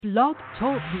Blog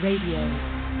Talk Radio.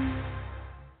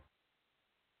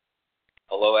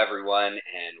 Hello, everyone,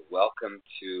 and welcome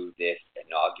to this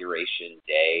Inauguration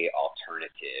Day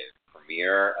alternative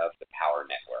premiere of the Power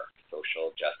Network,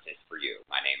 Social Justice for You.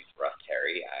 My name is Russ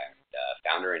Terry. I'm the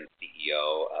founder and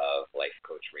CEO of Life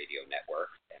Coach Radio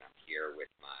Network, and I'm here with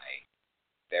my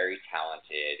very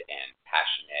talented and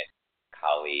passionate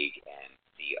colleague and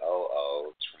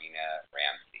COO, Trina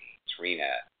Ramsey.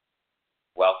 Trina,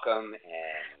 welcome,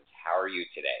 and how are you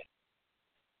today?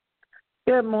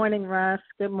 Good morning, Russ.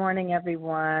 Good morning,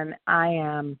 everyone.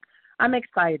 I'm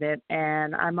excited,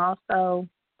 and I'm also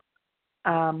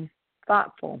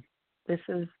thoughtful. This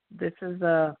is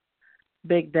a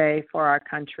big day for our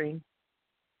country,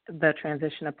 the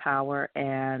transition of power,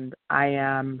 and I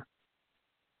am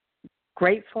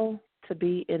grateful to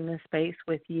be in this space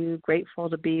with you,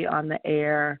 grateful to be on the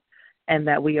air, and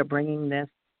that we are bringing this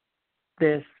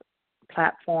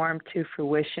platform to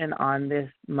fruition on this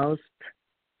most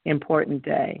important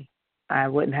day. I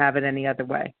wouldn't have it any other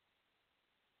way.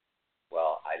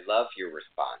 Well, I love your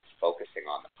response, focusing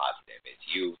on the positive. As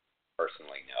you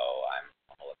personally know, I'm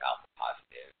all about the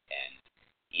positive, and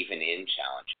even in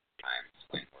challenging times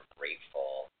when we're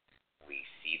grateful, we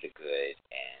see the good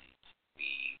and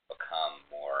we become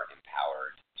more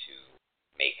empowered to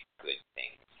make good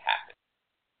things happen.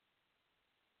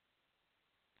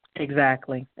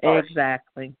 Exactly.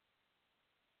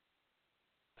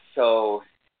 So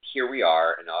here we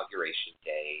are, Inauguration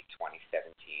Day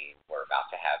 2017. We're about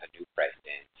to have a new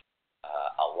president.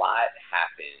 A lot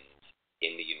happened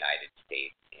in the United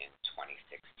States in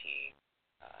 2016,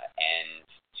 and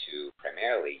to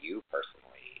primarily you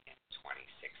personally in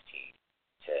 2016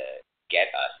 to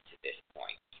get us to this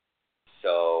point.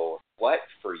 So what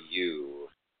for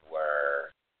you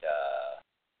were the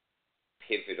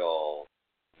pivotal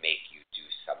make you do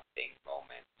something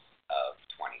moments of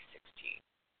 2016?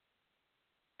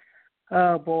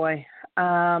 Oh, boy.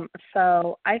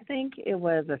 So I think it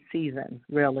was a season,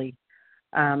 really.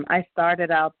 I started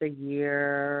out the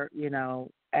year,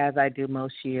 as I do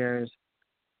most years,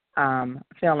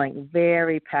 feeling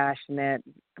very passionate,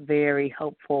 very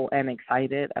hopeful and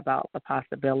excited about the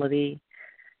possibility.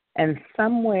 And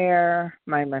somewhere,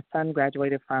 my son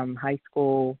graduated from high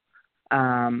school.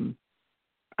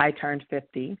 I turned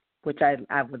 50, which I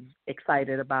was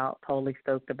excited about, totally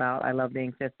stoked about. I love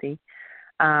being 50.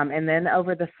 And then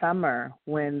over the summer,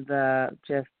 when the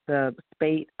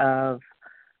spate of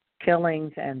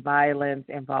killings and violence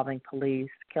involving police,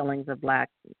 killings of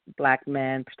black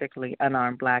men, particularly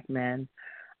unarmed black men,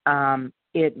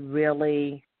 it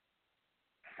really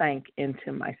sank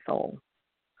into my soul.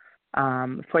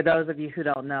 For those of you who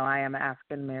don't know, I am an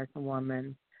African-American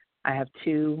woman. I have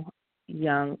two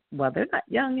they're not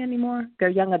young anymore. They're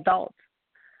young adults.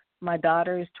 My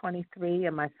daughter is 23,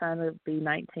 and my son will be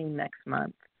 19 next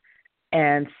month.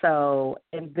 And so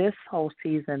in this whole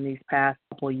season, these past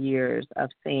couple of years of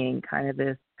seeing kind of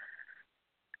this,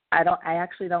 I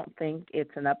actually don't think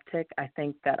it's an uptick. I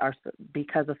think that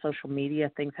because of social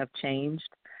media, things have changed.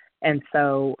 And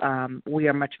so we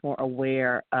are much more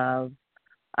aware of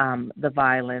the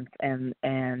violence and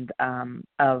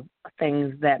of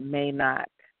things that may not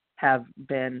have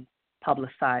been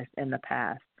publicized in the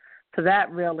past. So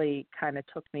that really kind of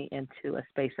took me into a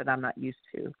space that I'm not used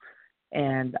to.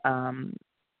 And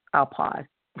I'll pause.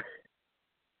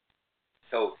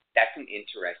 So that's an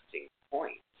interesting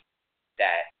point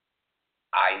that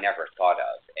I never thought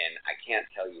of. And I can't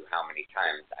tell you how many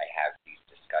times I have these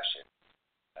discussions.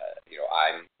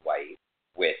 I'm white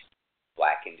with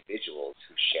black individuals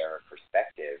who share a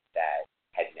perspective that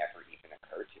had never even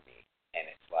occurred to me. And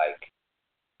it's like,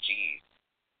 geez,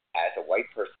 as a white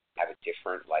person, I have a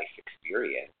different life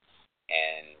experience,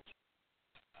 and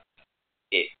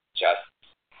it just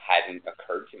hadn't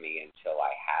occurred to me until I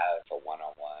have a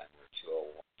one-on-one or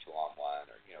two-on-one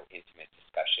or intimate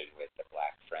discussion with a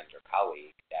black friend or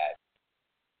colleague that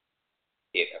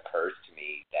it occurs to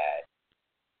me that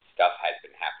stuff has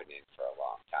been happening for a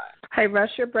long time. Hey,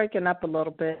 Russ, you're breaking up a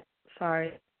little bit.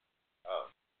 Sorry. Oh,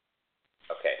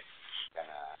 okay.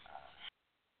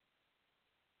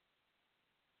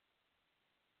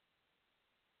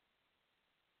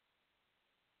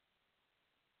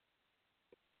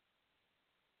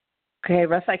 Okay,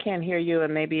 Russ, I can't hear you,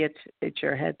 and maybe it's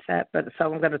your headset, but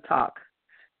so I'm going to talk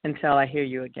until I hear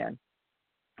you again.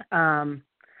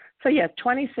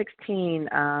 2016,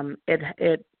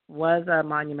 it was a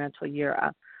monumental year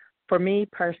for me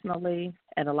personally,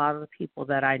 and a lot of the people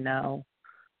that I know.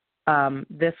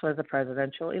 This was a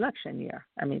presidential election year.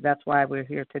 I mean, that's why we're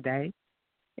here today.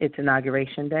 It's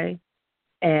Inauguration Day,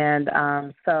 and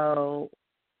so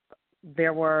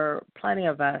there were plenty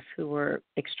of us who were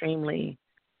extremely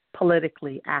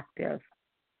politically active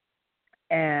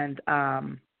and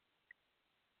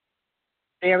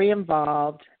very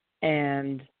involved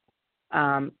and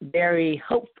very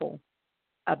hopeful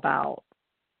about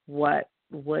what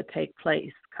would take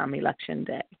place come Election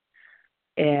Day.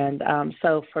 And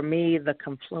so for me, the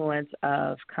confluence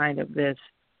of kind of this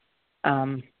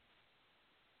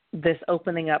this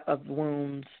opening up of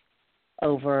wounds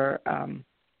over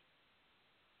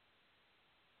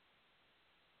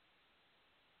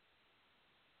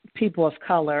people of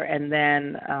color, and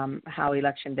then how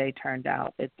Election Day turned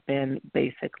out, it's been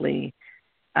basically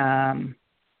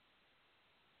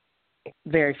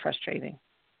very frustrating.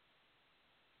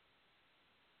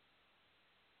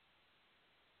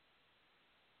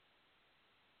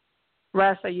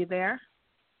 Russ, are you there?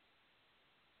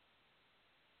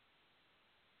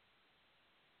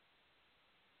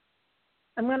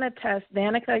 I'm going to test.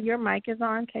 Danica, your mic is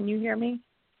on. Can you hear me?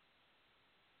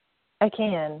 I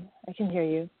can hear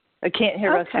you. I can't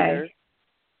hear us either.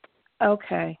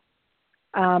 Okay.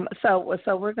 So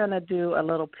we're going to do a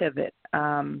little pivot.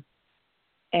 And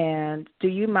do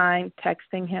you mind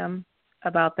texting him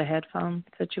about the headphone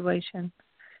situation?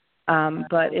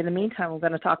 But in the meantime, we're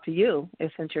going to talk to you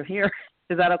since you're here.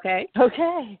 Is that okay?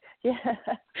 Okay. Yeah.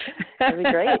 That'd be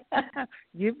great.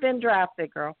 You've been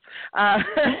drafted, girl. I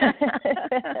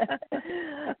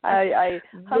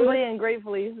humbly and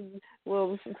gratefully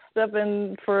will step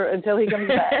in for until he comes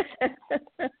back.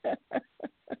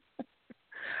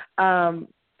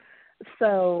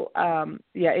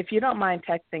 If you don't mind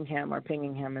texting him or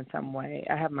pinging him in some way,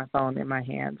 I have my phone in my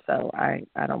hand, so I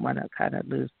don't want to kind of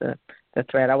lose the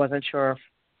thread. I wasn't sure if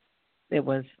it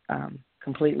was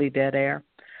completely dead air.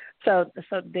 So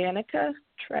Danica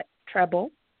Treble.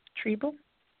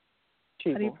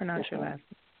 How do you pronounce your last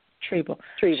name? Treble.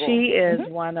 She is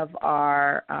one of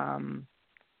our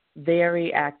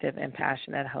very active and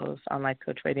passionate hosts on Life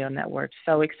Coach Radio Network.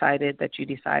 So excited that you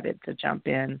decided to jump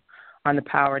in on the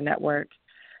Power Network.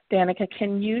 Danica,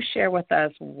 can you share with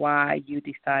us why you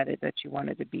decided that you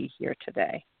wanted to be here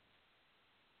today?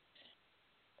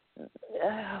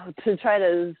 To try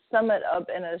to sum it up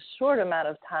in a short amount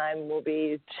of time will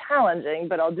be challenging,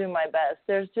 but I'll do my best.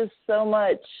 There's just so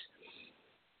much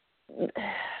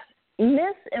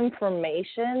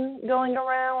misinformation going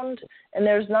around, and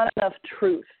there's not enough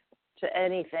truth to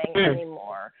anything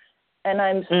anymore. And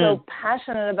I'm so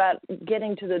passionate about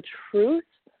getting to the truth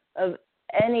of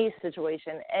any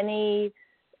situation, any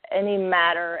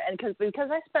matter, and because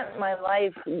I spent my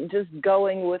life just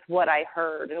going with what I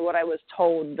heard and what I was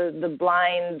told, the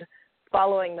blind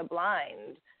following the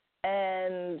blind,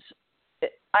 and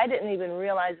I didn't even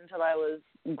realize until I was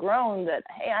grown that,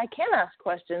 hey, I can ask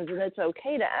questions and it's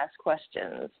okay to ask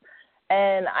questions.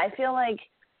 And I feel like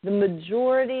the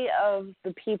majority of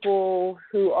the people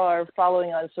who are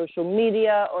following on social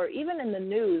media or even in the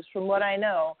news, from what I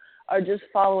know, are just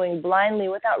following blindly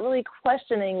without really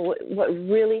questioning what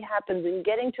really happens and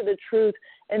getting to the truth.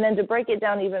 And then to break it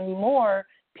down even more,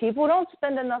 people don't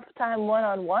spend enough time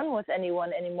one-on-one with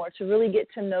anyone anymore to really get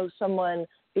to know someone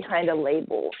behind a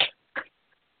label.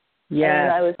 Yeah.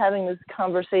 And I was having this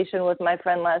conversation with my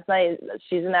friend last night.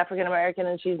 She's an African-American,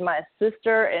 and she's my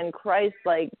sister in Christ.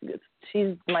 Like,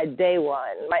 she's my day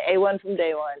one, my A1 from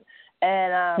day one.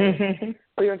 And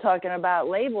we were talking about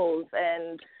labels,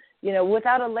 and you know,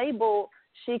 without a label,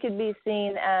 she could be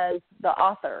seen as the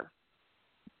author,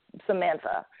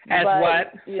 Samantha. As but,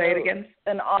 what? Say it again.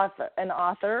 An author,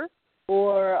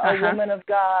 or a woman of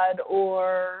God,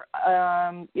 or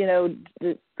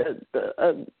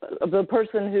the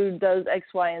person who does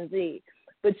X, Y, and Z.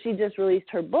 But she just released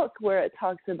her book where it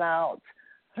talks about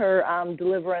her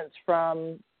deliverance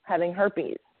from having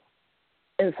herpes.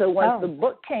 And so once the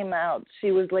book came out, she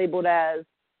was labeled as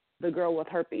the girl with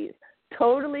herpes,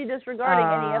 totally disregarding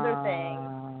any other thing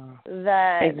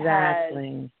that had,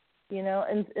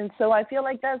 and so I feel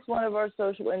like that's one of our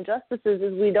social injustices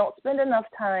is we don't spend enough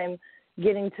time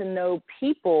getting to know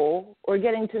people or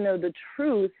getting to know the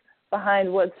truth behind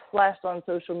what's flashed on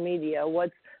social media,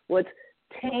 what's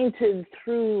tainted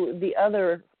through the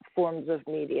other forms of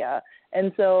media.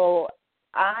 And so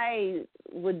I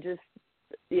would just,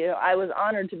 I was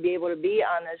honored to be able to be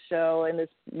on this show and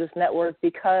this network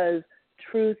because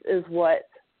truth is what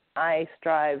I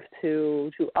strive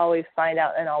to always find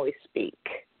out and always speak.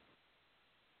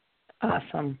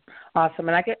 Awesome.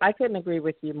 And I couldn't agree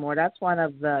with you more. That's one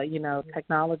of the,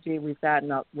 technology we've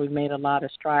made a lot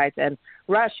of strides. And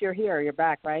Rush, you're here. You're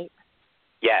back, right?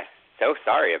 Yes. So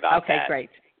sorry about that. Okay, great.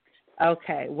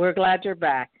 Okay. We're glad you're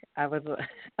back. I was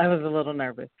a little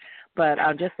nervous. But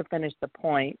just to finish the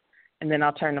point, and then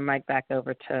I'll turn the mic back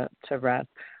over to Russ.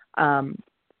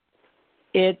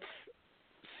 It's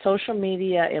social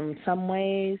media in some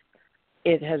ways.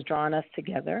 It has drawn us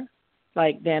together.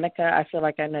 Like Danica, I feel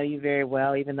like I know you very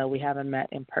well, even though we haven't met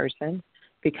in person,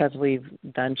 because we've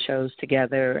done shows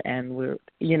together and we're,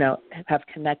 have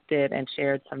connected and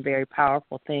shared some very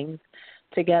powerful things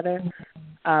together.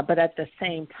 But at the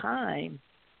same time,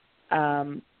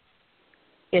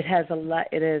 it has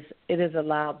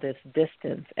allowed this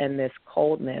distance and this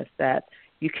coldness that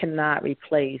you cannot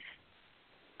replace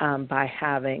by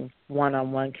having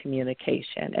one-on-one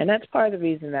communication. And that's part of the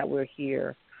reason that we're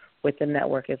here with the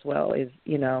network as well is,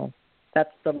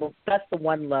 that's the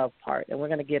one love part. And we're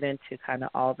going to get into kind of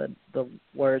all the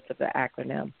words of the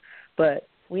acronym. But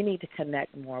we need to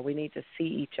connect more. We need to see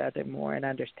each other more and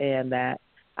understand that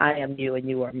I am you and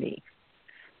you are me.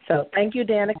 So thank you,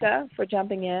 Danica, for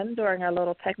jumping in during our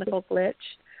little technical glitch.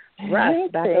 Russ,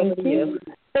 back over to you.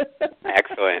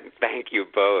 Excellent. Thank you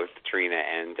both, Trina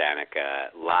and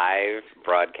Danica. Live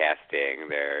broadcasting,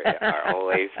 there are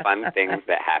always fun things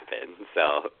that happen.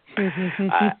 So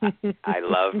I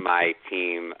love my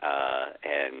team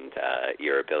and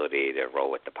your ability to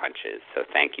roll with the punches. So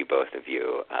thank you, both of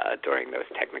you, during those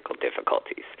technical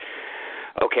difficulties.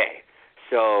 Okay,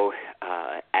 so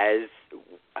as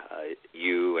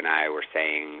you and I were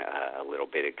saying a little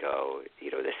bit ago,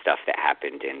 the stuff that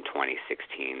happened in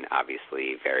 2016,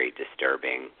 obviously very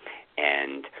disturbing.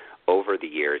 And over the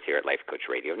years here at Life Coach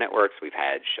Radio Networks, we've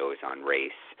had shows on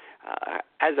race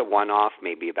as a one-off,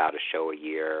 maybe about a show a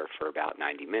year for about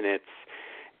 90 minutes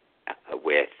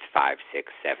with 5,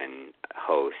 6, 7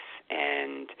 hosts.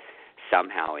 And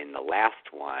somehow in the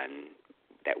last one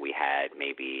that we had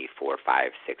maybe 4,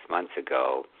 5, 6 months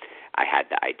ago, I had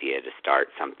the idea to start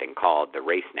something called the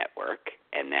Race Network.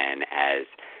 And then as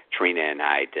Trina and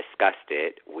I discussed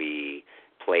it, we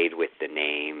played with the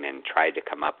name and tried to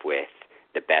come up with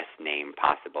the best name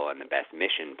possible and the best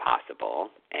mission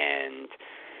possible. And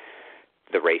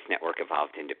the Race Network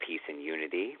evolved into Peace and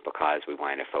Unity because we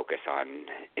wanted to focus on,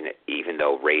 even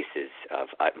though race is of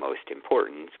utmost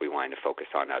importance, we wanted to focus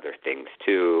on other things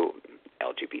too,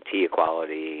 LGBT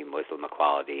equality, Muslim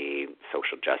equality,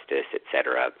 social justice,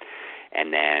 etc.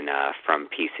 And then from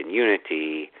Peace and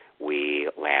Unity, we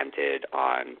landed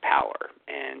on power.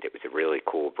 And it was a really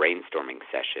cool brainstorming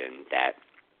session that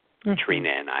Trina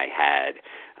and I had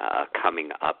coming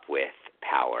up with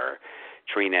power.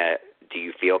 Trina, do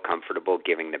you feel comfortable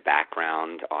giving the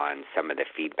background on some of the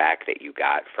feedback that you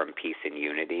got from Peace and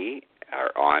Unity,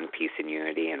 or on Peace and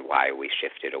Unity, and why we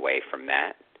shifted away from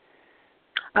that?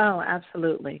 Oh,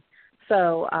 absolutely.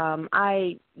 So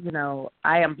I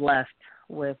am blessed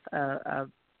with a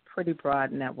pretty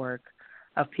broad network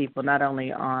of people, not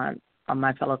only on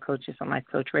my fellow coaches on Life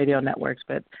Coach Radio Networks,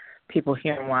 but people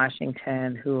here in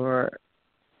Washington who are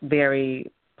very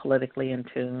politically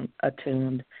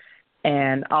attuned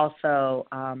and also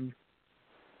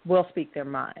will speak their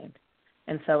mind.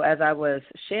 And so as I was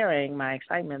sharing my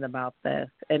excitement about this,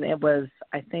 and it was,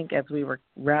 I think, as we were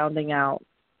rounding out,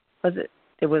 was it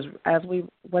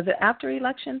after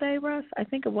Election Day, Russ? I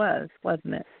think it was,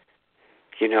 wasn't it?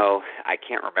 I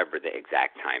can't remember the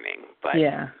exact timing, but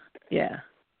yeah.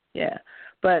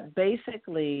 But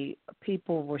basically,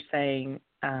 people were saying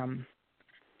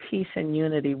peace and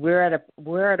unity. We're at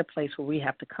a place where we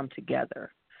have to come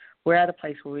together. We're at a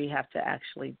place where we have to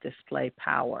actually display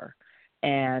power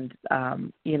and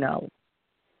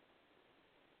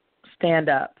stand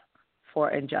up for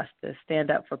injustice,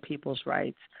 stand up for people's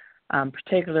rights.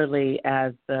 Particularly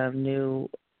as the new,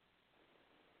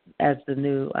 I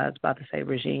was about to say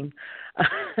regime,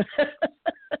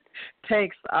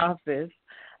 takes office,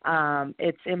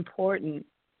 it's important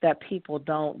that people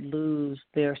don't lose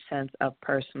their sense of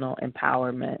personal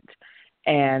empowerment.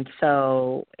 And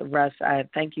so, Russ, I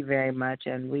thank you very much.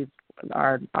 And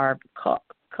our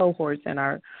cohorts and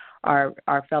our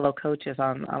fellow coaches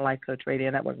on Life Coach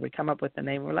Radio Network, we come up with the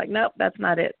name. We're like, nope, that's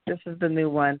not it. This is the new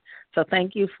one. So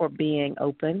thank you for being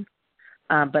open.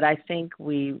 But I think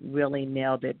we really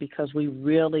nailed it because we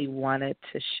really wanted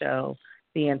to show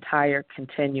the entire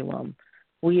continuum.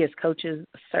 We as coaches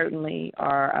certainly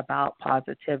are about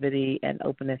positivity and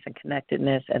openness and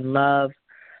connectedness and love,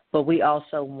 but we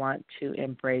also want to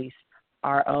embrace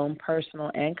our own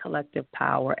personal and collective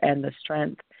power and the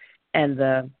strength and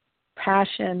the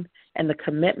passion and the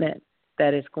commitment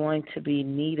that is going to be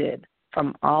needed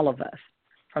from all of us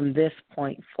from this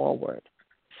point forward.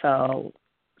 So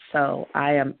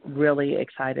I am really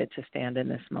excited to stand in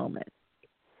this moment.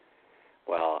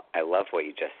 Well, I love what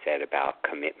you just said about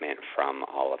commitment from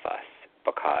all of us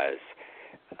because,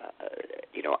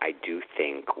 I do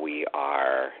think we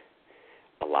are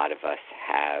a lot of us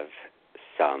have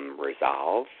some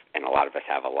resolve, and a lot of us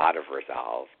have a lot of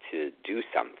resolve to do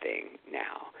something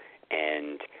now.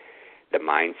 And the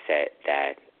mindset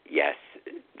that, yes,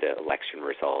 the election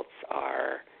results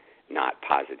are not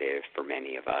positive for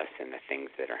many of us, and the things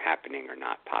that are happening are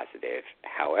not positive.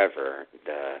 However,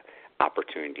 the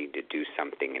opportunity to do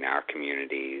something in our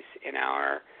communities, in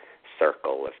our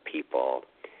circle of people,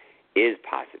 is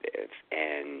positive.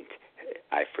 And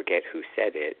I forget who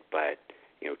said it, but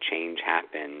change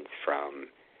happens from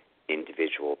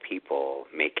individual people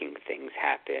making things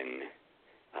happen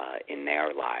in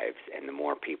their lives, and the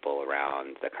more people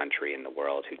around the country and the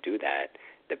world who do that,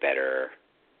 the better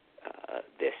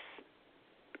this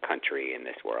country and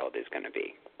this world is going to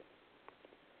be.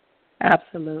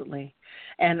 Absolutely.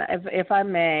 And if I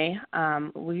may,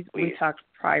 we talked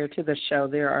prior to the show,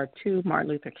 there are 2 Martin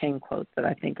Luther King quotes that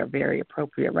I think are very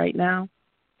appropriate right now.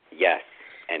 Yes,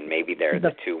 and maybe they're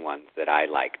the 2 ones that I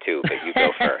like too, but you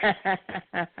go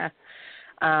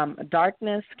first.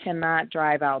 Darkness cannot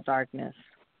drive out darkness.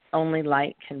 Only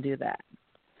light can do that.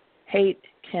 Hate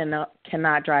cannot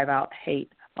drive out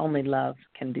hate. Only love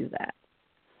can do that.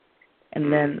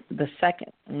 And then the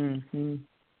second,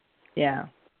 yeah.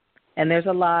 And there's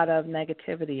a lot of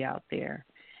negativity out there.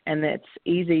 And it's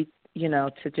easy,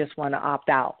 to just want to opt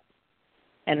out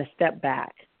and to step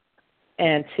back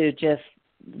and to just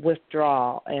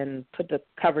withdraw and put the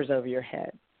covers over your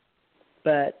head.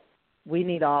 But we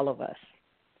need all of us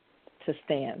to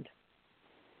stand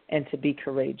and to be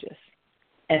courageous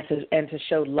and to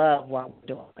show love while we're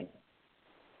doing it.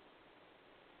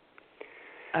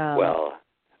 Go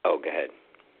ahead.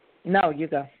 No, you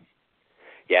go.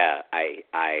 Yeah,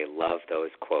 I love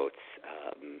those quotes.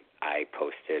 I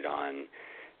posted on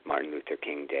Martin Luther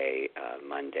King Day,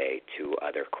 Monday, 2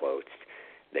 other quotes.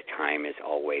 The time is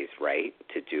always right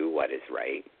to do what is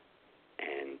right.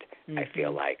 And I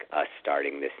feel like us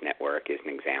starting this network is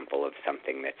an example of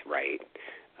something that's right.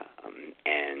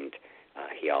 And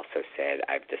he also said,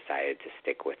 I've decided to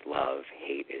stick with love.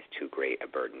 Hate is too great a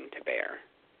burden to bear.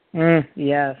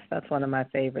 Yes, that's one of my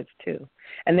favorites too.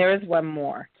 And there is one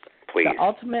more. Please. The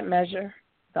ultimate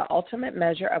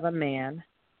measure of a man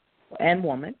and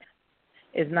woman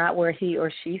is not where he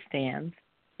or she stands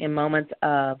in moments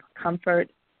of comfort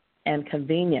and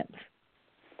convenience,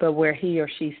 but where he or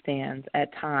she stands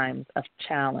at times of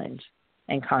challenge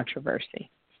and controversy.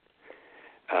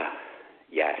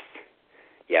 Yes.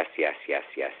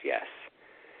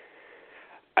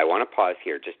 I want to pause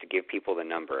here just to give people the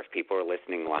number. If people are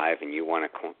listening live and you want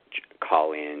to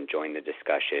call in, join the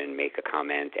discussion, make a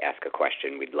comment, ask a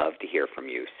question, we'd love to hear from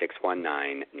you.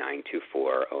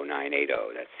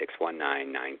 619-924-0980. That's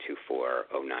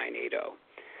 619-924-0980.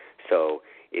 So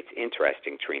it's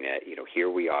interesting, Trina. Here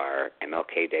we are.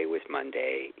 MLK Day was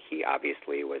Monday. He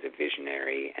obviously was a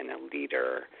visionary and a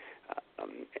leader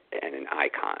and an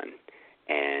icon.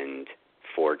 And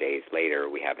 4 days later,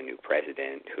 we have a new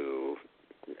president who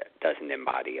doesn't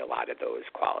embody a lot of those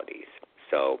qualities.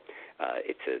 So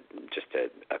it's just a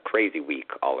crazy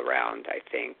week all around, I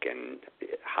think, and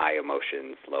high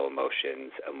emotions, low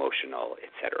emotions, emotional,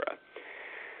 etc.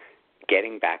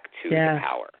 Getting back to the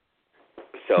power.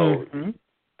 So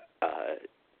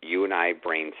you and I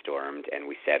brainstormed, and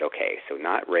we said, okay, so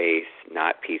not race,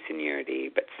 not peace and unity,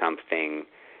 but something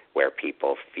where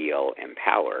people feel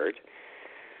empowered.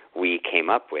 We came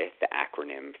up with the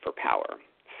acronym for power.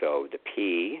 So the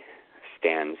P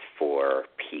stands for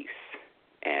peace.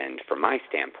 And from my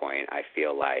standpoint, I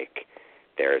feel like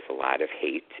there's a lot of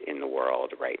hate in the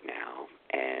world right now.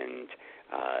 And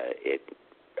it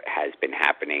has been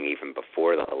happening even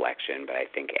before the election, but I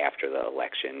think after the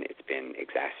election it's been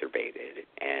exacerbated.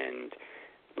 And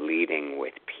leading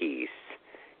with peace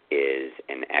is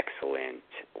an excellent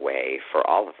way for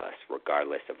all of us,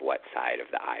 regardless of what side of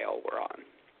the aisle we're on.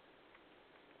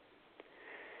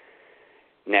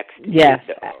 Next yes.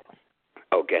 is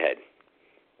go ahead.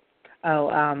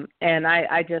 And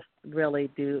I just really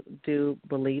do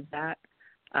believe that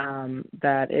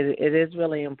it is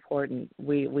really important.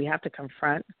 We have to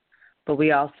confront, but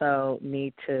we also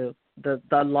need to, the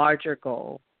larger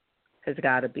goal has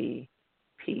got to be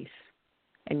peace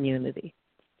and unity.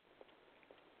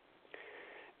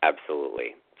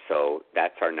 Absolutely. So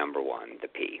that's our number one, the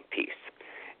P, peace.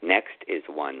 Next is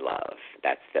one love.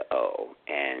 That's the O.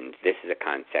 And this is a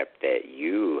concept that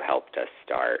you helped us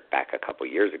start back a couple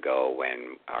years ago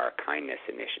when our kindness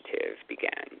initiative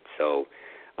began. So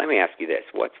let me ask you this.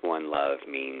 What's one love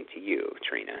mean to you,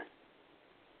 Trina?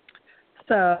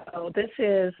 So this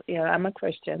is, I'm a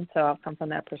Christian, so I'll come from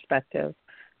that perspective.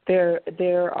 There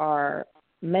are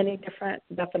many different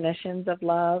definitions of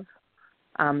love.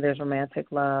 There's romantic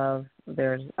love,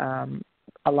 there's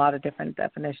a lot of different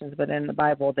definitions, but in the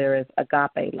Bible there is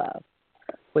agape love,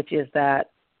 which is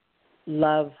that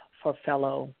love for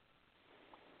fellow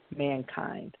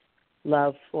mankind,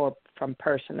 love from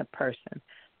person to person.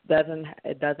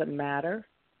 It doesn't matter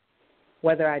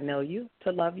whether I know you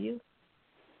to love you.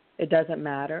 It doesn't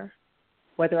matter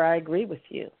whether I agree with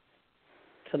you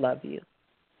to love you.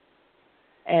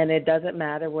 And it doesn't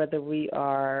matter whether we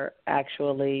are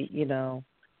actually,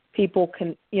 people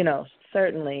can,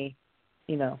 certainly,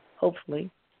 hopefully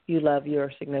you love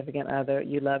your significant other,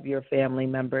 you love your family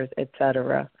members,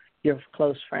 etc., your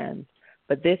close friends.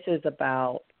 But this is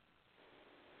about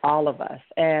all of us.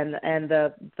 And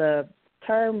the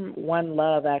term one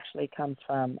love actually comes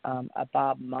from a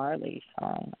Bob Marley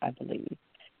song, I believe.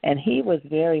 And he was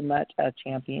very much a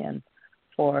champion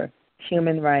for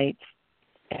human rights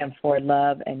and for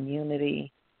love and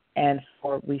unity and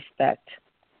for respect.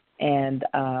 And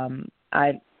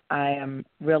I am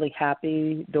really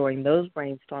happy during those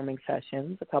brainstorming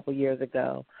sessions a couple years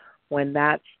ago when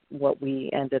that's what we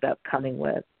ended up coming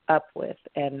up with.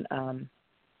 And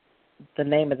the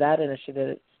name of that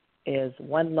initiative is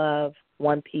One Love,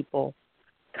 One People,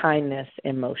 Kindness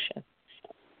in Motion.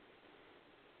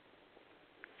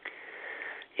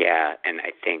 Yeah, and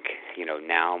I think,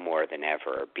 now more than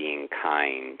ever, being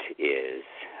kind is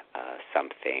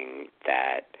something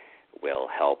that will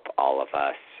help all of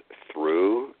us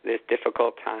through this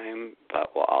difficult time,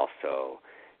 but will also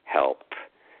help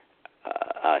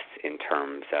us in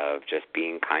terms of just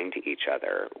being kind to each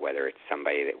other, whether it's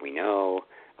somebody that we know,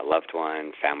 a loved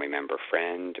one, family member,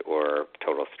 friend, or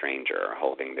total stranger,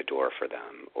 holding the door for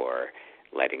them or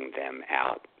letting them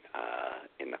out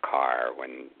in the car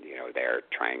when they're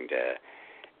trying to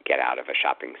get out of a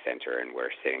shopping center and we're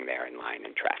sitting there in line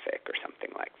in traffic or something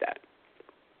like that.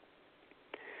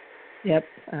 Yep,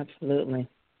 absolutely.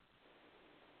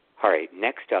 All right,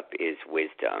 next up is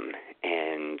wisdom,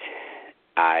 and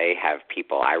I have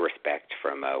people I respect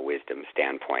from a wisdom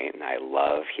standpoint, and I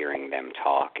love hearing them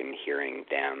talk and hearing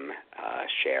them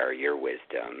share your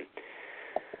wisdom.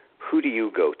 Who do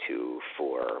you go to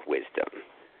for wisdom?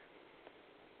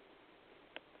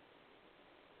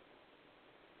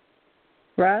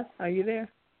 Russ, are you there?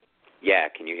 Yeah,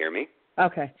 can you hear me?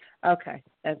 Okay.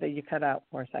 As you cut out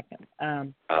for a second.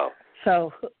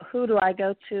 So who do I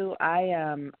go to?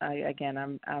 I'm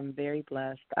very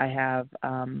blessed. I have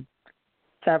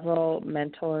several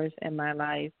mentors in my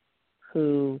life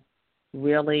who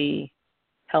really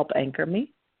help anchor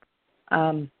me.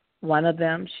 One of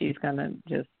them, she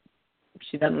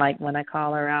doesn't like when I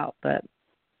call her out, but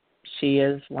she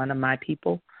is one of my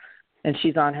people. And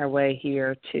she's on her way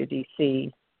here to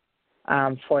D.C.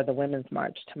 For the Women's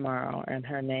March tomorrow, and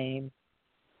her name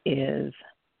is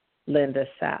Linda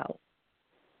Sal.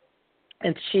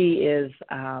 And she is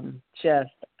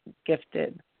just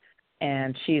gifted,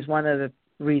 and she's one of the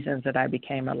reasons that I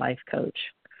became a life coach.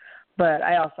 But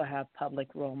I also have public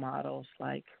role models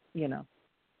like,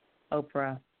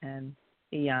 Oprah and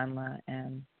Iyanla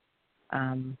and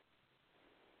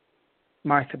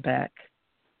Martha Beck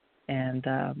and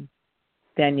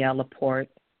Danielle Laporte.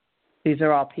 These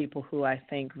are all people who I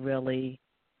think really,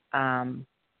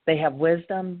 they have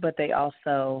wisdom, but they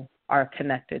also are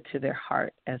connected to their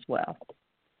heart as well.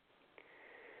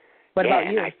 What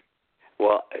about you?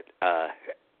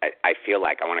 I feel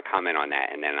like I want to comment on that,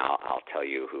 and then I'll tell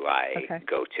you who I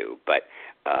go to. But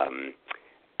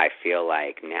I feel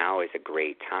like now is a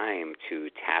great time to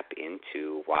tap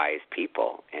into wise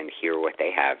people and hear what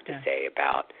they have to say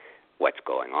about what's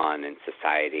going on in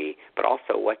society, but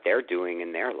also what they're doing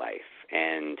in their life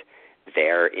and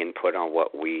their input on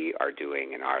what we are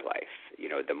doing in our life.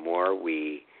 The more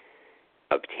we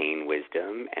obtain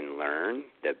wisdom and learn,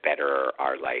 the better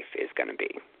our life is going to be.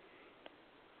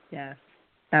 Yes,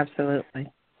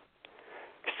 absolutely.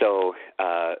 So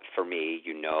for me,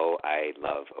 I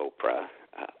love Oprah.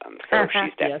 So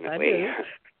she's definitely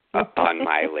on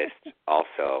my list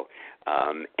also.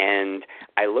 And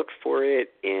I look for it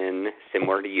in,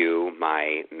 similar to you,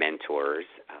 my mentors,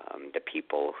 the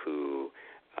people who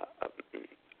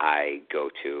I go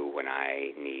to when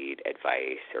I need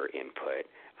advice or input,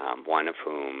 one of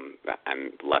whom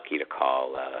I'm lucky to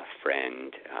call a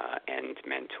friend and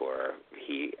mentor.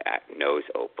 He knows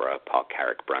Oprah, Paul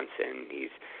Carrick Brunson.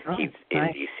 He's in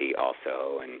D.C.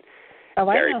 also and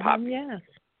very popular.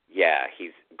 Yeah,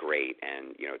 he's great,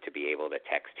 and to be able to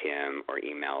text him or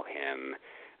email him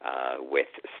with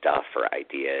stuff or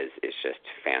ideas is just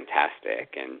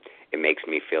fantastic, and it makes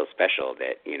me feel special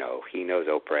that he knows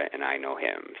Oprah and I know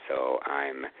him. So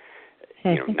I'm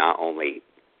not only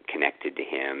connected to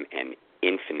him and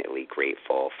infinitely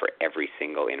grateful for every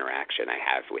single interaction I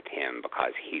have with him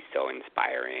because he's so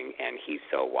inspiring and he's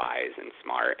so wise and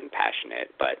smart and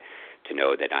passionate. But to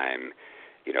know that I'm,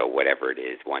 whatever it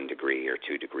is, 1 degree or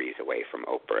 2 degrees away from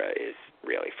Oprah is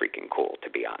really freaking cool, to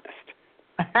be honest.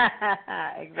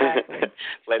 Exactly.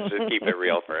 Let's just keep it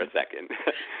real for a second.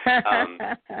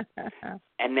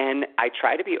 And then I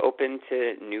try to be open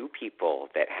to new people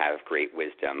that have great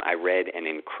wisdom. I read an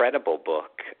incredible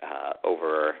book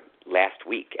over last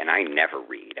week, and I never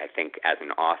read. I think as an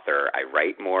author, I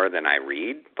write more than I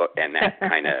read, and that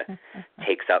kind of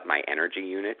takes up my energy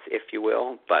units, if you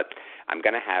will. But I'm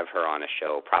going to have her on a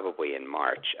show probably in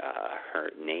March. Her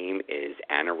name is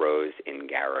Anna Rose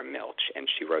Ngara Milch, and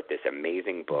she wrote this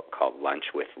amazing book called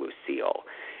Lunch with Lucille,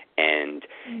 and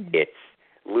it's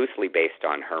loosely based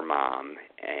on her mom,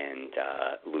 and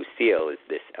Lucille is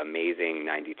this amazing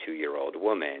 92-year-old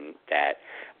woman that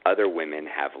other women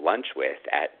have lunch with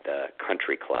at the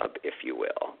country club, if you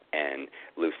will. And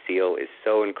Lucille is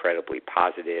so incredibly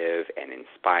positive and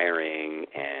inspiring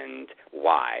and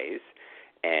wise,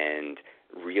 and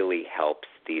really helps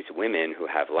these women who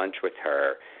have lunch with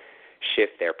her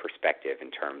shift their perspective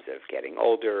in terms of getting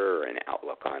older and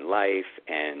outlook on life.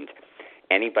 And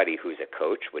anybody who's a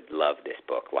coach would love this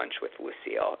book, Lunch with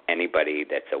Lucille. Anybody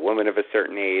that's a woman of a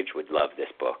certain age would love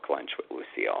this book, Lunch with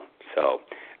Lucille. So,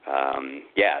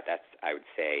 I would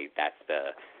say that's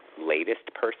the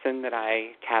latest person that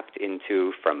I tapped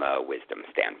into from a wisdom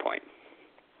standpoint.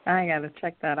 I got to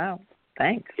check that out.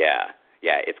 Thanks. Yeah,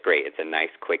 it's great. It's a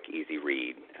nice, quick, easy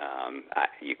read.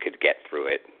 You could get through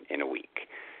it in a week.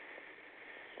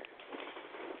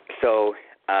 So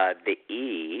the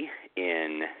E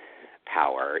in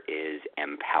power is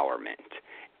empowerment.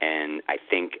 And I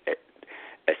think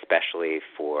especially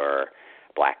for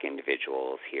Black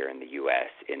individuals here in the U.S.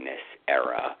 in this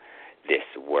era, this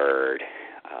word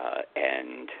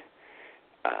and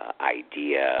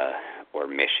idea or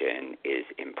mission is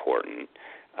important.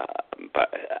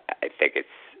 But I think it's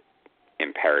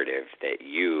imperative that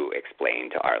you explain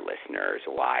to our listeners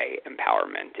why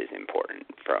empowerment is important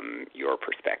from your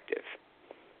perspective.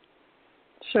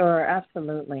 Sure,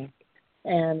 absolutely.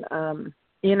 And,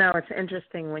 it's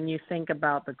interesting when you think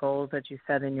about the goals that you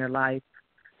set in your life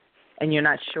and you're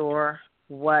not sure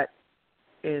what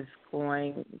is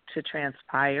going to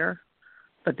transpire,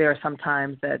 but there are some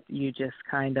times that you just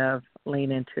kind of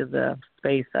lean into the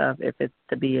space of if it's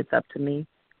to be, it's up to me.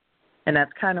 And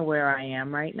that's kind of where I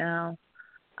am right now.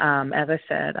 As I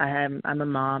said, I'm a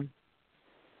mom,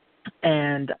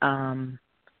 and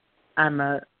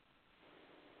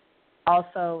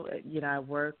also, I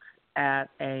work at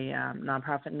a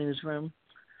nonprofit newsroom,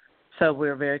 so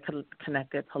we're very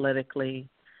connected politically.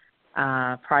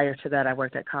 Prior to that, I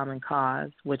worked at Common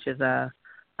Cause, which is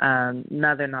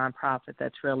another nonprofit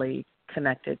that's really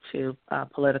connected to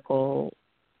political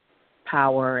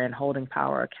power and holding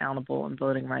power accountable and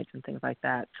voting rights and things like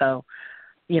that. So,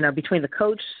 between the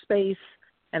coach space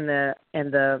and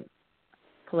the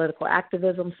political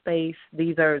activism space,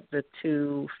 these are the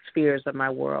two spheres of my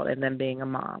world, and then being a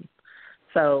mom.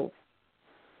 So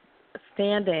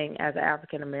standing as an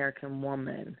African-American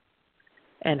woman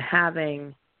and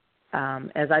having,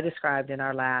 as I described in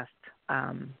our last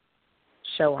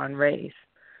show on race,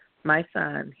 my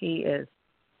son, he is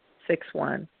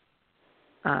 6'1",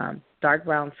 dark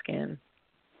brown skin.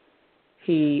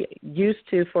 He used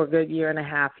to, for a good year and a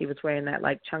half, he was wearing that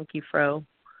chunky fro.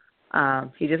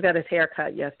 He just got his hair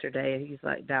cut yesterday. He's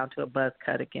down to a buzz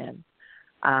cut again.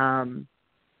 And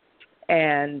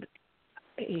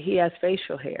he has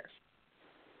facial hair.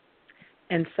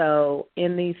 And so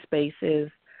in these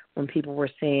spaces, when people were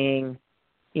seeing,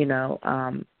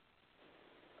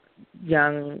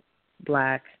 young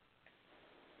Black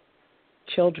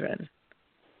children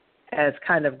as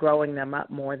kind of growing them up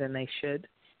more than they should,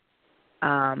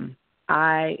 ever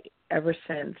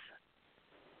since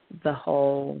the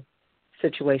whole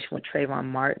situation with Trayvon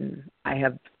Martin, I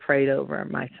have prayed over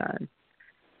my son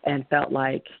and felt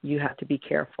like you have to be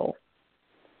careful.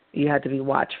 You have to be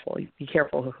watchful. Be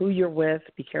careful of who you're with.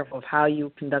 Be careful of how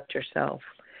you conduct yourself.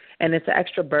 And it's an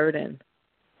extra burden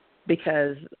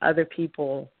because other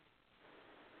people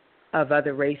of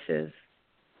other races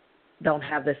don't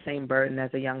have the same burden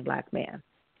as a young Black man.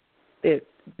 It's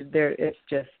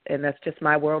just, and that's just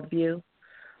my worldview.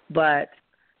 But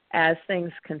as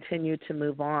things continue to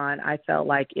move on, I felt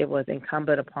like it was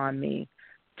incumbent upon me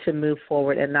to move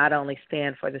forward and not only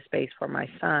stand for the space for my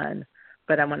son,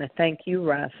 but I want to thank you,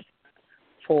 Russ,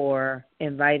 for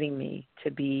inviting me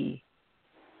to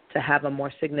have a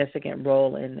more significant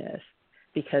role in this,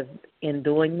 because in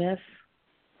doing this,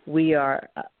 we are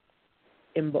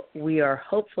we are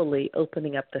hopefully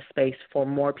opening up the space for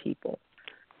more people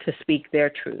to speak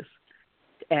their truth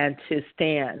and to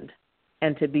stand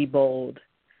and to be bold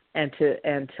and to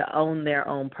own their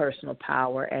own personal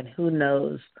power. And who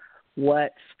knows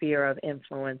what sphere of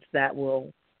influence that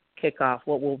will kick off,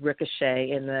 what will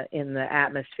ricochet in the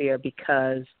atmosphere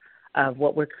because of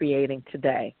what we're creating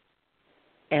today.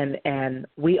 And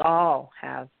we all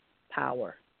have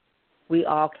power. We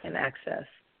all can access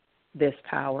this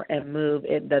power and move.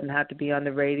 It doesn't have to be on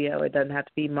the radio. It doesn't have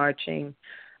to be marching.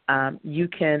 You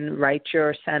can write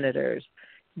your senators.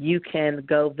 You can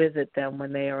go visit them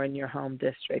when they are in your home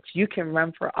districts. You can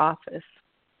run for office,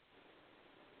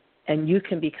 and you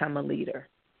can become a leader.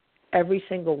 Every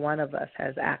single one of us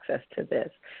has access to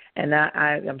this. And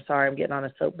I'm sorry I'm getting on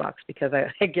a soapbox because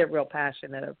I get real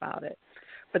passionate about it.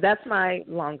 But that's my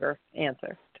longer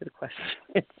answer to the question.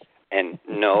 And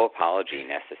no apology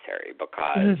necessary,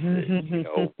 because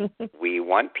we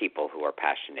want people who are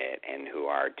passionate and who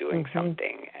are doing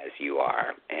something as you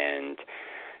are. And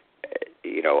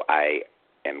I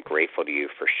am grateful to you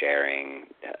for sharing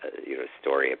a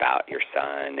story about your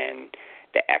son and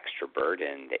the extra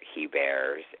burden that he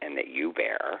bears and that you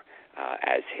bear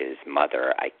as his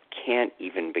mother. I can't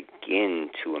even begin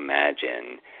to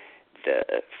imagine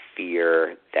the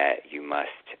fear that you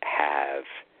must have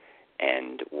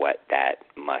and what that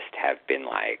must have been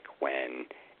like when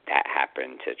that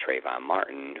happened to Trayvon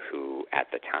Martin, who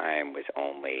at the time was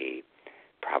only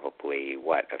probably,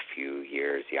 a few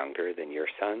years younger than your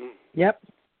son? Yep.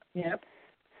 Yeesh.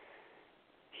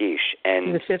 And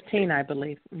he was 15, I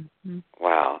believe. Mm-hmm.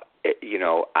 Wow.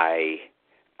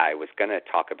 I was going to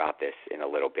talk about this in a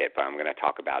little bit, but I'm going to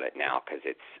talk about it now because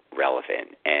it's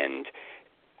relevant. And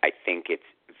I think it's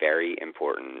very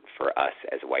important for us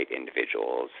as white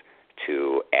individuals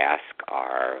to ask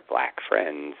our black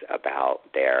friends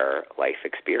about their life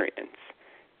experience.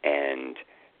 And,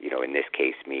 in this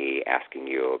case, me asking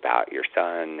you about your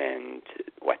son and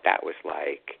what that was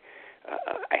like.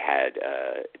 I had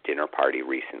a dinner party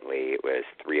recently. It was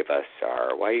 3 of us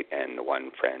are white and the one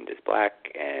friend is black.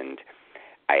 And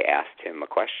I asked him a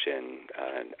question,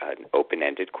 an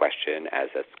open-ended question, as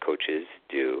us coaches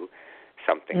do,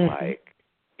 something like,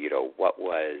 what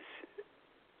was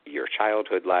your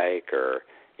childhood like, or,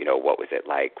 what was it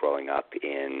like growing up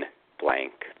in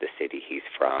blank, the city he's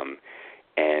from?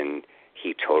 And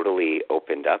he totally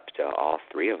opened up to all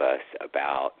 3 of us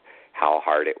about how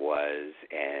hard it was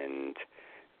and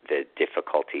the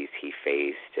difficulties he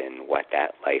faced and what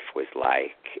that life was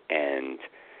like. And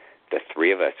the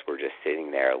 3 of us were just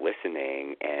sitting there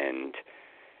listening and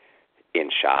in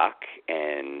shock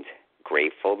and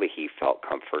grateful that he felt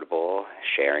comfortable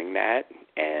sharing that.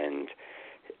 And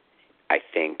I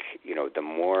think, the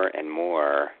more and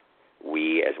more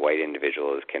we as white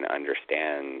individuals can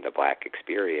understand the black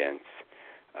experience,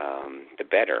 the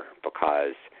better,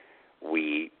 because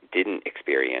we didn't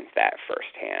experience that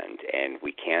firsthand and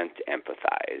we can't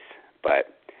empathize,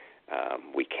 but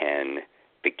we can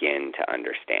begin to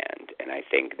understand. And I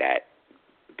think that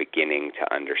beginning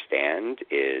to understand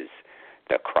is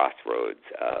the crossroads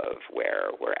of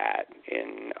where we're at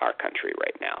in our country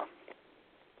right now.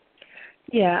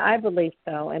 Yeah, I believe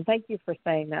so. And thank you for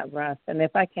saying that, Russ. And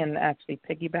if I can actually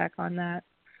piggyback on that.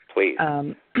 Please.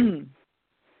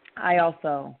 I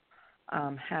also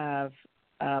have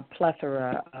a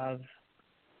plethora of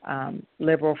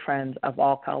liberal friends of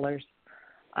all colors.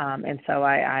 And so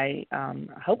I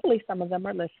hopefully some of them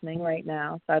are listening right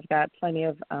now. So I've got plenty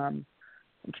of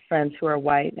friends who are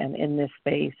white and in this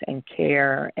space and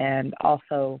care. And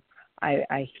also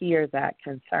I hear that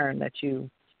concern that you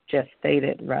just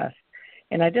stated, Russ.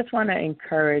 And I just want to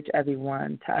encourage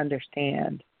everyone to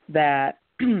understand that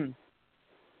even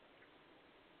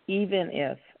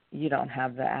if you don't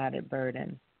have the added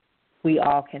burden, we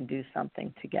all can do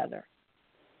something together.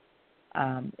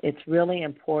 It's really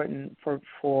important for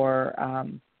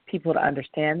people to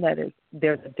understand that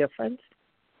there's a difference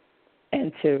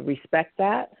and to respect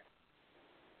that,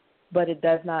 but it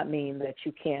does not mean that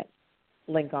you can't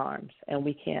link arms and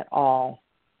we can't all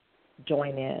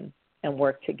join in and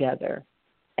work together.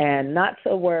 And not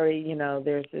so worry,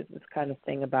 there's this kind of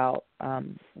thing about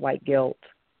white guilt.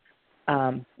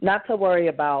 Not to worry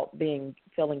about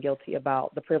feeling guilty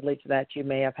about the privilege that you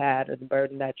may have had or the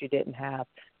burden that you didn't have.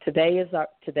 Today is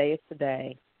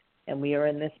today, and we are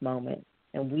in this moment,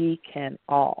 and we can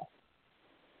all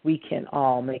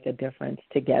make a difference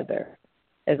together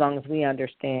as long as we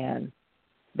understand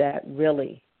that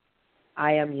really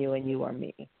I am you and you are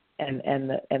me.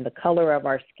 And the color of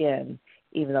our skin,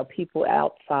 even though people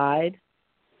outside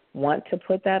want to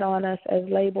put that on us as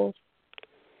labels,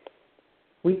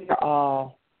 we are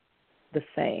all the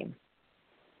same.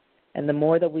 And the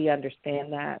more that we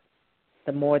understand that,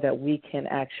 the more that we can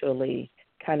actually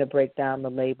kind of break down the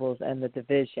labels and the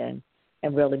division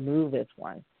and really move as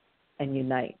one and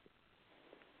unite.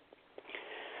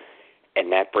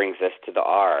 And that brings us to the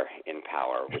R in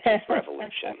power, which is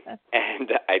revolution.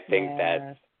 And I think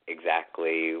that's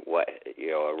exactly what,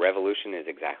 a revolution is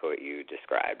exactly what you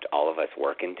described. All of us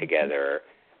working together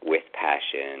with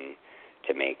passion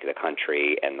to make the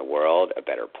country and the world a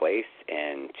better place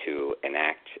and to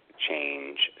enact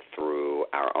change through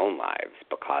our own lives.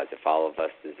 Because if all of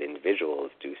us as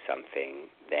individuals do something,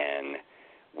 then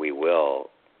we will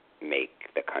make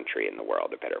the country and the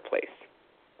world a better place.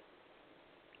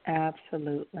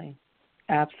 Absolutely.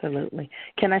 Absolutely.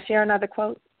 Can I share another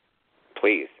quote?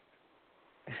 Please.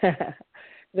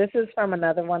 This is from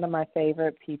another one of my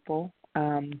favorite people,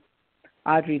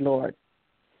 Audre Lorde.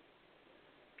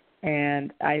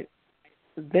 And I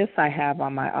have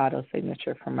on my auto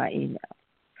signature for my email.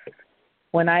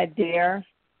 When I dare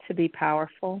to be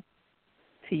powerful,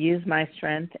 to use my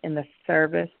strength in the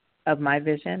service of my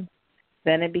vision,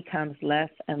 then it becomes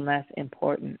less and less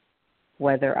important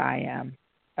whether I am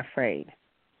afraid.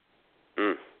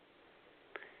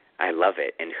 I love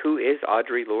it. And who is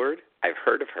Audre Lorde? I've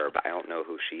heard of her, but I don't know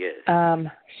who she is.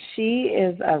 She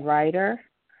is a writer.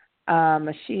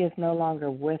 She is no longer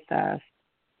with us.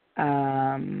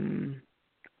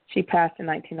 She passed in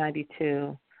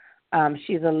 1992.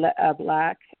 She's a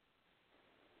black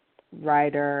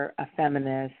writer, a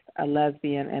feminist, a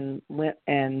lesbian,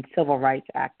 and civil rights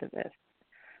activist.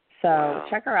 So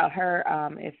check her out. Her,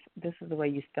 if this is the way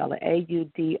you spell it,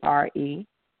 AUDRE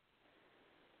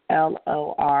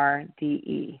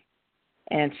LORDE,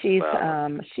 and she's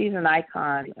an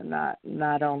icon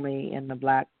not only in the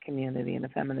black community and the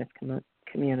feminist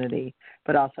community,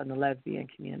 but also in the lesbian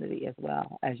community as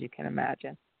well, as you can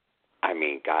imagine. I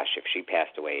mean, gosh, if she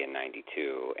passed away in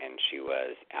 92 and she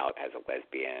was out as a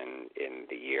lesbian in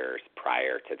the years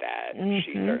prior to that,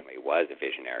 she certainly was a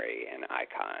visionary and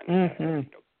icon.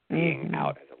 Being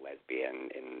out as a lesbian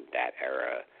in that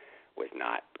era was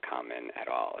not common at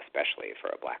all, especially for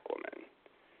a black woman.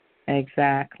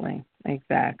 Exactly.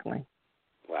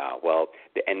 Wow. Well,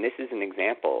 and this is an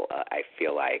example, I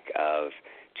feel like, of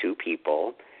two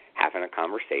people having a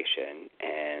conversation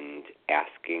and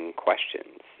asking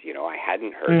questions. I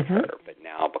hadn't heard of her, but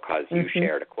now because you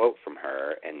shared a quote from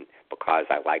her and because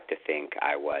I like to think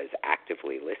I was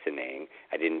actively listening,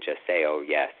 I didn't just say, oh,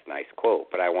 yes, nice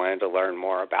quote, but I wanted to learn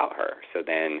more about her. So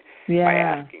then by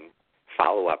asking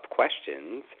follow-up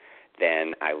questions,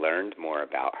 then I learned more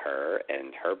about her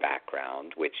and her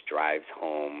background, which drives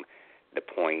home the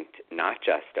point not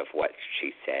just of what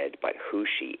she said, but who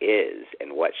she is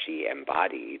and what she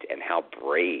embodied and how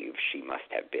brave she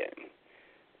must have been.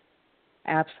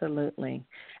 Absolutely.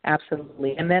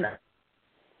 And then...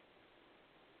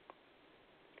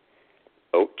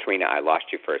 Oh, Trina, I lost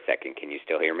you for a second. Can you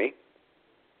still hear me?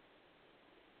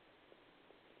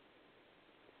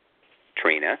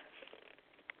 Trina?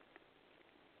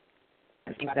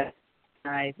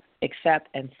 I accept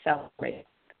and celebrate.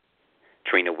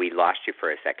 Trina, we lost you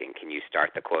for a second. Can you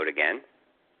start the quote again?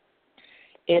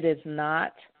 It is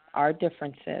not our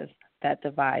differences that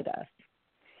divide us.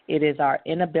 It is our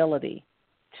inability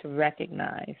to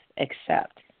recognize,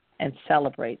 accept, and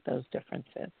celebrate those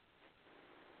differences.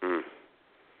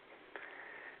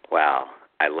 Wow,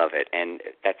 I love it. And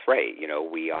that's right.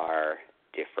 We are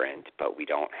different, but we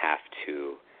don't have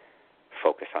to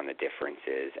focus on the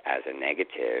differences as a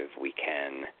negative. We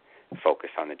can focus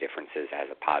on the differences as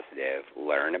a positive,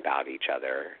 learn about each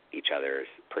other's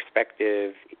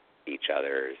perspective, each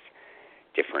other's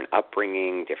different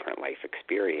upbringing, different life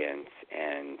experience,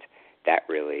 and that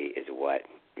really is what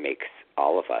makes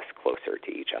all of us closer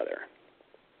to each other.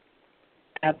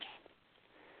 Absolutely.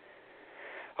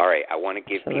 All right, I want to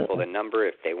give people the number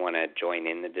if they want to join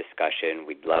in the discussion.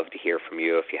 We'd love to hear from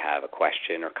you if you have a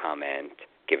question or comment.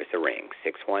 Give us a ring,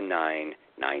 619-924-0980,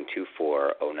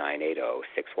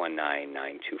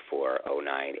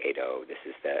 619-924-0980. This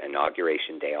is the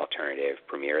Inauguration Day Alternative,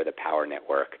 premiere of the Power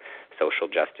Network, Social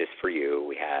Justice for You.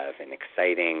 We have an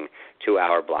exciting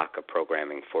 2-hour block of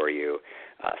programming for you.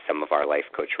 Some of our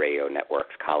Life Coach Radio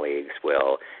Network's colleagues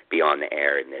will be on the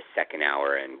air in this second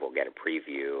hour, and we'll get a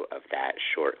preview of that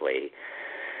shortly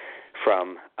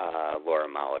from Laura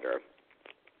Molitor.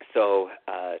 So,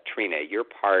 Trina, you're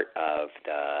part of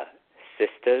the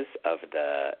Sisters of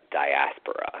the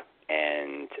Diaspora,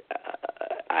 and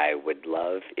I would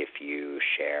love if you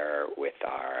share with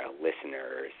our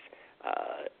listeners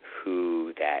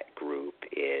who that group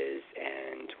is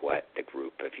and what the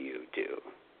group of you do.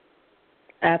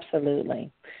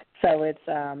 Absolutely. So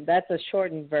it's that's a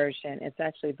shortened version. It's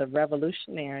actually the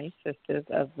Revolutionary Sisters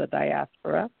of the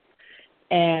Diaspora.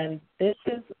 And this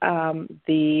is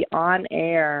the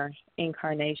on-air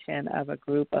incarnation of a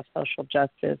group of social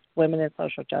justice, women in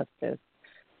social justice,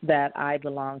 that I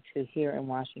belong to here in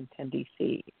Washington,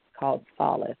 D.C., called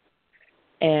Solace.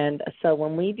 And so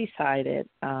when we decided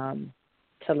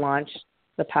to launch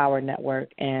the Power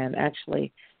Network, and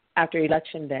actually after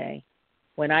Election Day,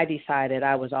 when I decided,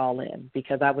 I was all in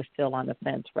because I was still on the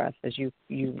fence, Russ, as you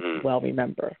well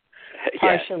remember.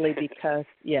 Partially because,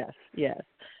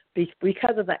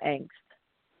 because of the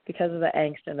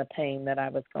angst and the pain that I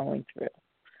was going through.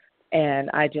 And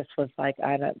I just was like,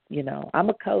 I'm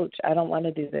a coach. I don't want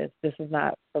to do this. This is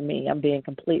not for me. I'm being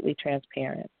completely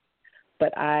transparent.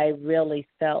 But I really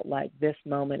felt like this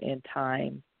moment in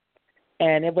time,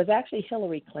 and it was actually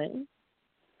Hillary Clinton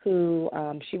who,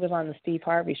 she was on the Steve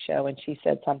Harvey show, and she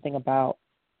said something about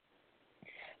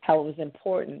how it was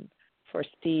important for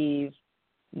Steve,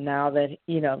 now that,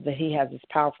 that he has this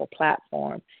powerful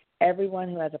platform. Everyone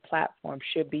who has a platform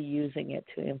should be using it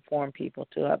to inform people,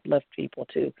 to uplift people,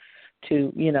 to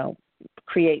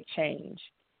create change.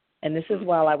 And this is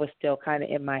while I was still kind of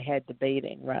in my head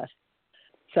debating, Russ.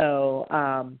 So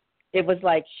it was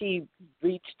like she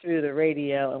reached through the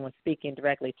radio and was speaking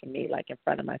directly to me, like in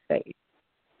front of my face.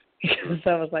 So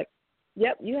I was like,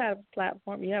 yep, you have a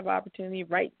platform, you have opportunity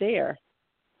right there.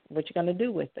 What you going to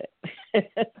do with it?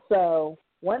 So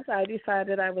once I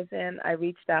decided I was in, I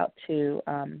reached out to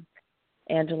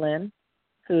Angeline,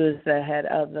 who is the head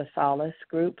of the Solace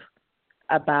group,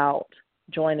 about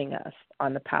joining us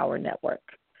on the Power Network.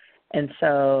 And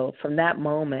so from that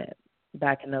moment,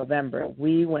 back in November,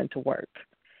 we went to work,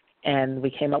 and we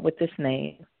came up with this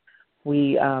name.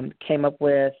 We came up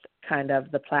with kind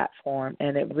of the platform,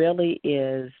 and it really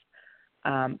is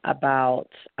about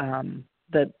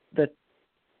the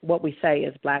what we say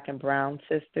is Black and Brown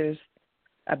sisters,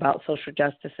 about social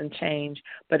justice and change,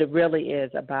 but it really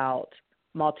is about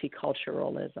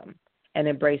multiculturalism and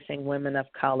embracing women of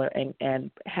color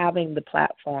and having the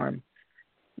platform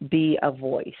be a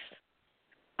voice.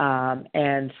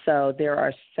 And so there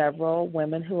are several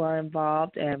women who are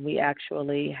involved, and we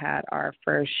actually had our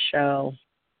first show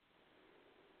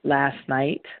last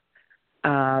night.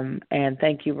 And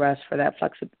thank you, Russ, for that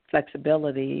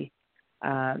flexibility,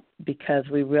 because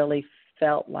we really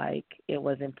felt like it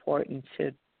was important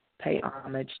to pay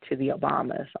homage to the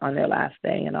Obamas on their last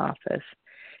day in office.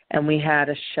 And we had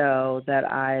a show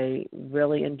that I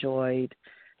really enjoyed,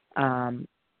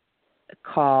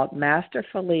 called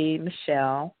Masterfully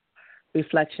Michelle,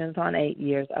 Reflections on 8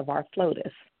 Years of Our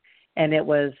FLOTUS. And it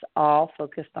was all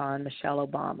focused on Michelle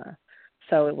Obama.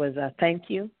 So it was a thank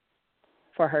you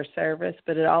for her service,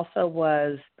 but it also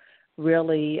was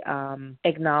really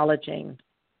acknowledging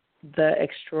the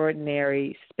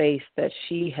extraordinary space that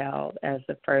she held as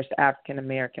the first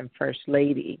African-American First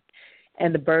Lady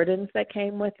and the burdens that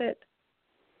came with it,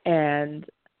 and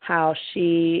how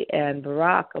she and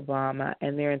Barack Obama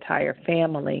and their entire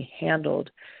family handled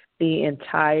the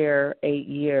entire 8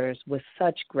 years with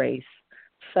such grace,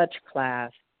 such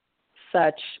class,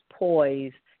 such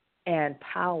poise and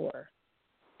power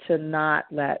to not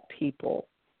let people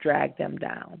drag them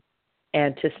down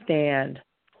and to stand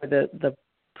for the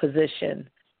position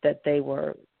that they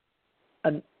were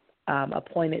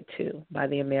appointed to by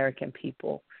the American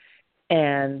people.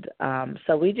 And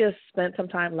so we just spent some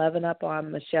time loving up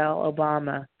on Michelle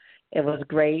Obama. It was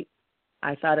great.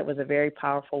 I thought it was a very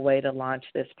powerful way to launch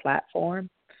this platform.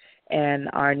 And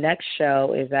our next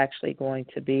show is actually going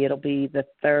to be, it'll be the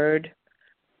third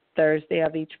Thursday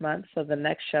of each month. So the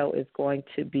next show is going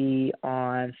to be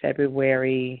on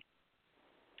February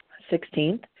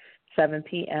 16th, 7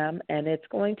 p.m., and it's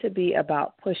going to be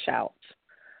about push-outs,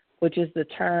 which is the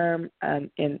term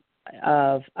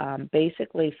of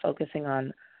basically focusing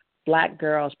on Black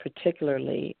girls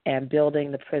particularly and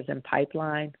building the prison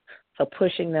pipeline. So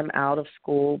pushing them out of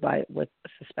school with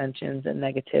suspensions and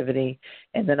negativity,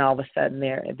 and then all of a sudden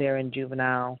they're in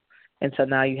juvenile, and so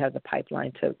now you have the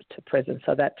pipeline to prison.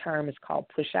 So that term is called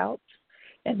push-outs,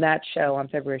 and that show on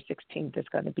February 16th is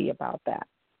going to be about that.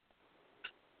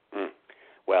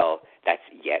 Well, that's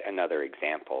yet another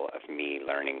example of me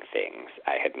learning things.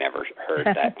 I had never heard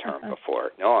that term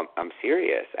before. No, I'm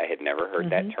serious. I had never heard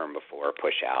that term before,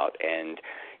 push out. And,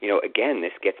 again,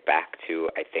 this gets back to,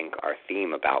 I think, our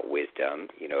theme about wisdom.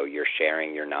 You're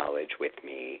sharing your knowledge with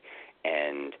me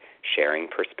and sharing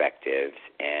perspectives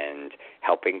and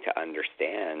helping to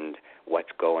understand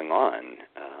what's going on.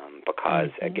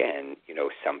 Because, again,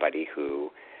 somebody who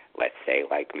let's say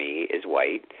like me, is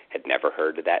white, had never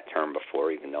heard of that term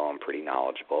before, even though I'm pretty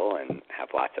knowledgeable and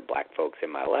have lots of black folks in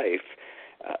my life.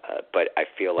 But I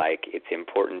feel like it's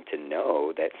important to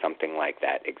know that something like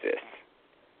that exists.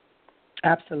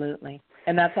 Absolutely.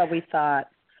 And that's why we thought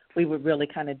we would really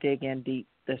kind of dig in deep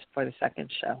for the second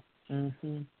show.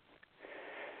 Mm-hmm.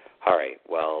 All right.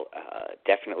 Well,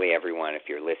 definitely everyone, if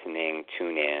you're listening,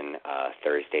 tune in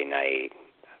Thursday night,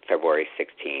 February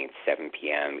 16th, 7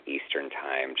 p.m. Eastern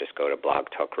Time. Just go to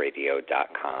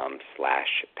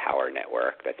blogtalkradio.com/Power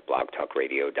Network. That's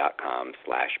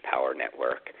blogtalkradio.com/Power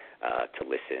Network to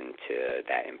listen to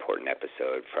that important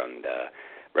episode from the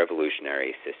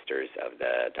Revolutionary Sisters of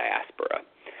the Diaspora.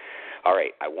 All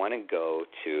right, I want to go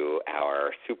to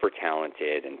our super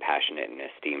talented and passionate and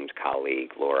esteemed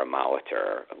colleague, Laura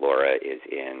Molitor. Laura is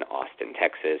in Austin,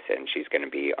 Texas, and she's going to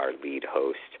be our lead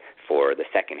host for the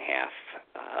second half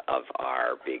of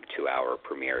our big 2-hour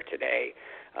premiere today.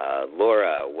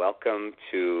 Laura, welcome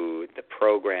to the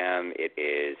program. It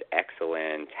is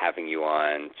excellent having you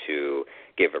on to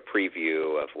give a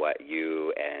preview of what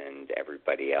you and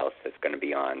everybody else that's going to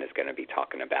be on is going to be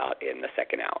talking about in the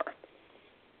second hour.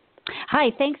 Hi,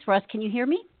 thanks, Russ. Can you hear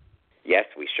me? Yes,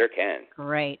 we sure can.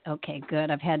 Great. Okay, good.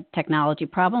 I've had technology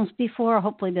problems before.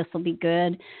 Hopefully this will be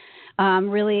good. I'm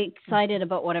really excited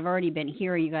about what I've already been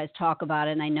hearing you guys talk about,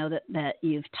 and I know that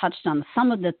you've touched on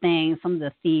some of the things, some of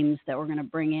the themes that we're going to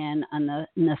bring in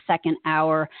the second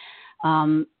hour.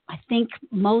 I think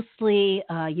mostly,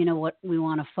 what we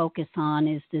want to focus on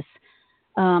is this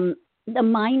the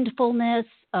mindfulness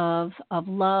of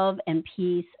love and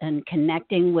peace and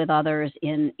connecting with others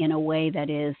in a way that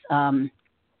is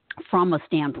from a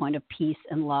standpoint of peace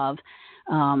and love,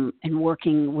 and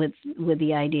working with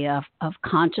the idea of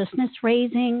consciousness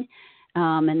raising,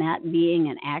 and that being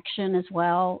an action as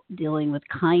well, dealing with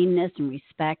kindness and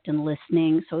respect and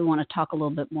listening. So we want to talk a little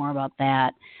bit more about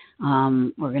that.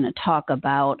 We're going to talk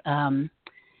about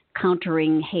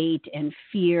countering hate and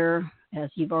fear, as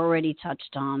you've already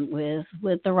touched on, with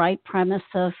the right premise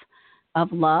of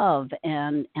love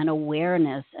and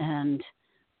awareness and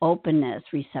openness,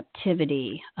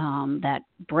 receptivity, that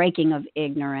breaking of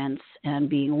ignorance and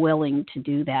being willing to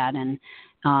do that. And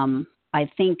I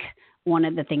think one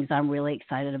of the things I'm really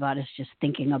excited about is just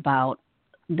thinking about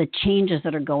the changes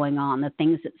that are going on, the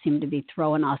things that seem to be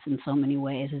throwing us in so many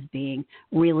ways as being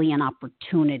really an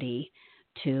opportunity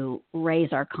to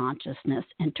raise our consciousness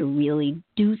and to really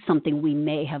do something we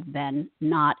may have been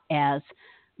not as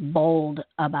bold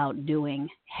about doing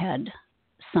had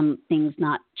some things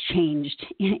not changed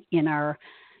in our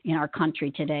country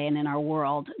today and in our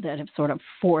world, that have sort of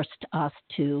forced us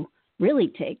to really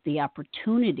take the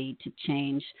opportunity to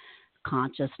change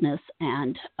consciousness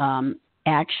and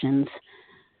actions,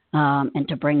 and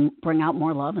to bring out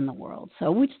more love in the world.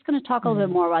 So we're just going to talk a little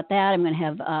bit more about that. I'm going to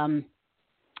have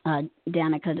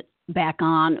Danica back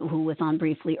on, who was on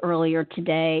briefly earlier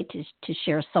today, to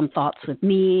share some thoughts with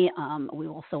me. We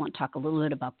also want to talk a little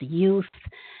bit about the youth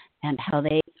and how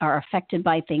they are affected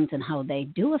by things and how they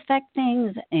do affect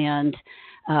things. And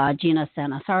Gina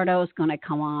Sanasardo is going to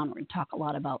come on. We're going to talk a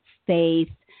lot about faith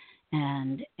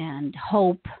and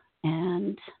hope,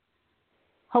 and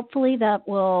hopefully that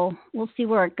we'll see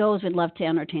where it goes. We'd love to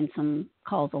entertain some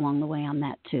calls along the way on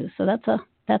that too. So that's a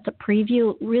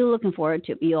preview. Really looking forward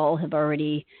to it. You all have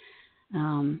already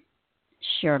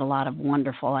shared a lot of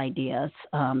wonderful ideas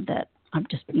that I'm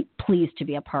just pleased to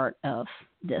be a part of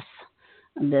this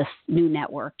new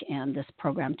network and this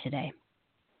program today.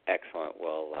 Excellent.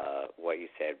 Well, what you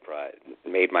said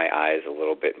made my eyes a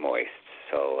little bit moist.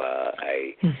 So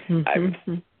I'm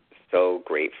so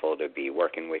grateful to be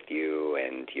working with you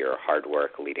and your hard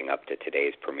work leading up to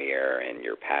today's premiere and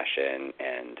your passion.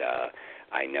 And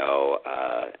I know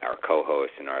our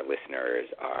co-hosts and our listeners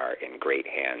are in great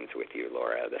hands with you,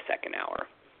 Laura, the second hour.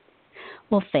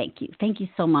 Well, thank you. Thank you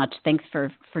so much. Thanks for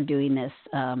doing this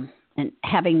and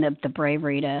having the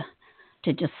bravery to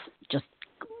just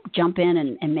jump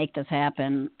in and make this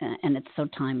happen. And it's so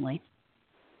timely.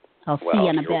 I'll see you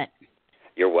in a bit.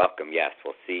 You're welcome. Yes,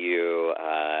 we'll see you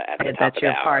at the top of the hour. That's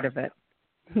your part of it.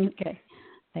 Okay.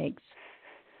 Thanks.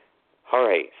 All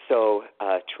right. So,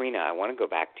 Trina, I want to go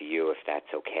back to you if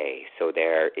that's okay. So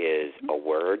there is a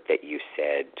word that you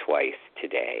said twice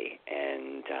today,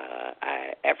 and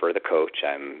ever the coach,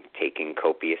 I'm taking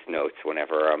copious notes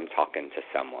whenever I'm talking to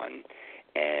someone,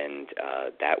 and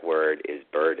that word is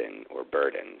burden or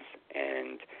burdens.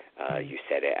 And you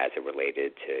said it as it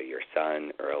related to your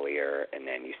son earlier, and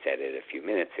then you said it a few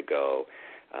minutes ago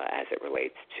as it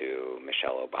relates to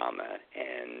Michelle Obama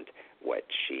and what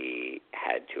she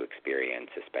had to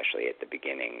experience, especially at the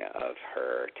beginning of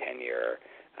her tenure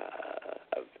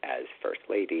as First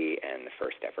Lady and the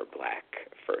first ever Black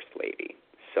First Lady.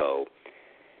 So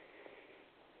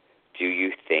do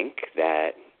you think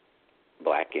that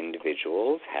Black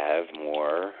individuals have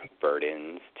more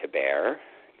burdens to bear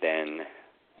than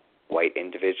white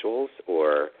individuals?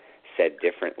 Or said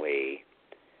differently,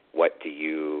 what do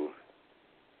you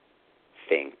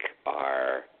think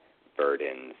are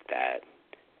burdens that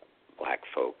Black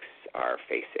folks are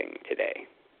facing today?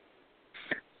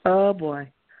 Oh,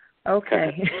 boy.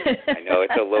 Okay. I know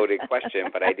it's a loaded question,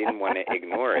 but I didn't want to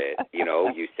ignore it. You know,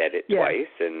 you said it twice,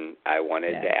 and I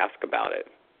wanted to ask about it.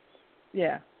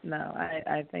 Yeah. No,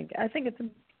 I think it's.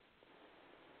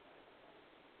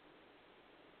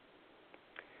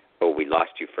 Oh, we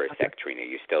lost you for a sec, Trina.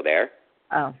 You still there?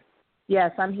 Oh,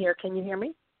 yes, I'm here. Can you hear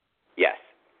me? Yes.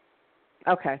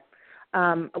 Okay.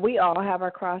 We all have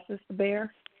our crosses to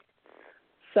bear.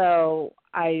 So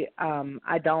I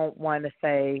don't want to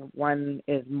say one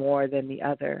is more than the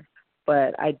other,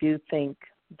 but I do think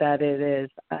that it is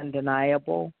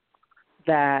undeniable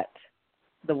that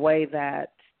the way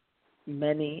that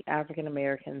many African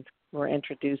Americans were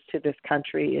introduced to this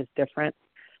country is different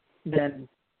than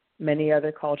many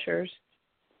other cultures,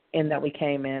 in that we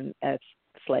came in as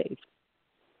slaves.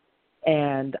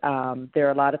 And there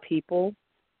are a lot of people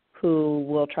who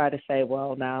will try to say,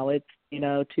 well, now it's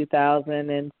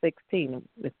 2016,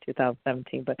 it's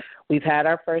 2017, but we've had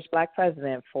our first Black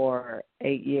president for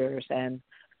 8 years, and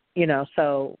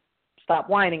so stop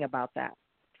whining about that,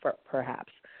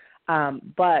 perhaps.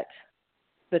 But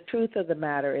the truth of the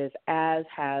matter is, as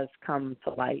has come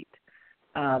to light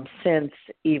since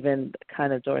even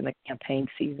kind of during the campaign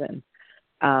season,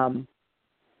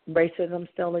 racism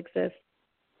still exists,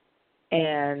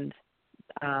 and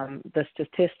the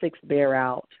statistics bear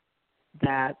out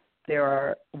that there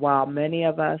are, while many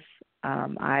of us,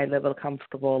 I live a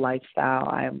comfortable lifestyle,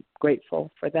 I am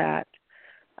grateful for that.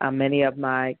 Many of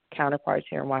my counterparts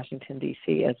here in Washington,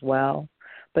 D.C. as well.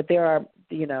 But there are,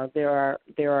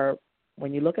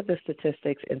 when you look at the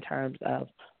statistics in terms of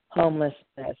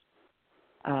homelessness,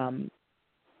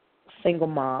 single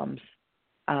moms,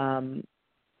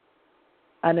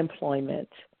 unemployment,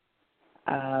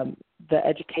 the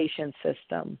education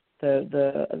system,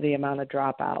 the amount of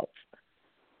dropouts,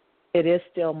 it is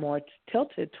still more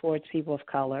tilted towards people of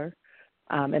color,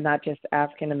 and not just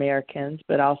African Americans,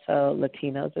 but also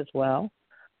Latinos as well.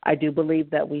 I do believe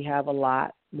that we have a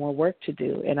lot more work to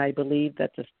do, and I believe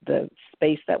that the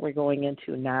space that we're going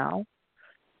into now,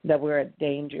 that we're in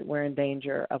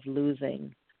danger of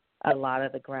losing a lot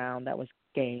of the ground that was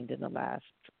gained in the last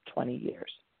 20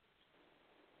 years.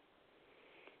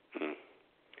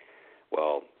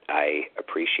 Well, I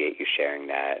appreciate you sharing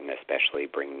that, and especially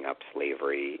bringing up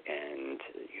slavery. And,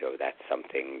 that's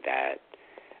something that,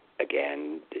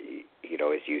 again,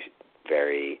 as you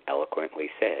very eloquently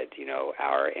said,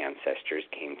 our ancestors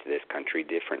came to this country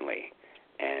differently,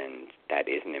 and that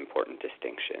is an important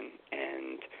distinction.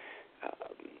 And,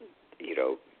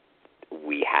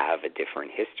 we have a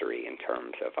different history in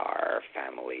terms of our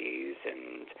families,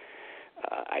 and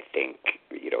I think,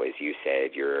 as you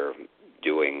said, you're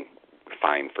doing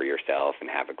fine for yourself and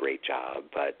have a great job,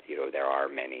 but there are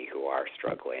many who are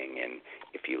struggling, and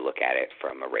if you look at it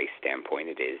from a race standpoint,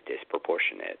 it is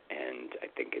disproportionate, and I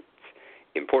think it's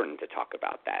important to talk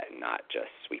about that and not just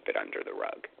sweep it under the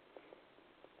rug.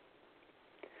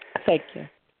 Thank you.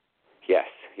 Yes,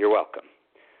 you're welcome.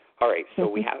 All right, so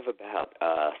we have about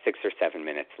 6 or 7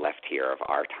 minutes left here of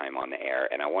our time on the air,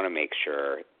 and I want to make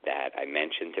sure that I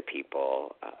mention to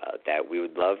people that we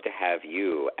would love to have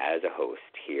you as a host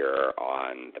here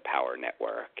on the Power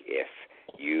Network. If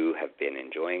you have been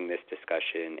enjoying this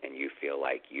discussion and you feel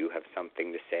like you have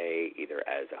something to say, either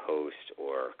as a host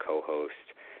or co-host,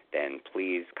 then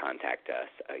please contact us.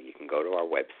 You can go to our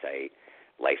website,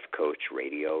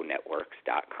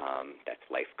 lifecoachradionetworks.com. That's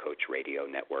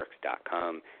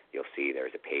lifecoachradionetworks.com. You'll see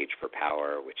there's a page for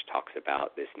Power, which talks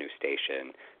about this new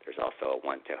station. There's also a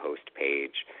Want to Host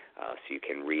page, so you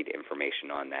can read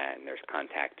information on that, and there's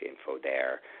contact info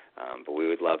there. But we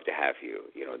would love to have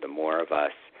you. The more of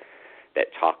us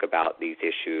that talk about these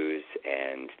issues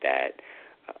and that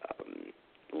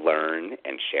learn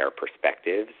and share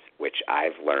perspectives, which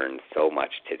I've learned so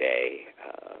much today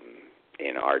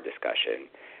in our discussion,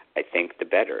 I think the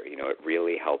better. It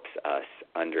really helps us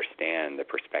understand the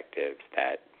perspectives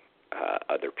that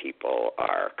other people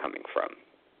are coming from.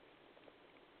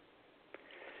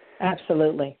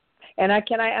 Absolutely. And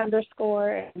can I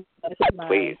underscore?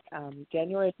 Please.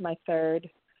 January is my third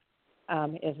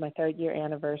year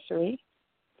anniversary.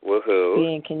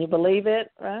 Woohoo! And can you believe it,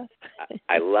 Russ?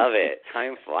 I love it.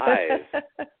 Time flies.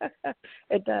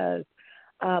 It does.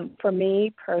 For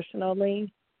me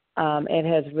personally, it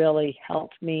has really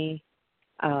helped me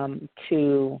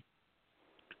to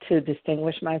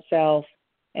distinguish myself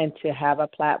and to have a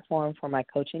platform for my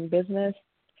coaching business,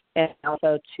 and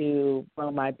also to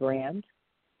grow my brand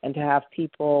and to have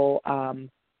people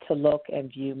to look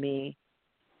and view me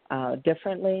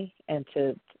differently, and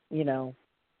to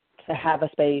have a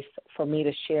space for me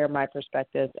to share my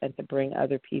perspectives and to bring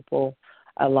other people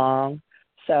along.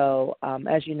 So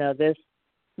as you know, this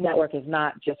network is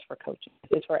not just for coaches.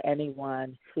 It's for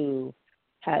anyone who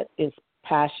is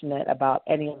passionate about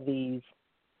any of these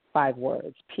 5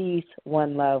 words: peace,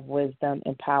 one love, wisdom,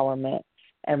 empowerment,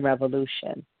 and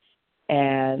revolution.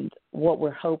 And what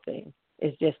we're hoping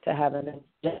is just to have an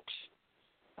injection,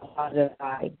 a positive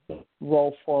vibe,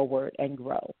 roll forward and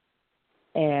grow.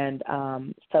 And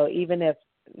so even if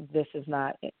this is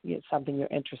not something you're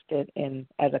interested in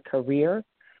as a career,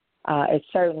 it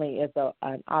certainly is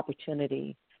an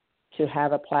opportunity to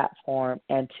have a platform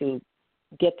and to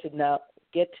get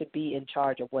to be in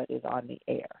charge of what is on the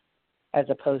air, as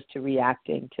opposed to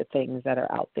reacting to things that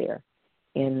are out there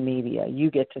in media.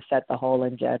 You get to set the whole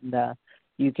agenda.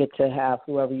 You get to have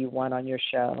whoever you want on your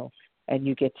show, and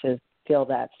you get to fill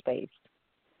that space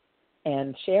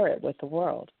and share it with the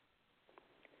world.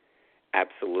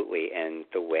 Absolutely. And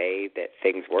the way that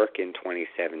things work in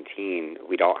 2017,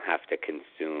 we don't have to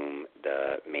consume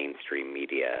the mainstream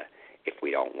media if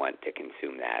we don't want to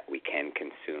consume that. We can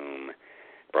consume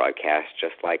broadcasts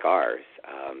just like ours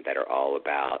that are all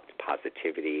about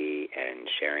positivity and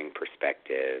sharing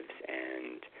perspectives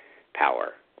and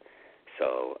power.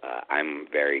 So I'm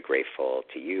very grateful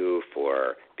to you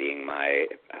for being my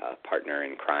partner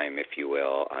in crime, if you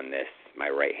will, on this, my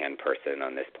right-hand person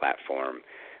on this platform.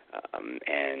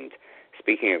 And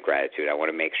speaking of gratitude, I want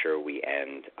to make sure we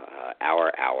end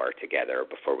our hour together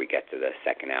before we get to the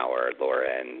second hour, Laura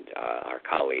and our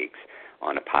colleagues,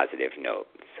 on a positive note.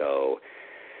 So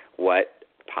what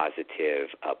positive,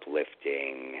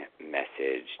 uplifting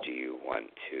message do you want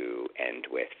to end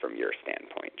with from your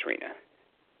standpoint, Trina?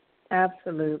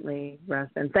 Absolutely, Russ,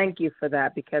 and thank you for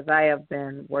that, because I have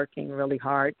been working really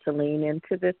hard to lean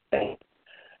into this space.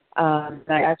 I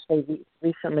actually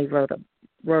recently wrote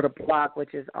a blog,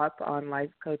 which is up on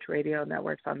Life Coach Radio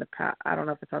Networks on the I don't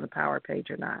know if it's on the Power page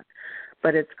or not,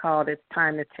 but it's called "It's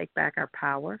Time to Take Back Our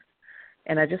Power."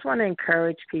 And I just want to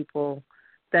encourage people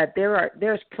that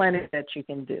there's plenty that you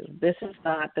can do. This is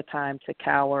not the time to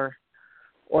cower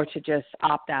or to just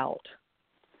opt out.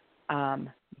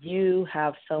 You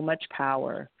have so much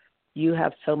power. You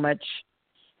have so much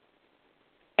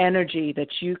energy that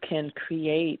you can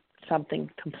create something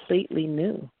completely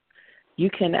new. You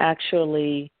can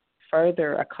actually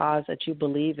further a cause that you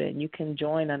believe in. You can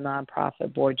join a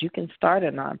nonprofit board. You can start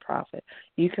a nonprofit.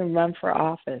 You can run for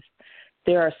office.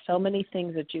 There are so many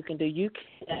things that you can do.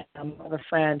 I have a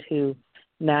friend who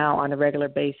now on a regular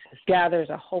basis gathers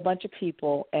a whole bunch of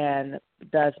people and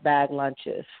does bag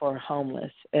lunches for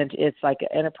homeless. And it's like an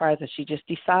enterprise that she just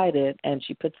decided, and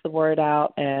she puts the word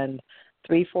out, and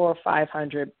 300, 400,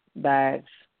 500 bags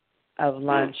of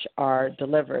lunch are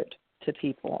delivered to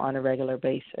people on a regular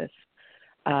basis.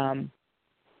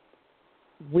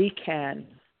 We can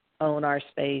own our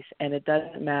space, and it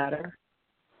doesn't matter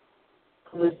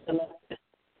who is elected,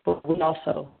 but we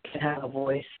also can have a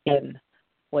voice in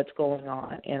what's going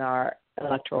on in our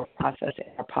electoral process,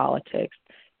 in our politics,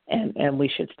 and we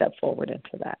should step forward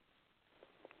into that.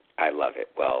 I love it.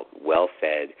 Well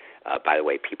said. By the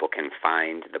way, people can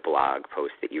find the blog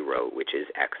post that you wrote, which is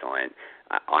excellent,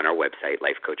 on our website,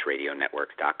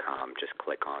 lifecoachradionetworks.com. Just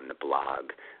click on the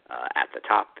blog at the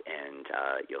top, and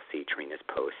you'll see Trina's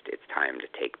post, "It's Time to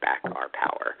Take Back Our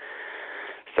Power."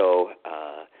 So,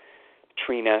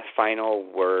 Trina, final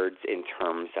words in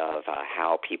terms of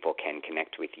how people can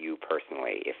connect with you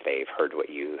personally if they've heard what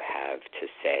you have to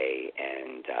say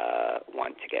and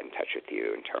want to get in touch with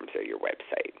you in terms of your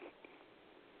website.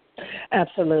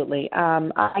 Absolutely.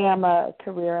 I am a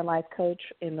career and life coach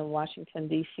in the Washington,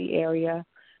 D.C. area,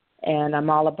 and I'm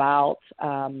all about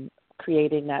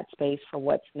creating that space for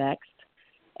what's next.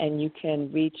 And you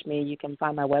can reach me. You can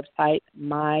find my website,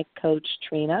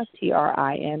 mycoachtrina,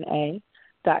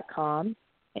 TRINA.com,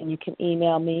 and you can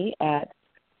email me at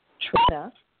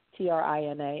Trina,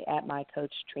 TRINA, at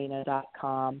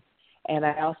mycoachtrina.com. And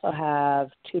I also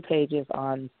have 2 pages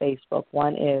on Facebook.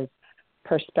 One is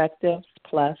Perspectives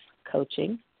Plus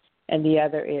Coaching, and the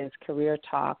other is Career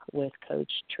Talk with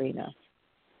Coach Trina.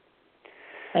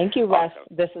 Thank you, Russ.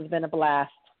 Awesome. This has been a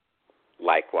blast.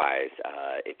 Likewise,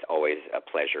 it's always a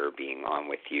pleasure being on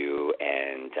with you.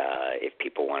 And if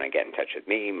people want to get in touch with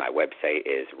me, my website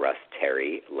is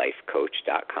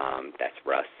RussTerryLifeCoach.com. That's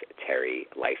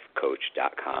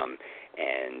RussTerryLifeCoach.com.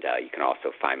 And you can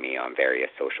also find me on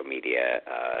various social media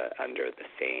under the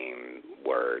same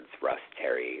words, Russ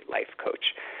Terry Life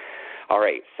Coach. All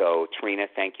right, so Tarina,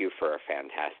 thank you for a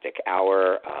fantastic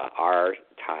hour. Our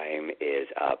time is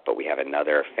up, but we have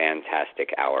another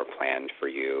fantastic hour planned for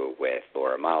you with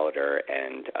Laura Molitor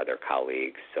and other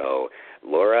colleagues. So,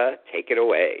 Laura, take it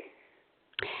away.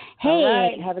 Hey, all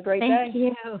right, have a great day. Thank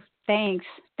you. Thanks,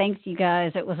 you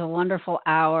guys. It was a wonderful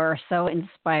hour, so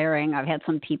inspiring. I've had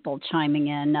some people chiming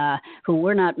in who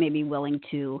were not maybe willing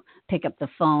to pick up the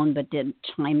phone, but did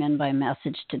chime in by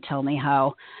message to tell me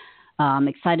how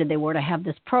excited they were to have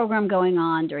this program going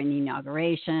on during the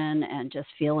inauguration, and just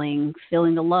feeling the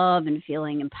love and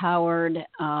feeling empowered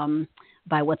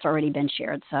by what's already been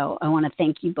shared. So I want to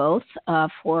thank you both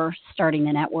for starting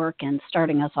the network and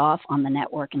starting us off on the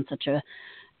network in such a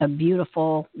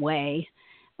beautiful way.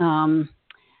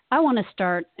 I want to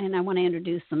start, and I want to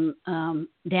introduce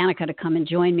Danica to come and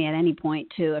join me at any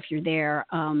point too, if you're there.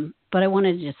 But I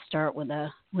wanted to just start with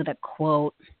a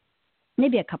quote,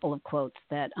 maybe a couple of quotes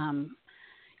that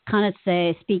kind of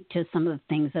speak to some of the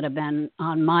things that have been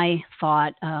on my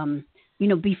thought,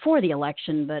 before the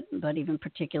election, but even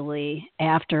particularly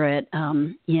after it.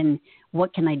 In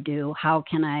what can I do? How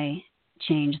can I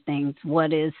change things?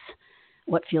 What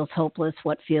feels hopeless,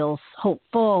 what feels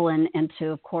hopeful, and to,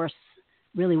 of course,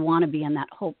 really want to be in that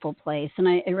hopeful place. And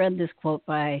I read this quote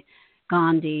by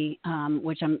Gandhi,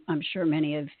 which I'm sure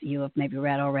many of you have maybe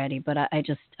read already, but I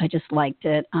just liked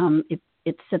it.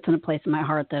 It sits in a place in my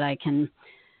heart that I can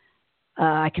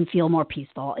feel more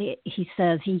peaceful. He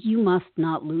says, "You must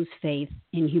not lose faith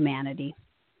in humanity.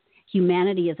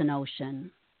 Humanity is an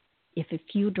ocean. If a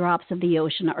few drops of the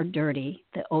ocean are dirty,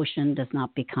 the ocean does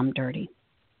not become dirty."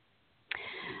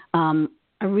 I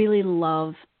really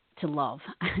love to love.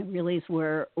 It really is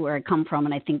where I come from,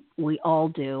 and I think we all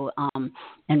do. And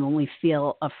when we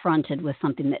feel affronted with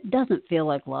something that doesn't feel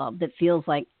like love, that feels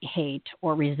like hate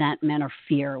or resentment or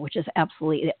fear, which is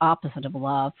absolutely the opposite of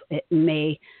love, it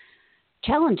may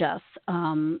challenge us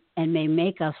and may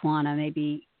make us want to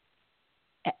maybe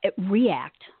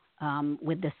react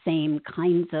with the same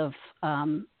kinds of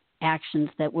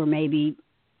actions that we're maybe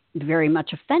very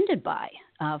much offended by,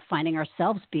 finding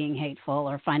ourselves being hateful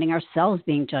or finding ourselves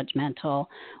being judgmental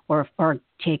or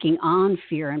taking on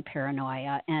fear and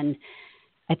paranoia. And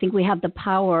I think we have the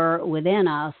power within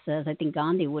us, as I think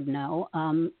Gandhi would know,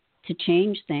 to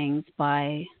change things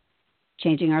by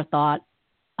changing our thought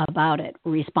about it,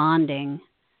 responding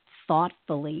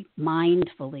thoughtfully,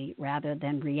 mindfully, rather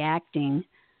than reacting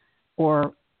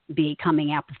or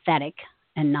becoming apathetic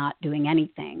and not doing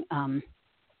anything.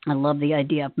 I love the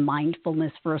idea of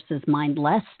mindfulness versus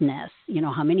mindlessness.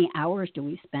 How many hours do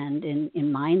we spend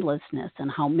in mindlessness,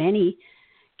 and how many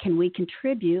can we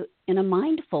contribute in a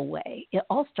mindful way? It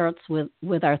all starts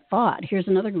with our thought. Here's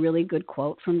another really good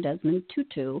quote from Desmond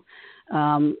Tutu.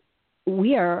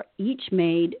 We are each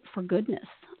made for goodness,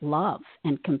 love,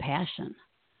 and compassion.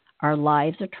 Our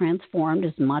lives are transformed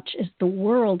as much as the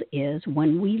world is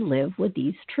when we live with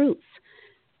these truths.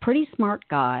 Pretty smart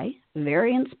guy,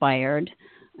 very inspired.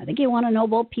 I think he won a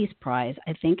Nobel Peace Prize.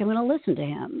 I think I'm going to listen to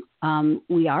him.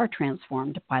 We are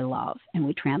transformed by love, and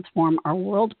we transform our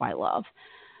world by love.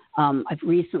 I've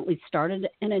recently started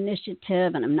an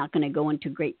initiative, and I'm not going to go into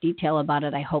great detail about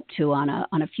it. I hope to on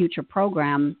a future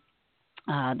program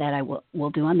that I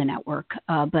will do on the network.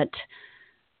 But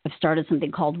I've started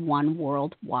something called One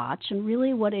World Watch, and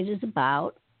really what it is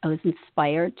about, I was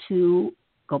inspired to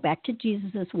go back to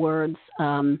Jesus' words,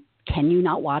 can you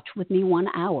not watch with me 1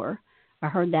 hour? I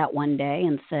heard that one day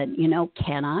and said,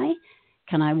 can I?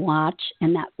 Can I watch?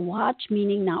 And that watch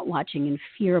meaning not watching in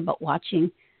fear, but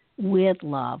watching with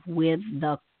love, with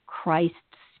the Christ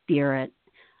spirit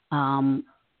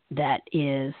that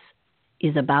is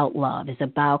about love, is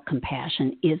about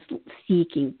compassion, is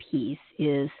seeking peace,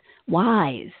 is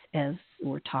wise, as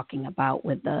we're talking about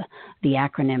with the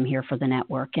acronym here for the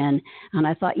network. And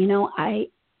I thought, I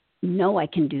know I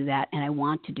can do that, and I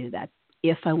want to do that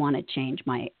if I want to change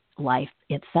my life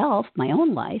itself, my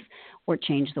own life, or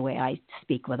change the way I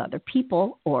speak with other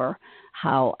people, or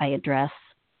how I address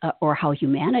or how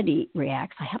humanity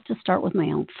reacts. I have to start with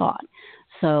my own thought.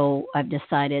 So I've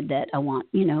decided that I want,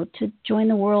 to join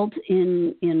the world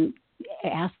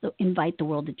invite the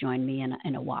world to join me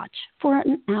in a watch for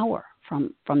an hour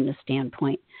from the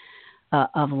standpoint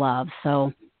of love.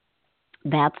 So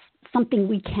that's something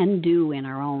we can do in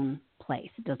our own place.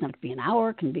 It doesn't have to be an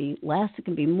hour, it can be less, it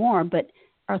can be more, but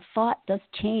our thought does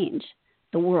change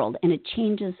the world, and it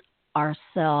changes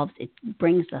ourselves. It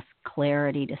brings us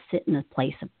clarity to sit in a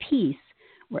place of peace.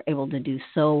 We're able to do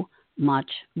so much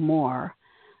more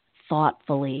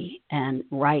thoughtfully and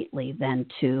rightly than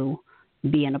to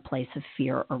be in a place of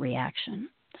fear or reaction.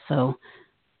 So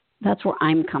that's where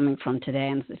I'm coming from today,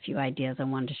 and there's a few ideas I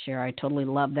wanted to share. I totally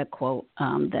love that quote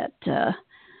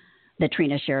that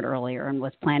Trina shared earlier, and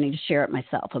was planning to share it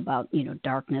myself about,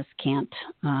 darkness can't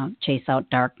chase out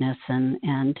darkness,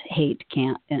 and hate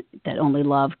can't, that only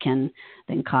love can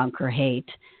then conquer hate.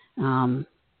 And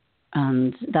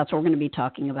that's what we're going to be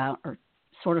talking about, or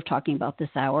sort of talking about this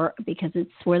hour, because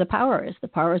it's where the power is. The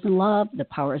power is in love. The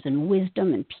power is in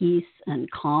wisdom and peace and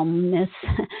calmness.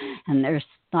 And there's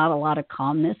not a lot of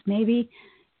calmness, maybe,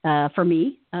 for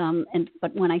me.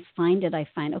 But when I find it, I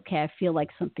find, okay, I feel like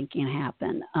something can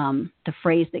happen. The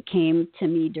phrase that came to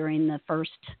me during the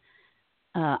first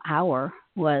hour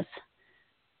was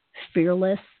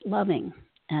fearless loving.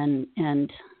 And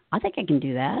I think I can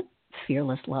do that.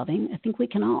 Fearless loving. I think we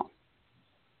can all.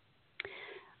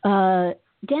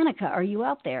 Danica, are you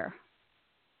out there?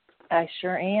 I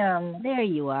sure am. There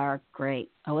you are. Great.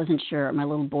 I wasn't sure. My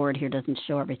little board here doesn't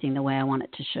show everything the way I want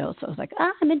it to show. So I was like,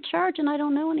 I'm in charge and I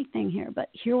don't know anything here. But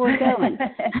here we're going.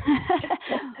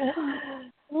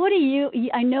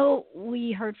 I know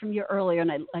we heard from you earlier,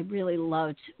 and I really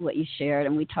loved what you shared.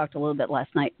 And we talked a little bit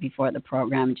last night before the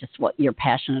program, just what you're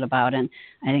passionate about. And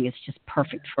I think it's just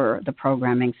perfect for the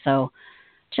programming. So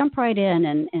jump right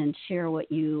in and share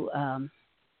what you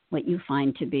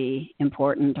find to be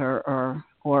important,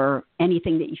 or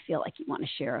anything that you feel like you want to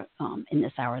share in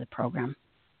this hour of the program.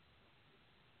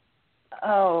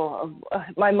 Oh,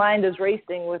 my mind is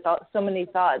racing with so many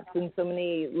thoughts and so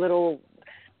many little,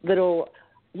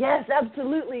 yes,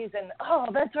 absolutely, and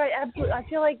that's right, absolutely, I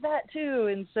feel like that too.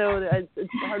 And so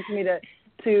it's hard for me to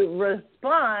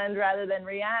respond rather than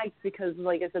react, because,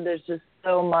 like I said, there's just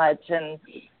so much. And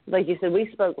like you said, we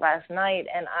spoke last night,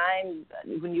 and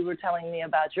when you were telling me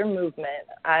about your movement,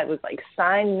 I was like,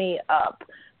 sign me up,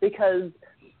 because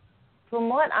from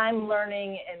what I'm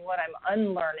learning and what I'm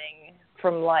unlearning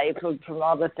from life, from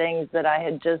all the things that I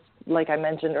had just, like I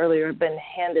mentioned earlier, been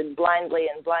handed blindly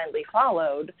and blindly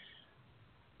followed,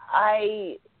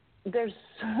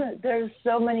 there's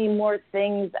so many more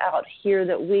things out here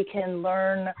that we can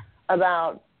learn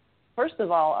about, first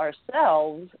of all,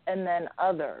 ourselves, and then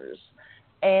others.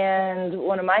 And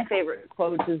one of my favorite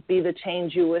quotes is, be the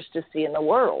change you wish to see in the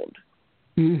world.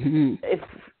 Mm-hmm.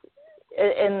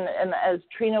 And as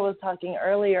Trina was talking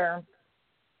earlier,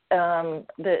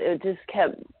 it just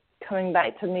kept coming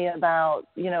back to me about,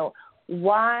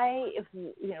 why, if,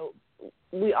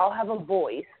 we all have a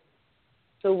voice,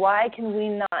 so why can we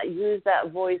not use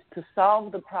that voice to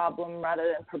solve the problem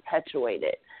rather than perpetuate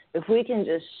it? If we can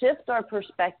just shift our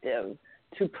perspective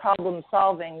to problem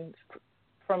solving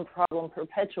from problem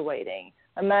perpetuating,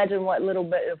 imagine what little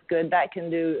bit of good that can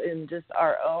do in just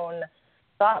our own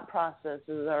thought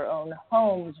processes, our own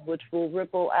homes, which will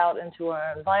ripple out into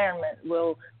our environment,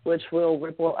 which will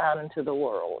ripple out into the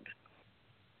world.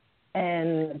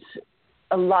 And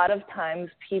a lot of times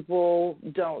people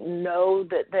don't know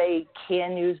that they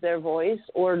can use their voice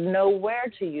or know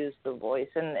where to use the voice.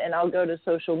 And I'll go to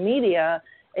social media,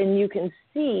 and you can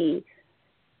see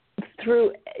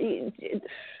through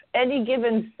any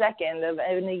given second of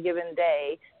any given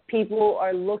day, people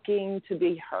are looking to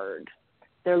be heard.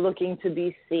 They're looking to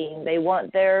be seen. They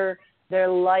want their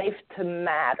life to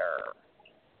matter.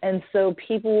 And so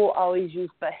people will always use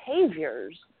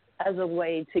behaviors as a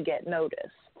way to get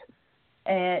noticed.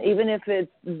 And even if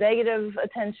it's negative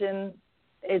attention,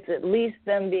 it's at least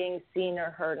them being seen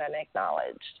or heard and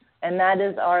acknowledged. And that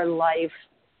is our life,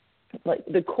 like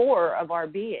the core of our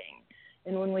being.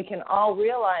 And when we can all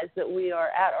realize that we are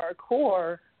at our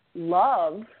core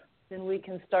love, then we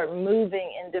can start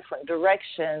moving in different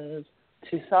directions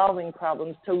to solving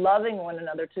problems, to loving one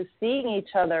another, to seeing each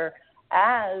other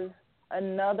as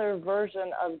another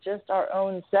version of just our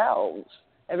own selves.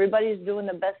 Everybody's doing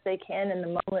the best they can in the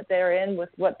moment they're in with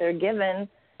what they're given,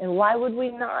 and why would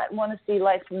we not want to see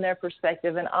life from their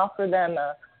perspective and offer them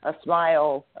a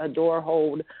smile, a door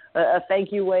hold, a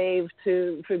thank you wave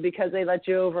because they let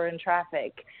you over in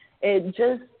traffic? It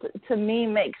just, to me,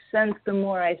 makes sense. The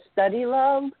more I study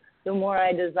love, the more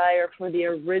I desire for the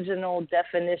original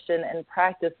definition and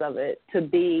practice of it to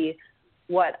be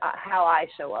how I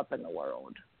show up in the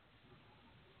world.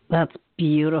 That's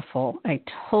beautiful. I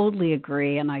totally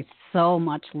agree, and I so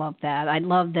much love that. I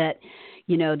love that,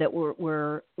 that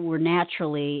we're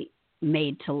naturally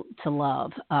made to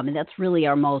love, and that's really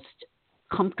our most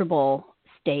comfortable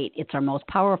state. It's our most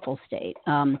powerful state.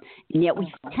 And yet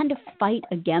we tend to fight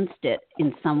against it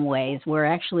in some ways, where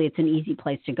actually it's an easy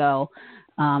place to go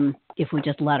if we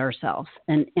just let ourselves.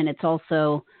 And it's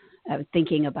also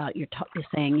thinking about you're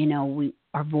saying,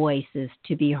 our voice is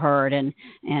to be heard. And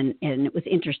it was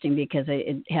interesting because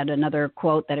it had another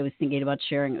quote that I was thinking about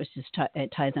sharing. It was just,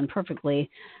 it ties in perfectly.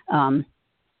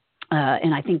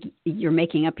 And I think you're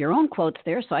making up your own quotes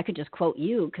there, so I could just quote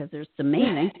you because it's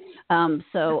amazing.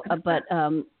 But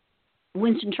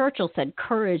Winston Churchill said,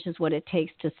 courage is what it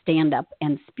takes to stand up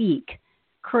and speak.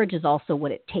 Courage is also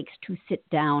what it takes to sit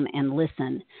down and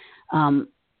listen. So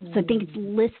I think it's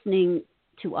listening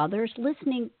to others,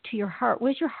 listening to your heart. What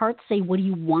does your heart say? What do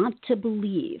you want to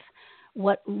believe?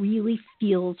 What really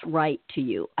feels right to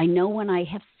you? I know when I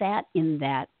have sat in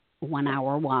that 1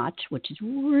 hour watch, which is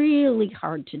really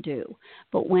hard to do,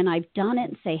 but when I've done it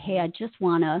and say, hey, I just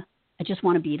want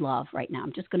to be love right now.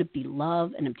 I'm just going to be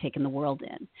love, and I'm taking the world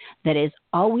in. That is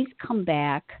always come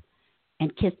back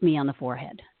and kissed me on the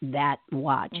forehead, that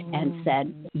watch, and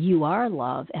said, you are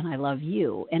love, and I love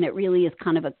you. And it really is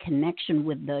kind of a connection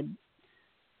with the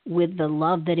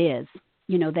love that is.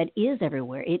 That is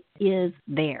everywhere. It is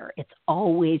there. It's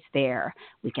always there.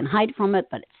 We can hide from it,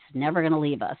 but it's never going to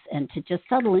leave us. And to just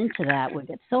settle into that, we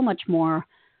get so much more.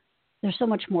 There's so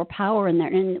much more power in there,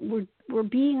 and we're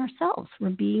being ourselves.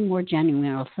 We're being more genuine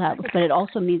ourselves. But it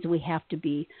also means we have to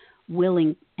be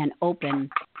willing and open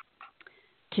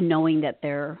to knowing that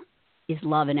there is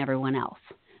love in everyone else.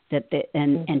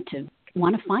 And to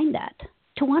want to find that.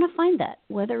 To want to find that,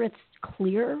 whether it's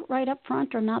clear right up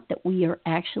front or not, that we are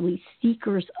actually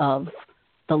seekers of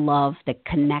the love that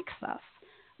connects us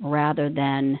rather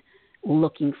than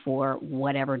looking for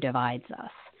whatever divides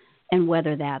us. And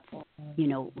whether that's,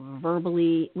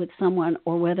 verbally with someone,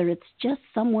 or whether it's just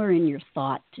somewhere in your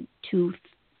thought to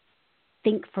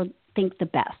think the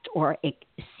best, or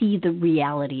see the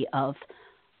reality of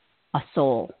a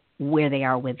soul where they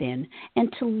are within,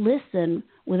 and to listen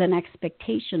with an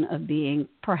expectation of being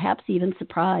perhaps even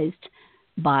surprised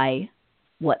by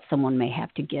what someone may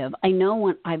have to give. I know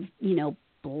when I've,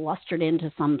 blustered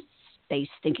into some space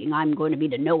thinking I'm going to be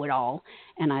the know-it-all,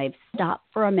 and I've stopped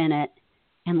for a minute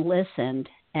and listened,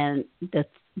 and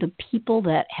the people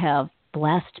that have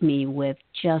blessed me with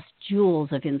just jewels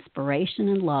of inspiration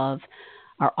and love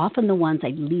are often the ones I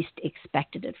least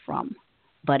expected it from.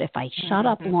 But if I shut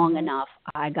up long enough,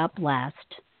 I got blessed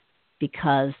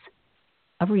because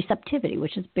of receptivity,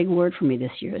 which is a big word for me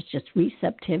this year. It's just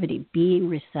receptivity, being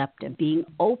receptive, being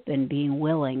open, being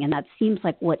willing. And that seems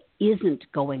like what isn't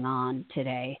going on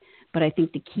today. But I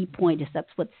think the key point is that's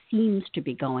what seems to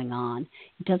be going on.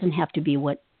 It doesn't have to be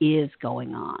what is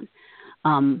going on.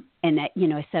 And that,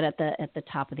 I said at the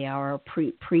top of the hour,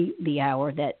 pre the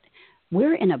hour, that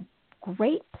we're in a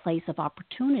great place of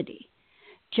opportunity.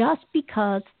 Just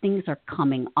because things are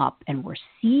coming up and we're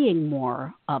seeing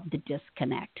more of the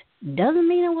disconnect doesn't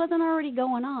mean it wasn't already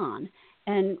going on.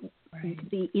 And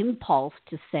the impulse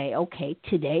to say, okay,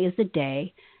 today is the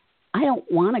day. I don't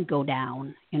want to go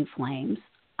down in flames.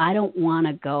 I don't want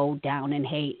to go down in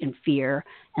hate and fear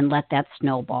and let that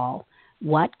snowball.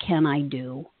 What can I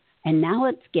do? And now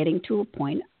it's getting to a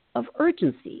point of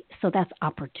urgency. So that's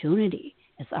opportunity.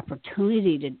 It's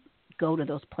opportunity to go to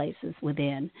those places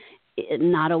within.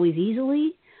 Not always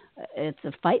easily. It's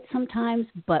a fight sometimes,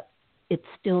 but it's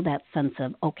still that sense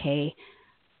of, okay,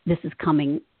 this is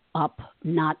coming up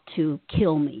not to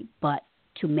kill me, but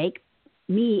to make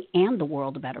me and the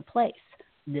world a better place,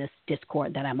 this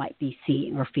discord that I might be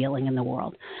seeing or feeling in the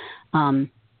world. And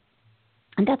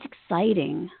that's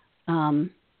exciting.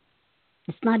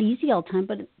 It's not easy all the time,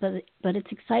 but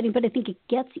it's exciting. But I think it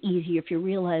gets easier if you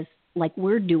realize, like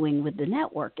we're doing with the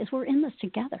network, is we're in this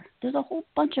together. There's a whole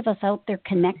bunch of us out there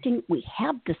connecting. We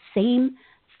have the same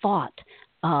thought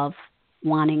of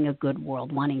wanting a good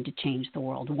world, wanting to change the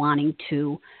world, wanting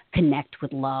to connect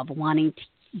with love, wanting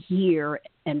to hear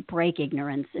and break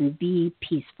ignorance and be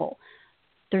peaceful.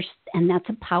 And that's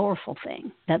a powerful thing.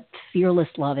 That fearless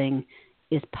loving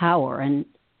is power, and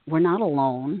we're not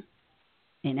alone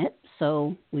in it.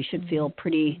 So we should feel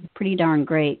pretty darn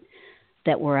great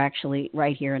that we're actually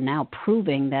right here and now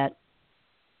proving that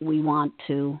we want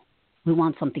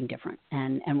something different,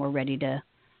 and we're ready to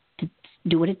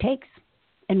do what it takes.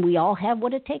 And we all have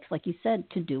what it takes, like you said,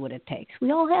 to do what it takes.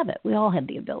 We all have it. We all have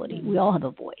the ability. We all have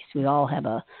a voice. We all have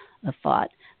a thought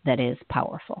that is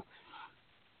powerful.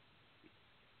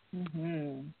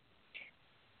 Mm-hmm.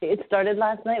 It started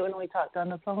last night when we talked on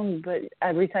the phone, but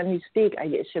every time you speak, I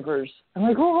get shivers. I'm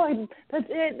like, that's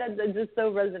it. That just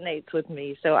so resonates with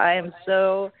me. So I am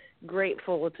so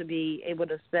grateful to be able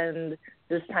to spend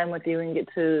this time with you and get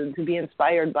to be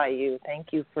inspired by you. Thank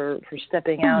you for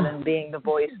stepping out and being the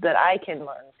voice that I can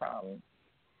learn from.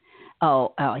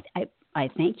 I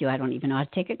thank you. I don't even know how to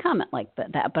take a comment like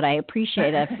that, but I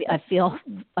appreciate it. I feel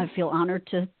honored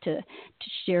to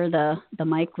share the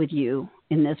mic with you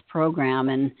in this program,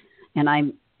 and I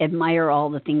admire all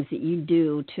the things that you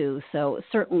do too. So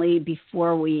certainly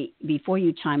before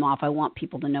you chime off, I want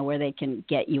people to know where they can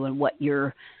get you and what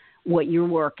your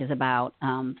work is about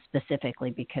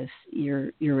specifically, because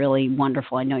you're really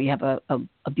wonderful. I know you have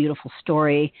a beautiful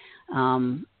story.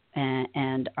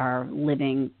 And are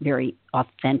living very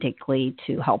authentically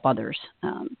to help others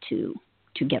to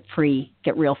get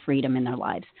real freedom in their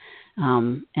lives,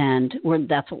 and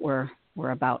that's what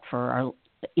we're about for our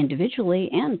individually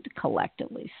and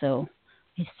collectively. So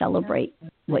I celebrate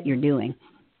what you're doing.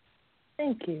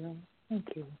 Thank you.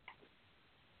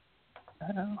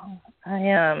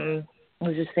 I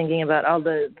was just thinking about all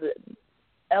the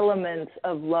elements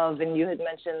of love, and you had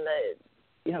mentioned that,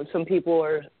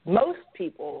 most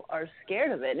people are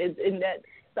scared of it.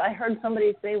 I heard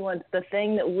somebody say once, the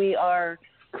thing that we are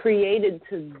created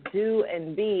to do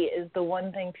and be is the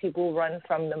one thing people run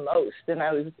from the most. And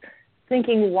I was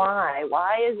thinking, why?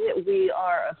 Why is it we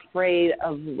are afraid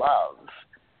of love?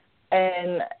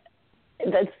 And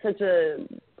that's such a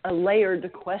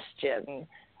layered question.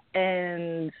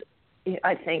 And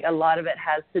I think a lot of it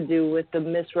has to do with the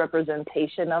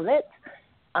misrepresentation of it.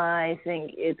 I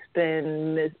think it's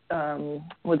been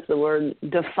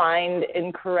defined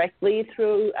incorrectly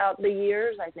throughout the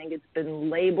years. I think it's been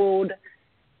labeled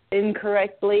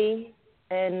incorrectly,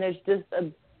 and there's just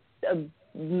a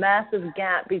massive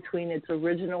gap between its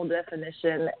original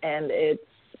definition and its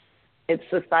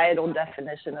societal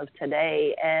definition of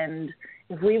today. And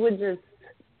if we would just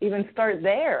even start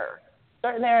there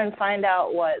and find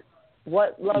out what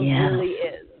love really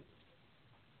is.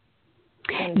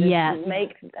 And just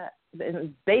make that,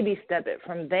 baby step it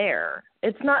from there.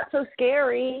 It's not so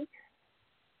scary.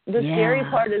 The scary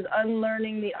part is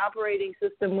unlearning the operating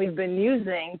system we've been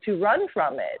using to run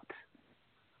from it.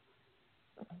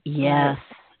 Yes,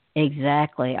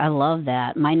 exactly. I love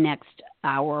that. My next 1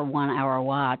 hour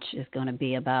watch is going to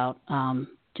be about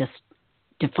just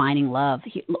defining love,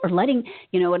 or letting,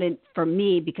 for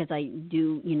me, because I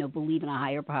do, believe in a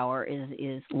higher power,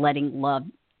 is letting love,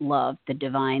 the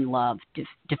divine love,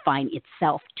 define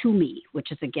itself to me,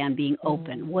 which is, again, being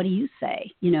open. What do you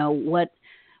say?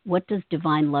 What does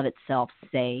divine love itself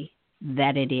say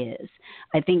that it is?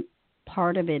 I think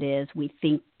part of it is we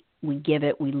think we give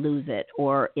it, we lose it,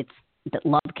 or it's that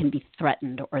love can be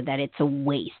threatened, or that it's a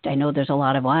waste. I know there's a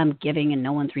lot of, I'm giving and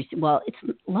no one's receiving. Well,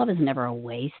 love is never a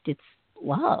waste. It's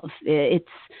love. We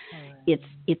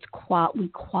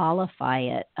qualify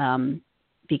it.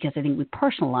 Because I think we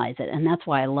personalize it. And that's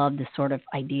why I love this sort of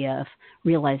idea of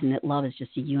realizing that love is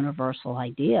just a universal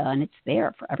idea, and it's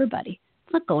there for everybody.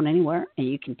 It's not going anywhere, and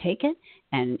you can take it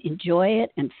and enjoy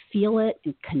it and feel it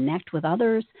and connect with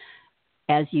others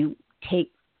as you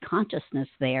take consciousness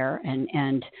there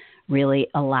and really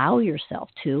allow yourself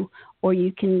to, or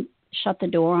you can shut the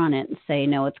door on it and say,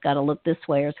 no, it's got to look this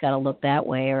way, or it's got to look that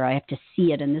way, or I have to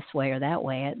see it in this way or that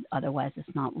way. Otherwise,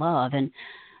 it's not love. And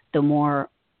the more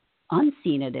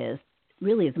unseen it is,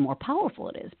 really, the more powerful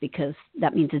it is, because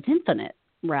that means it's infinite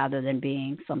rather than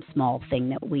being some small thing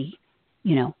that we,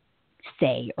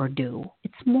 say or do.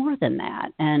 It's more than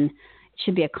that. And it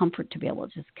should be a comfort to be able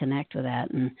to just connect with that.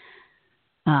 And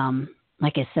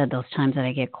like I said, those times that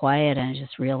I get quiet and I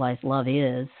just realize love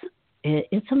is,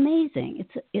 it's amazing.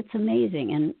 It's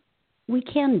amazing. And we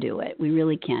can do it. We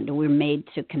really can do. We're made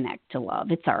to connect to love.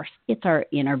 It's our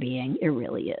inner being. It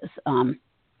really is.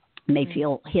 May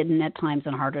feel hidden at times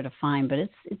and harder to find, but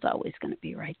it's always going to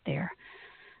be right there.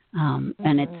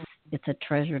 And it's a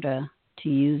treasure to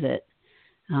use it.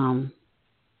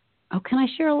 Can I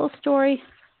share a little story?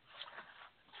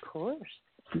 Of course.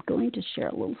 I'm going to share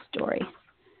a little story.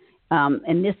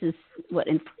 And this is what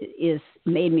is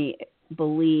made me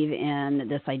believe in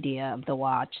this idea of the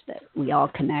watch, that we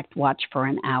all watch for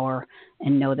an hour,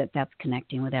 and know that that's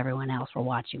connecting with everyone else. We're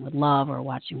watching with love, or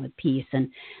watching with peace. And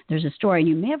there's a story, and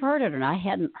you may have heard it, and I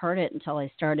hadn't heard it until I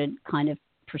started kind of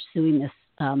pursuing this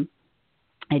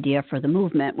idea for the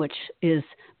movement, which is,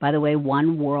 by the way,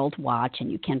 One World Watch,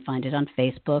 and you can find it on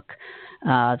Facebook.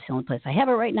 It's the only place I have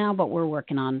it right now, but we're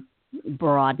working on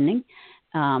broadening.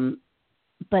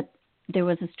 But there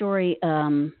was a story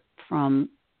from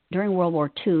during World War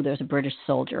II. There's a British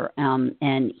soldier,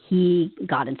 and he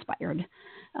got inspired,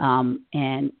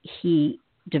 and he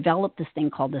developed this thing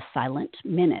called the Silent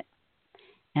Minute.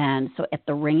 And so at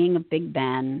the ringing of Big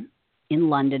Ben in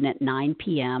London at 9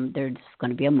 p.m., there's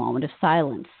going to be a moment of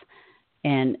silence.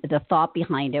 And the thought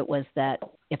behind it was that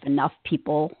if enough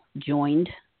people joined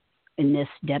in this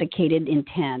dedicated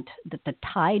intent, that the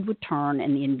tide would turn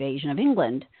and the invasion of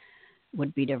England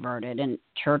would be diverted. And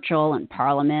Churchill and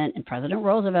Parliament and President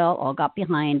Roosevelt all got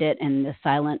behind it, and the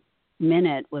silent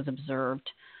minute was observed,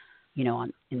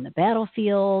 in the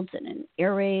battlefields and in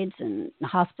air raids and in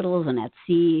hospitals and at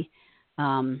sea.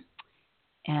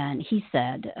 And he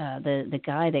said, the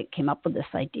guy that came up with this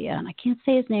idea, and I can't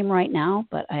say his name right now,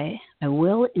 but I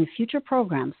will in future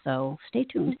programs, so stay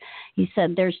tuned. He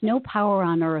said, there's no power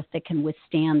on earth that can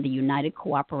withstand the united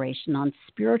cooperation on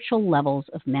spiritual levels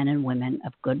of men and women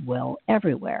of goodwill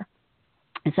everywhere.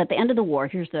 And so at the end of the war,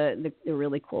 here's the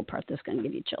really cool part that's going to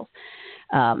give you chills.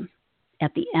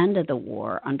 At the end of the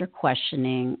war, under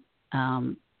questioning,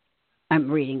 I'm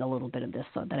reading a little bit of this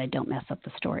so that I don't mess up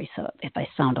the story. So if I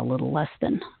sound a little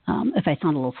if I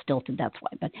sound a little stilted, that's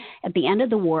why. But at the end of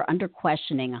the war, under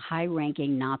questioning, a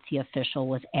high-ranking Nazi official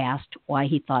was asked why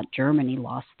he thought Germany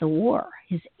lost the war.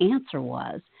 His answer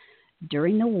was,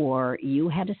 during the war, you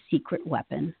had a secret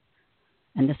weapon.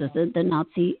 And this is the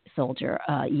Nazi soldier.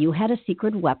 You had a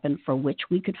secret weapon for which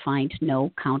we could find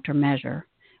no countermeasure,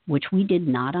 which we did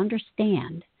not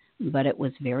understand, but it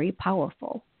was very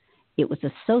powerful. It was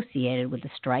associated with the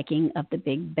striking of the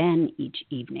Big Ben each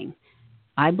evening.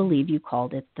 I believe you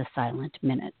called it the silent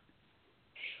minute.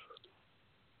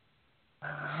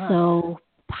 So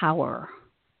power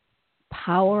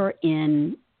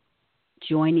in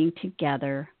joining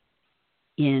together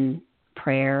in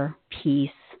prayer,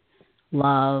 peace,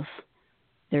 love.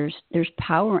 There's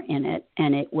power in it,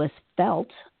 and it was felt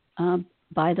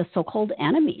by the so-called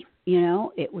enemy.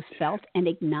 It was felt and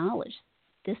acknowledged.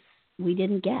 This we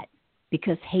didn't get.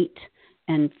 Because hate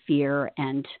and fear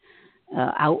and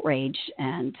outrage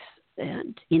and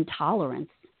intolerance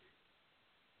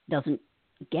doesn't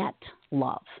get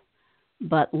love.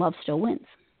 But love still wins.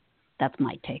 That's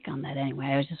my take on that anyway.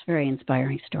 It was just a very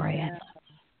inspiring story. Yeah.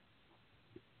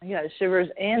 I got shivers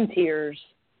and tears.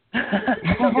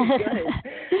 That was good.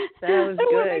 That was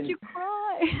good. What made you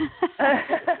cry?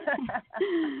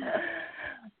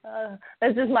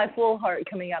 That's just my full heart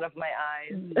coming out of my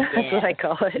eyes. Yes. That's what I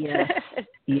call it.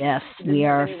 Yes, we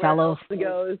are fellow.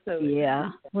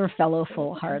 Yeah, we're fellow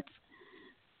full hearts.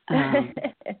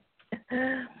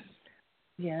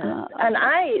 Yeah,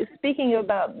 and speaking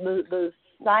about the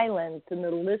silence and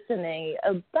the listening,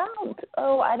 about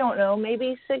I don't know,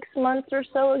 maybe 6 months or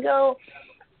so ago,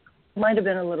 might have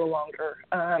been a little longer.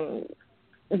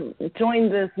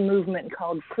 Joined this movement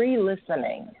called free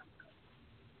listening.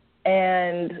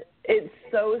 And it's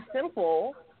so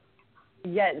simple,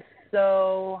 yet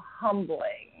so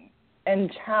humbling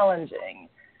and challenging.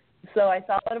 So I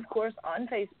saw it, of course, on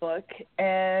Facebook,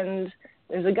 and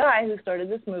there's a guy who started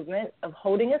this movement of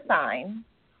holding a sign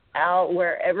out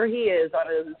wherever he is, on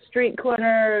a street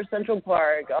corner, Central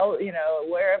Park,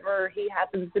 wherever he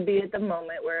happens to be at the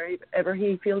moment, wherever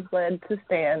he feels led to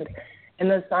stand. And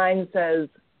the sign says,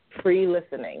 free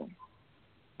listening.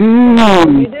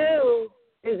 All you do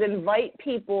is invite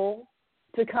people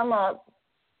to come up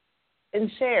and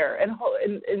share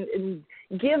and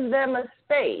give them a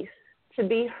space to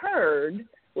be heard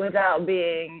without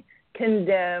being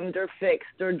condemned or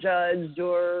fixed or judged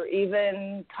or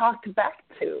even talked back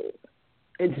to.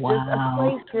 It's just a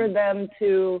place for them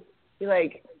to be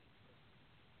like,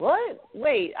 what?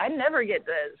 Wait, I never get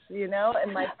this,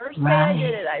 And my first day I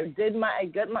did it, I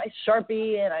got my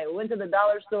Sharpie and I went to the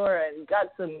dollar store and got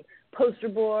some poster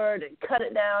board and cut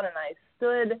it down, and I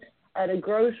stood at a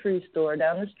grocery store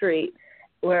down the street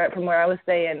from where I was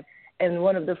staying, and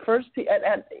one of the first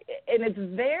and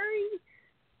it's very,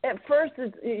 at first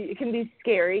it can be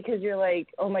scary because you're like,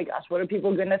 oh my gosh, what are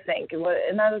people going to think?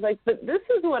 And I was like, but this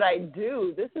is what I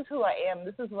do. This is who I am.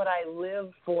 This is what I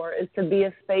live for, is to be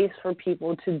a space for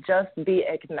people to just be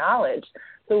acknowledged.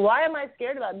 So why am I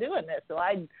scared about doing this? So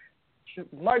I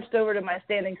marched over to my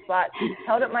standing spot,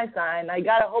 held up my sign. I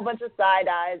got a whole bunch of side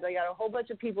eyes. I got a whole bunch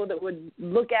of people that would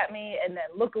look at me and then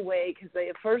look away because they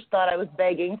at first thought I was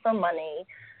begging for money.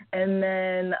 And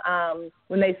then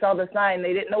when they saw the sign,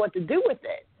 they didn't know what to do with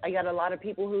it. I got a lot of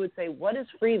people who would say, what is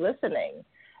free listening?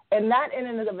 And that in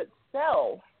and of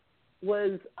itself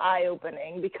was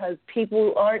eye-opening because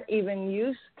people aren't even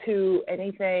used to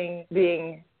anything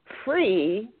being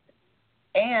free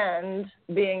and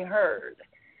being heard.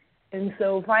 And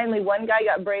so finally one guy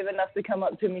got brave enough to come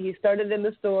up to me. He started in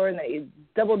the store, and then he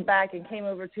doubled back and came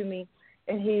over to me.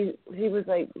 And he was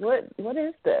like, what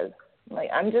is this? I'm like,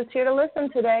 I'm just here to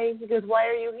listen today. He goes, why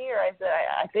are you here? I said,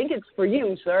 I think it's for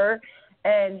you, sir.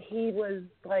 And he was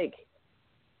like,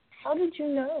 how did you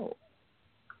know?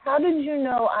 How did you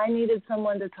know I needed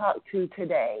someone to talk to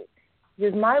today?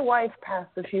 Because my wife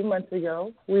passed a few months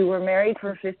ago. We were married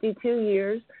for 52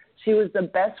 years. She was the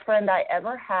best friend I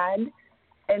ever had.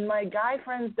 And my guy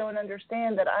friends don't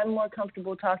understand that I'm more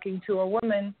comfortable talking to a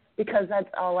woman because that's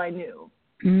all I knew.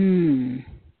 Mm.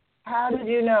 How did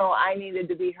you know I needed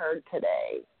to be heard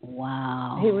today?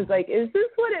 Wow. He was like, is this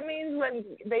what it means when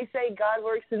they say God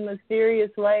works in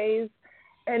mysterious ways?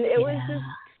 And it was just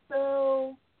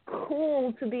so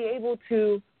cool to be able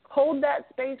to hold that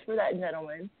space for that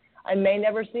gentleman. I may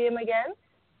never see him again,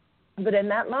 but in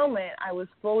that moment, I was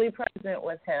fully present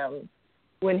with him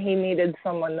when he needed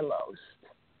someone the most.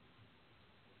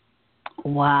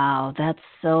 Wow, that's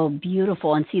so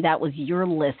beautiful. And see, that was your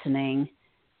listening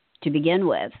to begin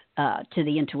with, to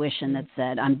the intuition that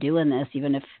said, I'm doing this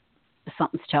even if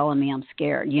something's telling me I'm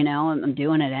scared, I'm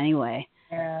doing it anyway.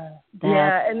 Yeah,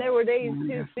 and there were days,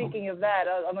 too, speaking of that,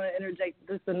 I'm going to interject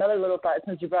just another little thought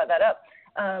since you brought that up.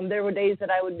 There were days that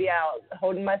I would be out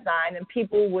holding my sign and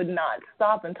people would not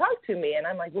stop and talk to me. And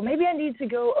I'm like, well, maybe I need to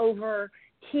go over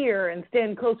here and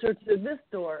stand closer to this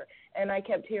door. And I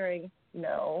kept hearing,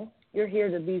 no, you're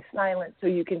here to be silent so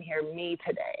you can hear me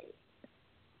today.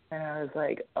 And I was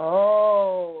like,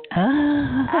 oh,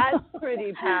 that's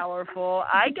pretty powerful.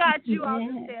 I got you. I'll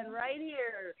just stand right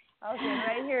here. I'll stand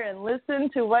right here and listen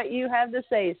to what you have to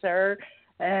say, sir.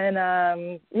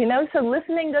 And, so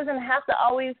listening doesn't have to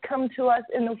always come to us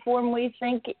in the form we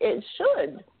think it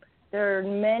should. There are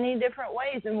many different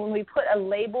ways. And when we put a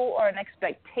label or an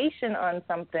expectation on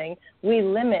something, we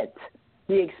limit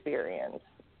the experience.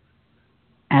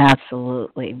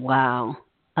 Absolutely. Wow.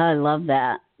 I love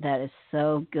that. That is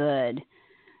so good.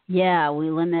 Yeah, we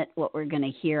limit what we're going to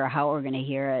hear, how we're going to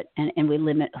hear it, and we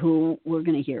limit who we're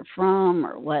going to hear from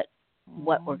or what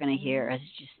we're going to hear.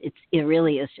 It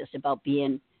really is just about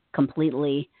being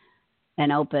completely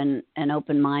an open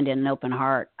mind and an open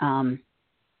heart. And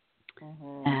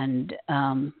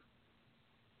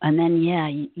then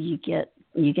you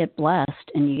get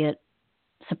blessed and you get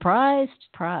surprised.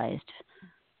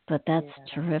 But that's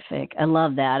terrific. I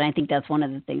love that. I think that's one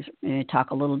of the things we talk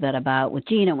a little bit about with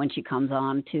Gina when she comes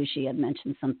on, too. She had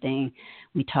mentioned something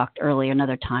we talked earlier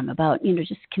another time about,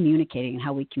 just communicating and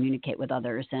how we communicate with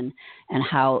others and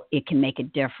how it can make a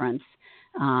difference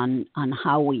on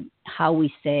how we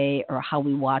say or how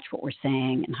we watch what we're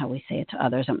saying and how we say it to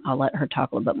others. And I'll let her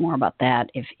talk a little bit more about that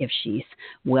if she's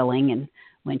willing and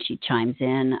when she chimes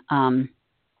in.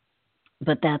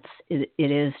 But it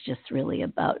is just really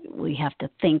about we have to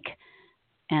think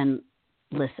and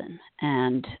listen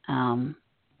and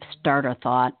start our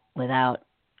thought without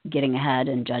getting ahead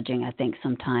and judging, I think,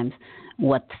 sometimes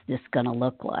what's this going to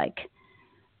look like.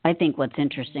 I think what's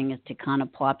interesting is to kind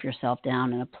of plop yourself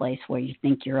down in a place where you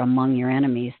think you're among your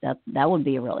enemies. That would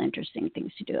be a real interesting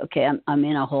thing to do. Okay, I'm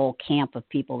in a whole camp of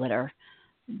people that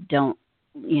don't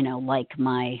like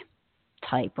my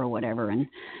type or whatever,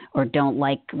 or don't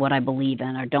like what I believe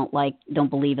in, or don't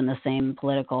believe in the same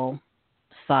political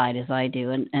side as I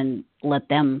do, and let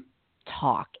them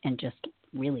talk and just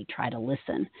really try to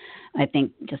listen. I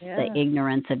think just the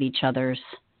ignorance of each other's,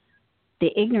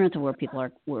 the ignorance of where people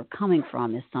we're coming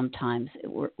from is sometimes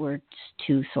we're just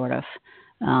too sort of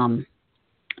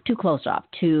too closed off,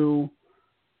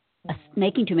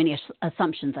 making too many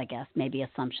assumptions, I guess. Maybe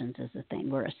assumptions is the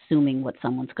thing. We're assuming what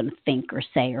someone's going to think or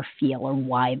say or feel or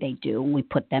why they do. And we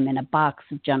put them in a box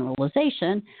of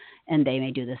generalization, and they may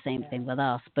do the same thing with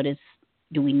us. But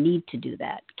do we need to do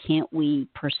that? Can't we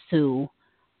pursue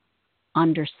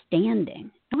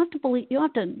understanding? You don't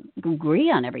have to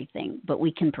agree on everything, but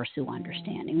we can pursue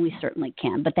understanding. We certainly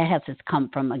can. But that has to come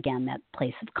from, again, that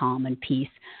place of calm and peace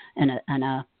and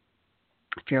a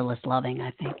fearless loving, I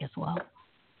think, as well.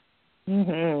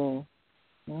 And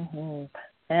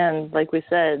like we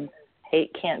said,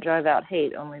 hate can't drive out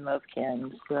hate, only love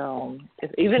can. So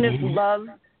if love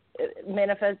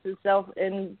manifests itself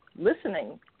in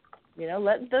listening,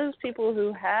 let those people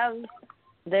who have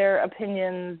their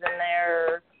opinions and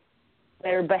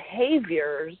their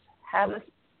behaviors have us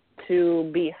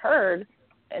to be heard,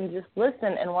 and just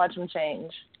listen and watch them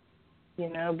change. Be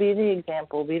the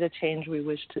example, be the change we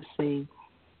wish to see.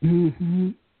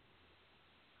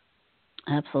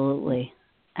 Absolutely.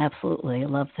 I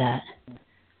love that.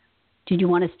 Did you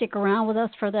want to stick around with us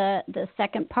for the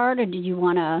second part, or did you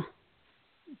want to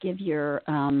give your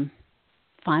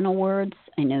final words?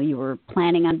 I know you were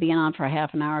planning on being on for a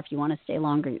half an hour. If you want to stay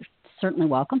longer, you're certainly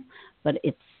welcome. But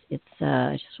I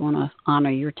just want to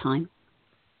honor your time.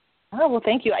 Oh, well,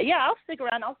 thank you. Yeah, I'll stick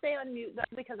around. I'll stay on mute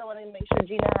because I want to make sure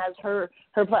Gina has her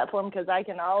platform, because I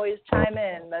can always chime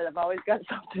in, but I've always got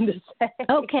something to say.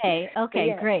 Okay,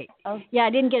 yeah. Great. Yeah, I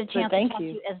didn't get a chance to talk to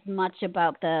you you as much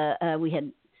about we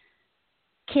had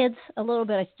kids a little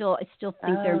bit. I still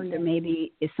think there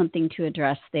maybe is something to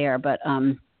address there, but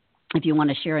if you want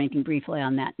to share anything briefly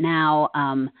on that now,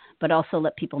 but also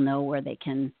let people know where they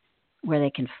can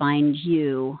find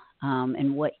you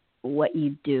and what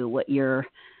you do, what your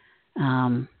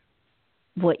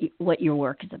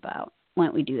work is about. Why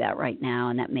don't we do that right now,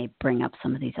 and that may bring up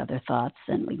some of these other thoughts,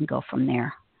 and we can go from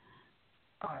there.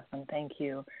 Awesome, thank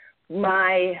you.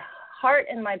 My heart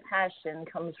and my passion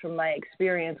comes from my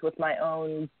experience with my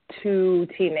own 2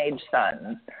 teenage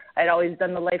sons. I'd always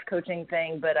done the life coaching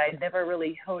thing, but I never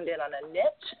really honed in on a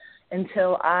niche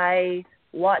until I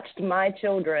watched my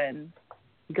children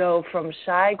go from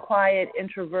shy, quiet,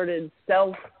 introverted,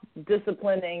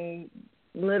 self-disciplining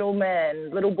little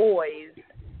boys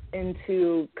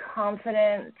into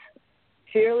confident,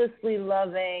 fearlessly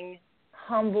loving,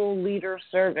 humble leader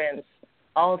servants,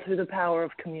 all through the power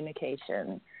of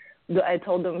communication. I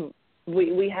told them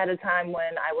we had a time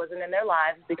when I wasn't in their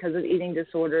lives because of eating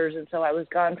disorders, and so I was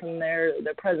gone from their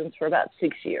presence for about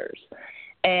 6 years.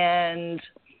 And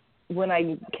when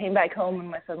I came back home and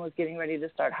my son was getting ready to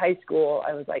start high school,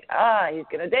 I was like, he's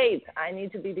going to date. I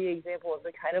need to be the example of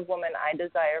the kind of woman I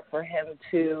desire for him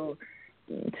to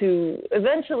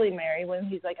eventually marry when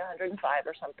he's like 105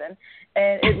 or something,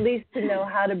 and at least to know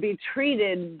how to be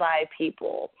treated by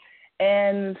people.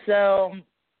 And so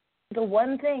the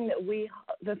one thing that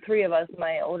the 3 of us,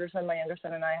 my older son, my younger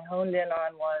son, and I honed in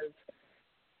on was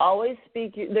always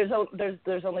speak. There's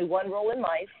only one rule in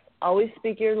life. Always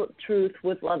speak your truth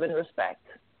with love and respect,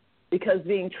 because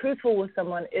being truthful with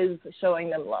someone is showing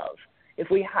them love. If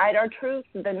we hide our truth,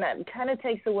 then that kind of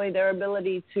takes away their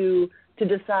ability to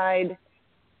decide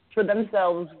for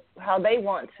themselves how they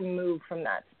want to move from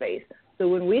that space. So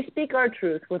when we speak our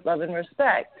truth with love and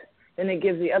respect, then it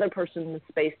gives the other person the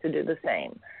space to do the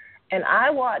same. And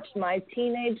I watched my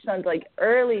teenage sons, like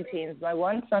early teens, my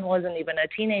one son wasn't even a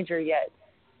teenager yet,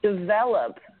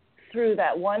 develop through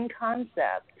that one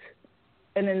concept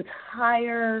an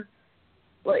entire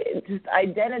just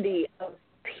identity of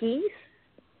peace,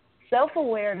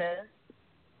 self-awareness,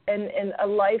 and a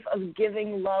life of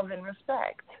giving love and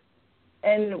respect.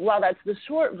 And while that's the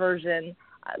short version,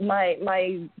 my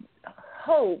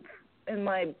hope and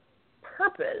my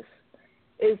purpose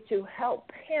is to help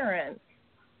parents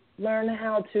learn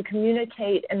how to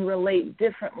communicate and relate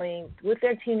differently with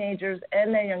their teenagers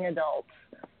and their young adults,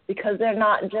 because they're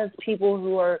not just people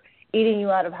who are eating you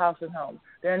out of house and home.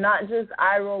 They're not just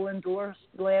eye-rolling,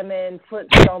 door-slamming,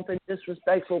 foot-stomping,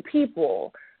 disrespectful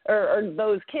people or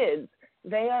those kids.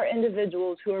 They are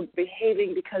individuals who are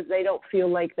behaving because they don't feel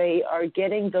like they are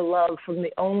getting the love from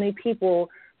the only people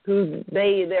who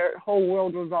their whole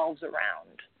world revolves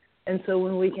around. And so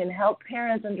when we can help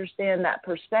parents understand that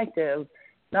perspective,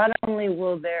 not only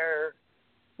will their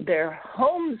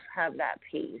homes have that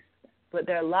peace, but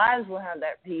their lives will have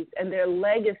that peace, and their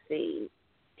legacy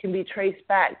can be traced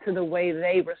back to the way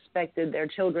they respected their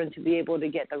children to be able to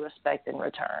get the respect in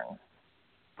return.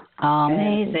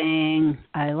 Amazing.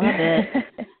 I love it.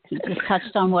 You just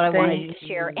touched on what I wanted to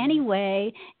share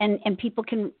anyway. And people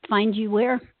can find you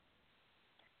where?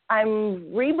 I'm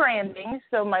rebranding,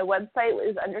 so my website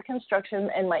is under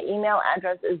construction, and my email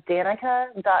address is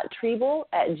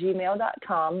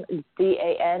danica.trebel@gmail.com,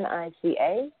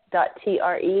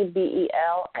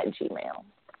 danica.trebel@gmail.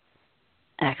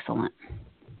 Excellent.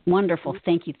 Wonderful.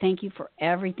 Thank you. Thank you for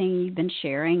everything you've been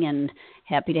sharing, and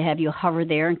happy to have you hover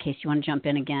there in case you want to jump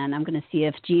in again. I'm going to see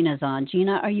if Gina's on.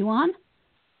 Gina, are you on?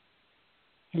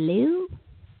 Hello?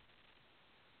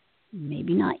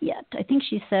 Maybe not yet. I think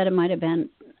she said it might have been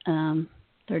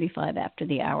 35 after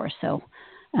the hour, so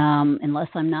unless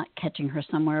I'm not catching her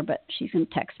somewhere, but she's going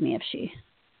to text me if she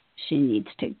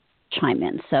needs to chime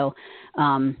in. So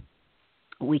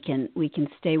we can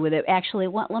stay with it. Actually,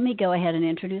 let me go ahead and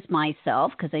introduce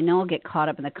myself, because I know I'll get caught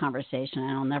up in the conversation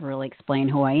and I'll never really explain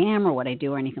who I am or what I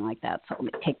do or anything like that. So let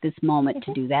me take this moment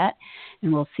to do that,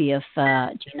 and we'll see if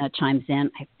Gina chimes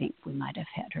in. I think we might have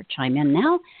had her chime in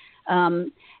now.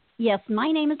 Yes,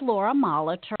 my name is Laura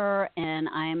Molitor, and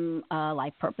I'm a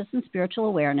life purpose and spiritual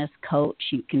awareness coach.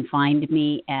 You can find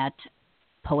me at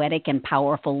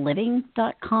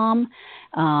poeticandpowerfulliving.com.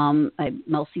 I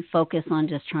mostly focus on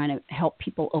just trying to help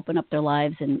people open up their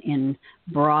lives in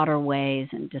broader ways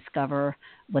and discover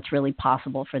what's really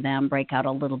possible for them, break out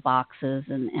of little boxes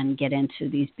and get into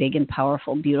these big and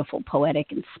powerful, beautiful,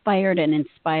 poetic, inspired and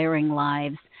inspiring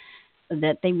lives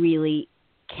that they really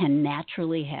can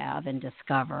naturally have and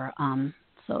discover.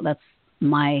 So that's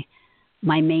my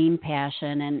main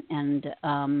passion, and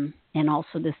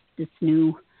also this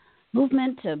new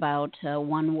movement about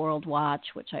One World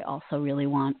Watch, which I also really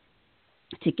want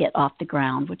to get off the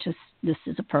ground, this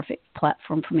is a perfect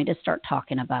platform for me to start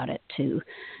talking about it, to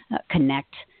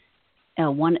connect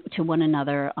one to one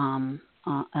another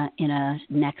in a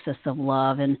nexus of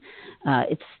love. And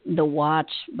it's the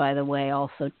watch, by the way,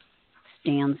 also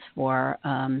stands for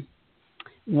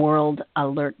World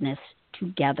Alertness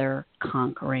Together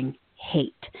Conquering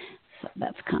Hate. So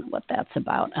that's kind of what that's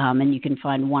about. And you can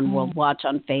find One World Watch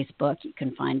on Facebook. You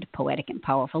can find Poetic and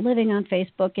Powerful Living on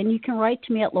Facebook. And you can write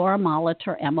to me at Laura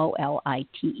Molitor,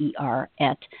 MOLITER,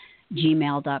 at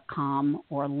gmail.com,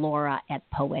 or Laura at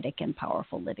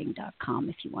poeticandpowerfulliving.com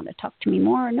if you want to talk to me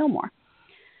more or know more.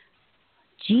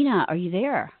 Gina, are you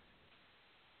there?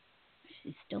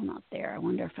 She's still not there. I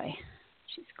wonder if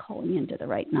she's calling into the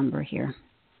right number here.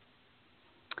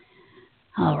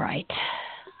 All right.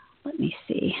 Let me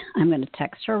see. I'm going to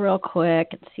text her real quick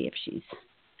and see if she's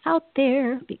out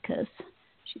there, because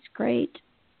she's great.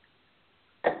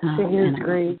 She is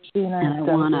great. She and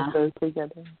I go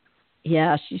together.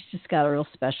 Yeah, she's just got a real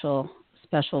special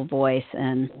voice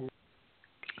and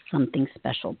something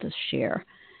special to share.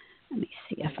 Let me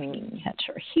see if I can catch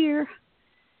her here.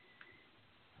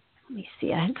 Let me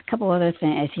see. I have a couple other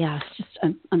things. Yeah, it's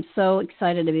just I'm so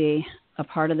excited to be a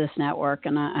part of this network,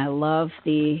 and I love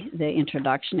the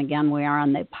introduction. Again, we are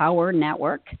on the Power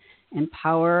Network, and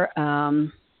Power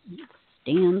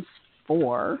stands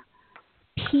for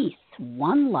peace,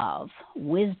 one love,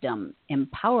 wisdom,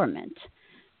 empowerment,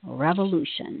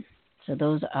 revolution. So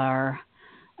those are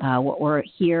what we're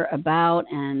here about,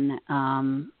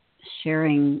 and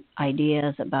sharing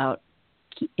ideas about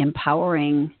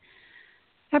empowering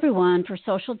everyone for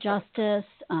social justice,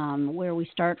 where we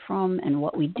start from and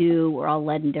what we do. We're all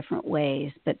led in different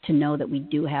ways, but to know that we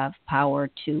do have power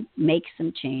to make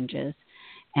some changes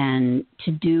and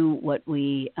to do what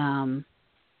we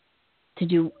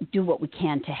do what we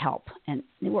can to help. And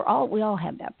we all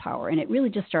have that power, and it really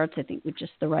just starts, I think, with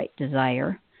just the right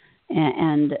desire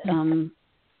and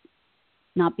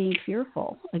not being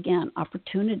fearful. Again,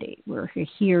 opportunity. We're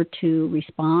here to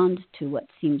respond to what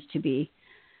seems to be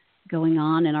going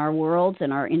on in our worlds,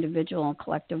 in our individual and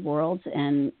collective worlds,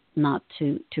 and not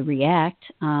to react,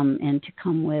 and to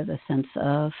come with a sense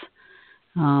of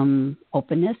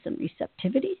openness and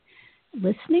receptivity,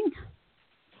 listening.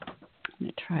 I'm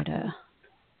going to try to...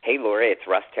 Hey, Laura, it's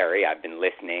Russ Terry. I've been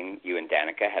listening. You and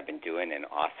Danica have been doing an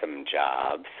awesome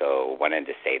job, so wanted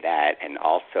to say that. And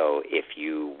also, if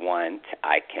you want,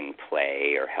 I can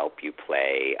play or help you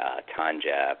play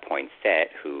Tanja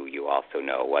Poinsett, who you also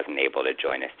know wasn't able to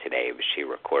join us today, but she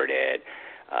recorded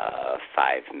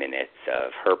 5 minutes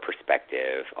of her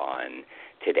perspective on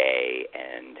today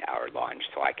and our launch,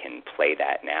 so I can play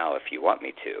that now if you want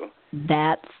me to.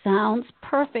 That sounds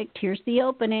perfect. Here's the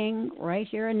opening right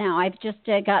here and now. I've just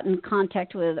gotten in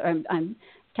contact with, I'm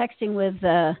texting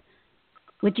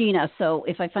with Gina, so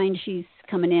if I find she's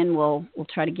coming in, we'll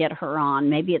try to get her on.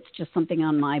 Maybe it's just something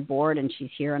on my board and she's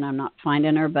here and I'm not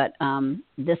finding her, but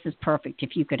this is perfect.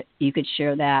 If you could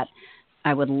share that,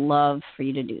 I would love for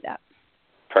you to do that.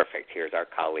 Perfect. Here's our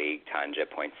colleague, Tanja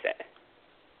Poinsett.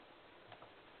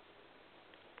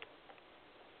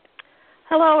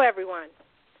 Hello, everyone.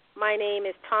 My name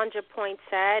is Tanja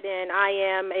Poinsett, and I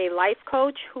am a life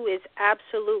coach who is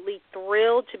absolutely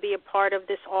thrilled to be a part of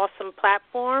this awesome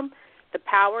platform, the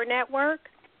Power Network,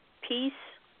 Peace,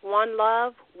 One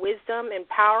Love, Wisdom,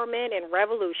 Empowerment, and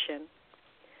Revolution.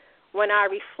 When I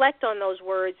reflect on those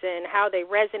words and how they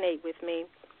resonate with me,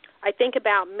 I think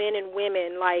about men and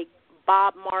women like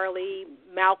Bob Marley,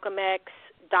 Malcolm X,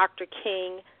 Dr.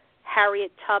 King,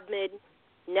 Harriet Tubman,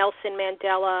 Nelson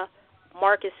Mandela,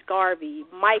 Marcus Garvey,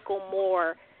 Michael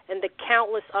Moore, and the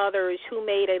countless others who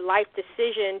made a life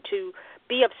decision to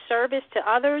be of service to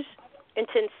others and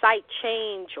to incite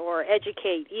change or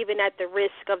educate, even at the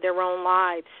risk of their own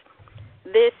lives.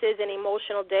 This is an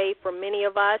emotional day for many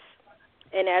of us,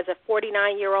 and as a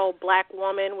 49-year-old black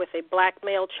woman with a black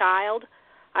male child,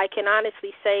 I can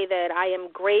honestly say that I am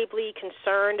gravely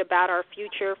concerned about our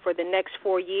future for the next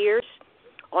 4 years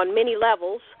on many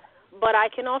levels. But I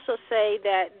can also say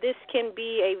that this can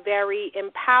be a very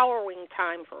empowering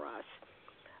time for us.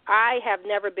 I have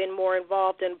never been more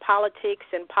involved in politics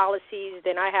and policies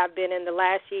than I have been in the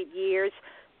last 8 years.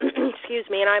 Excuse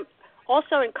me. And I'm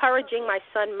also encouraging my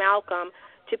son Malcolm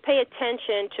to pay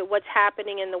attention to what's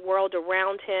happening in the world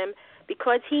around him,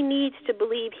 because he needs to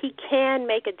believe he can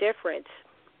make a difference.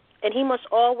 And he must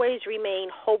always remain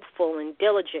hopeful and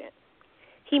diligent.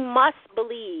 He must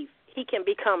believe he can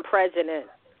become president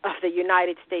of the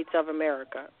United States of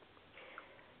America.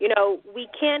 You know, we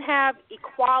can't have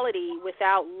equality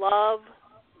without love,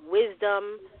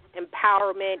 wisdom,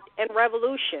 empowerment, and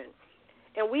revolution.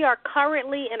 And we are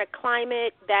currently in a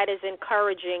climate that is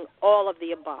encouraging all of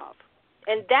the above.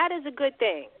 And that is a good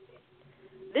thing.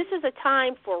 This is a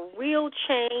time for real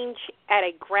change at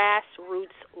a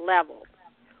grassroots level.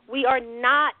 We are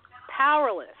not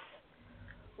powerless.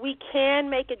 We can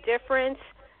make a difference,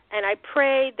 and I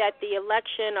pray that the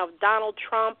election of Donald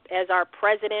Trump as our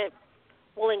president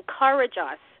will encourage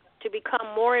us to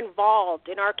become more involved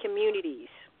in our communities.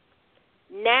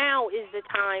 Now is the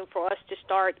time for us to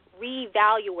start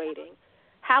reevaluating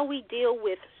how we deal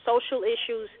with social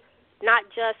issues, not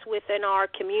just within our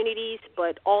communities,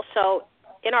 but also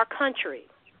in our country.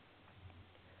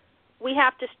 We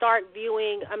have to start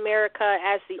viewing America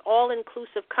as the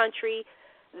all-inclusive country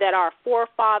that our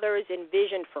forefathers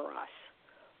envisioned for us.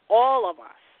 All of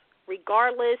us,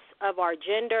 regardless of our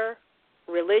gender,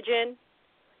 religion,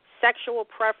 sexual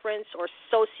preference, or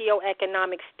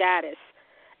socioeconomic status,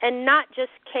 and not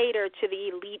just cater to the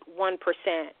elite 1%.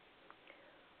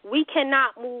 We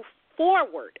cannot move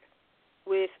forward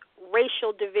with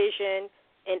racial division,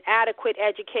 inadequate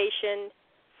education,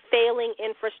 failing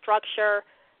infrastructure,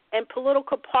 and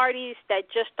political parties that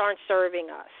just aren't serving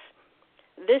us.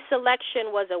 This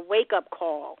election was a wake-up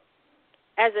call.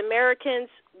 As Americans,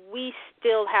 we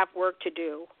still have work to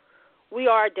do. We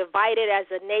are divided as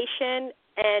a nation,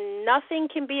 and nothing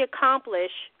can be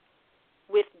accomplished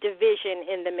with division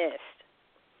in the midst.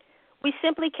 We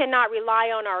simply cannot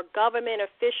rely on our government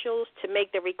officials to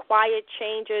make the required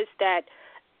changes that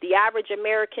the average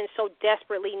American so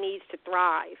desperately needs to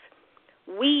thrive.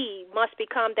 We must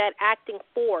become that acting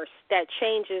force that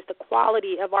changes the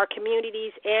quality of our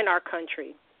communities and our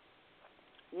country.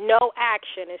 No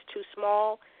action is too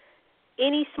small.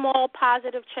 Any small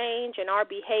positive change in our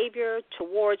behavior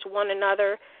towards one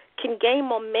another can gain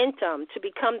momentum to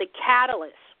become the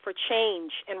catalyst for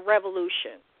change and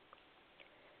revolution.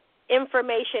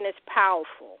 Information is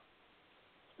powerful.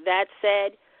 That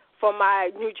said, for my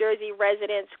New Jersey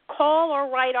residents, call or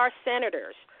write our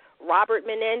senators, Robert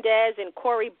Menendez and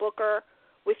Cory Booker,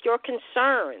 with your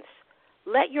concerns.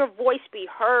 Let your voice be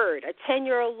heard. Attend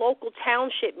your local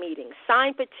township meetings.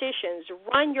 Sign petitions.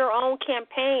 Run your own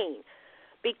campaign.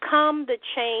 Become the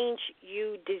change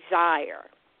you desire.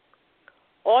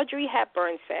 Audrey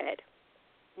Hepburn said,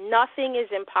 "Nothing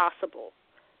is impossible.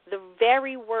 The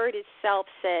very word itself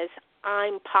says,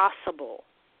 I'm possible."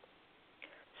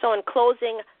 So in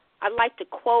closing, I'd like to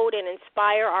quote and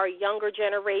inspire our younger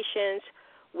generations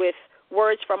with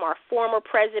words from our former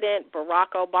president,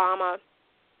 Barack Obama.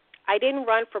 "I didn't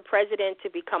run for president to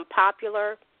become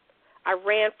popular. I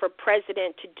ran for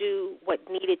president to do what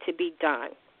needed to be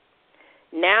done.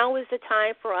 Now is the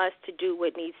time for us to do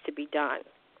what needs to be done."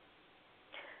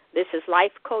 This is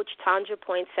Life Coach Tanja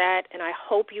Poinsett, and I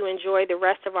hope you enjoy the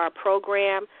rest of our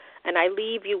program, and I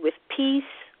leave you with peace,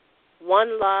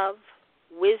 one love,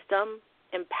 wisdom,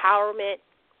 empowerment,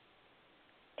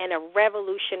 and a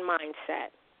revolution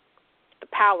mindset. The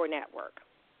Power Network.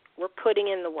 We're putting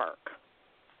in the work.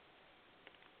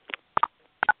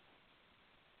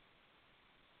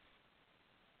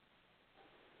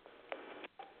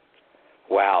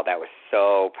 Wow, that was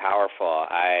so powerful.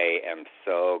 I am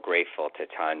so grateful to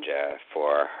Tanja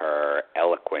for her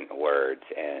eloquent words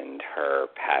and her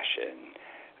passion.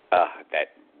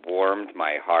 That warmed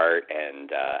my heart,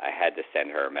 and I had to send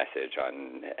her a message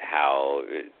on how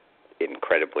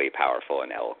incredibly powerful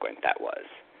and eloquent that was.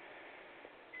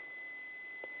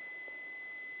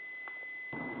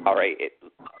 All right,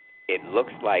 it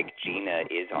looks like Gina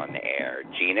is on the air.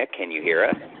 Gina, can you hear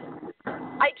us?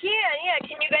 I can, yeah.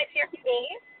 Can you guys hear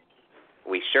me?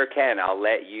 We sure can. I'll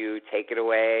let you take it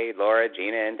away, Laura,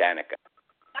 Gina, and Danica.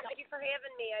 Thank you for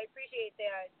having me. I appreciate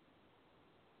that.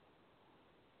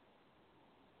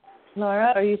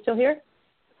 Laura, are you still here?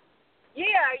 Yeah,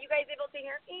 are you guys able to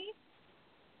hear me?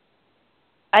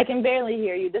 I can barely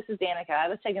hear you. This is Danica. I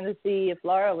was checking to see if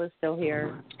Laura was still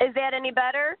here. Is that any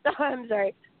better? I'm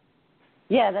sorry.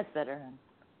 Yeah, that's better.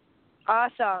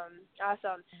 Awesome.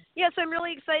 Yeah, so I'm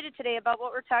really excited today about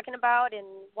what we're talking about, and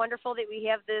wonderful that we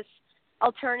have this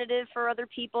alternative for other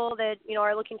people that,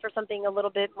 are looking for something a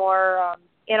little bit more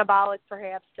anabolic,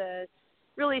 perhaps, to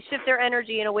really shift their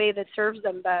energy in a way that serves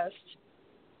them best.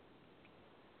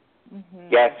 Mm-hmm.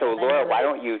 Yeah, so Laura, why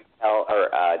don't you tell, or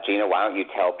Gina, why don't you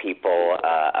tell people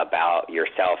about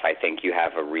yourself? I think you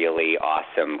have a really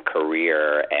awesome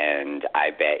career, and I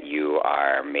bet you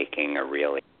are making a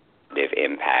really positive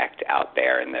impact out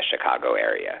there in the Chicago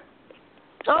area.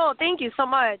 Oh, thank you so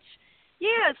much.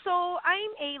 Yeah, so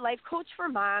I'm a life coach for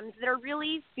moms that are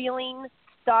really feeling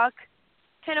stuck,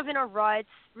 kind of in a rut,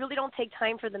 really don't take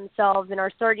time for themselves, and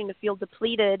are starting to feel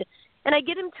depleted And I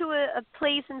get them to a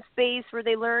place and space where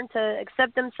they learn to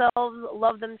accept themselves,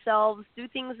 love themselves, do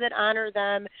things that honor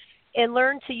them, and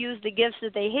learn to use the gifts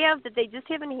that they have that they just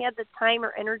haven't had the time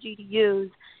or energy to use,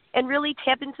 and really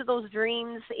tap into those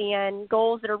dreams and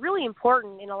goals that are really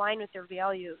important and align with their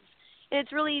values. And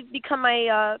it's really become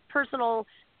my personal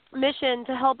mission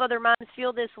to help other moms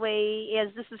feel this way,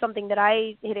 as this is something that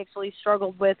I had actually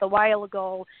struggled with a while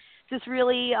ago, just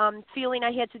really feeling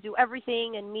I had to do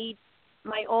everything and meet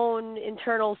my own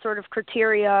internal sort of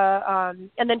criteria,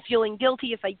 and then feeling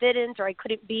guilty if I didn't, or I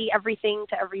couldn't be everything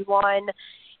to everyone.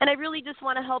 And I really just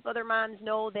want to help other moms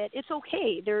know that it's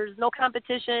okay. There's no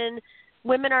competition.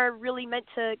 Women are really meant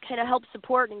to kind of help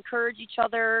support and encourage each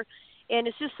other. And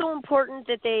it's just so important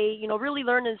that they, really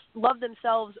learn to love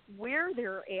themselves where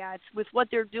they're at with what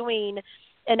they're doing,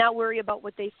 and not worry about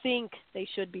what they think they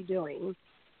should be doing.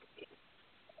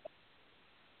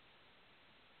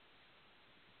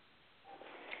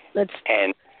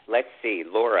 Let's see,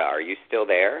 Laura, are you still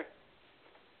there?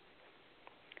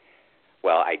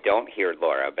 Well, I don't hear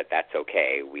Laura, but that's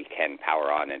okay. We can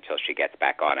power on until she gets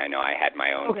back on. I know I had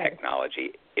my own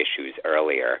technology issues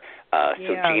earlier.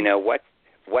 So, Gina, what's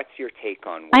your take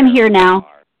on where I'm here now.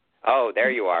 Oh,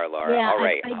 there you are, Laura. Yeah, all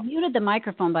right. I muted the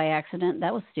microphone by accident.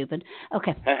 That was stupid.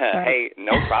 Okay. Hey,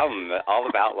 no problem. All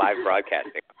about live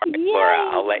broadcasting. All right, Laura,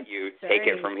 I'll let you take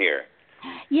it from here.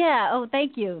 Yeah. Oh,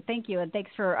 thank you, and thanks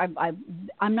for.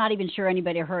 I'm not even sure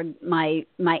anybody heard my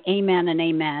amen and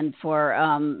amen for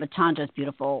Tanja's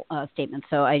beautiful statement.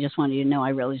 So I just wanted you to know I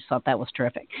really just thought that was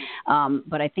terrific.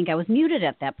 But I think I was muted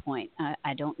at that point.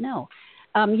 I don't know.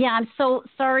 Yeah, I'm so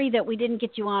sorry that we didn't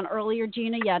get you on earlier,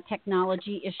 Gina. Yeah,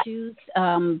 technology issues.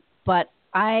 But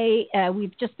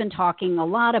we've just been talking a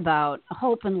lot about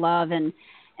hope and love and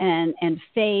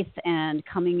faith, and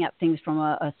coming at things from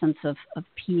a sense of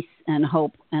peace and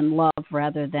hope and love,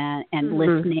 rather than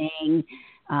listening,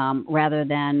 rather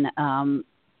than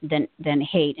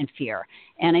hate and fear.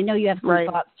 And I know you have some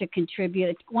thoughts to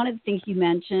contribute. One of the things you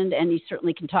mentioned, and you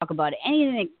certainly can talk about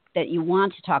anything that you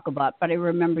want to talk about, but I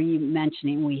remember you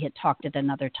mentioning, we had talked at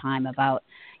another time about,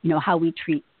 how we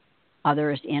treat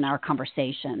others in our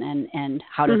conversation, and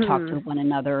how to talk to one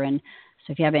another. And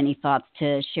so if you have any thoughts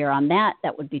to share on that,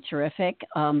 that would be terrific.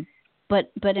 But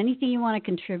anything you want to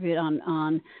contribute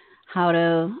on how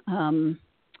to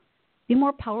be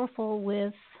more powerful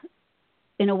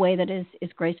in a way that is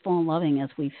graceful and loving, as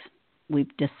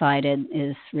we've decided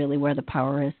is really where the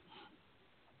power is.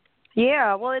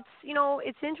 Yeah, well,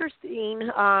 it's interesting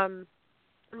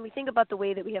when we think about the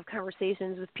way that we have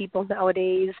conversations with people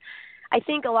nowadays. I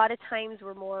think a lot of times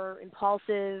we're more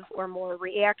impulsive or more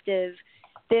reactive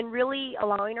than really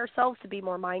allowing ourselves to be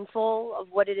more mindful of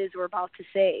what it is we're about to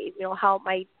say, how it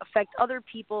might affect other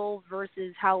people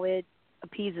versus how it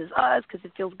appeases us because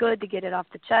it feels good to get it off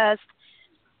the chest.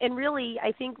 And really,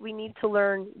 I think we need to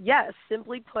learn,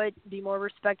 simply put, be more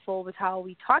respectful with how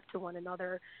we talk to one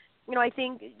another. I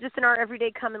think just in our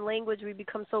everyday common language, we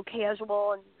become so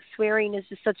casual, and swearing is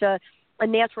just such a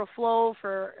natural flow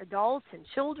for adults and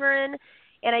children.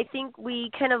 And I think we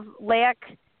kind of lack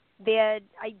that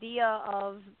idea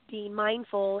of being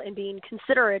mindful and being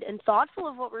considerate and thoughtful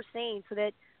of what we're saying, so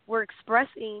that we're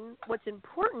expressing what's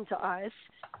important to us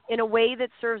in a way that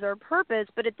serves our purpose,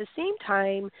 but at the same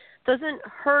time doesn't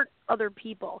hurt other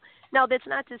people. Now, that's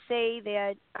not to say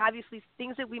that obviously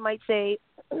things that we might say,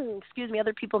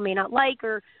 other people may not like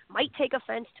or might take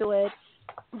offense to it,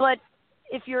 but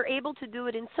if you're able to do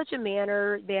it in such a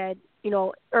manner that,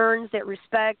 earns that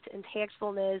respect and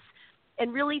tactfulness,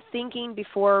 and really thinking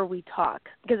before we talk,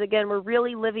 because again, we're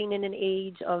really living in an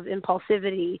age of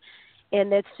impulsivity,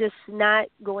 and that's just not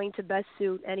going to best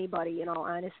suit anybody, in all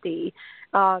honesty.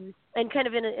 And kind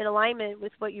of in alignment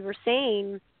with what you were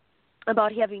saying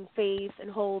about having faith and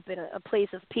hope and a place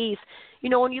of peace,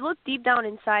 when you look deep down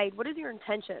inside, what is your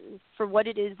intention for what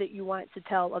it is that you want to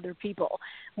tell other people?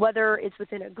 Whether it's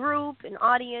within a group, an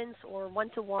audience, or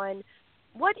one-to-one,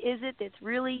 what is it that's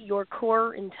really your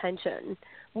core intention?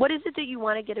 What is it that you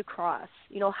want to get across?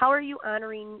 How are you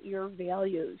honoring your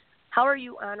values? How are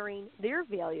you honoring their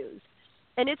values?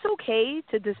 And it's okay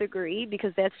to disagree,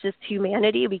 because that's just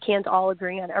humanity. We can't all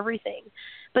agree on everything.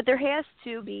 But there has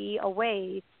to be a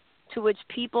way to which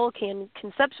people can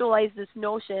conceptualize this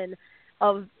notion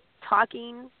of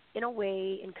talking in a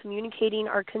way and communicating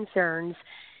our concerns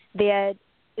that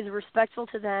is respectful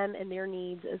to them and their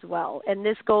needs as well. And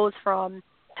this goes from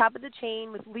top of the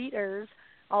chain with leaders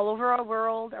all over our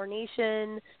world, our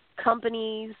nation,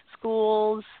 companies,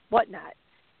 schools, whatnot,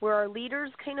 where our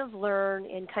leaders kind of learn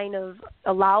and kind of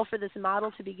allow for this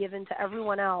model to be given to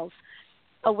everyone else,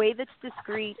 a way that's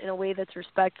discreet and a way that's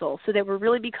respectful, so that we're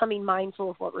really becoming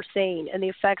mindful of what we're saying and the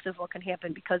effects of what can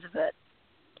happen because of it.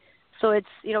 So it's,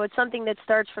 it's something that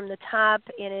starts from the top,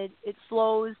 and it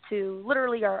flows to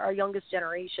literally our youngest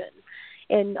generation,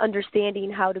 and understanding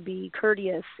how to be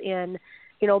courteous and,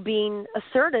 being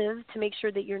assertive to make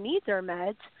sure that your needs are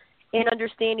met, and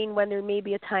understanding when there may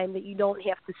be a time that you don't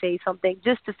have to say something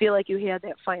just to feel like you had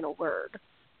that final word.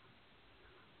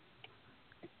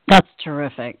 That's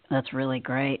terrific. That's really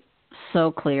great.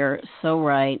 So clear, so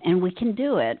right, and we can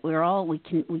do it. We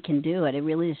can do it. It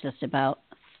really is just about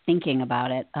thinking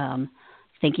about it,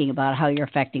 thinking about how you're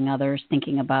affecting others,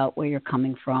 thinking about where you're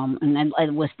coming from, and I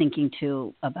was thinking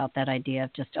too about that idea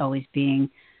of just always being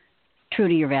true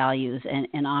to your values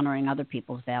and honoring other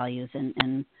people's values,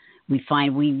 and we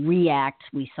find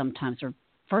we sometimes are,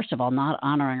 first of all, not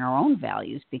honoring our own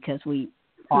values because we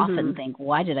often think,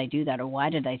 why did I do that, or why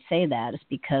did I say that? It's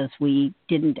because we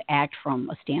didn't act from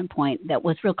a standpoint that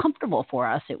was real comfortable for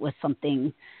us. It was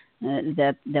something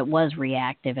that was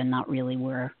reactive and not really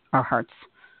where our hearts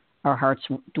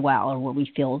dwell, or where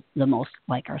we feel the most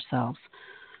like ourselves.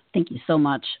 Thank you so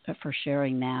much for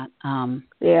sharing that. And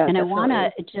definitely. I want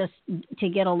to just to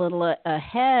get a little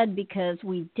ahead, because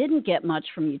we didn't get much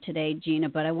from you today, Gina,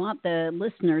 but I want the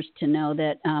listeners to know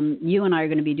that you and I are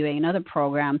going to be doing another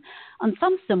program on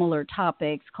some similar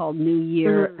topics called New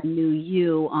Year, New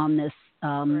You, on this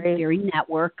very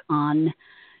network on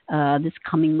this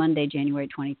coming Monday, January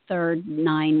 23rd,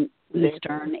 9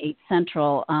 Eastern, 8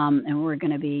 Central, and we're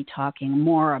going to be talking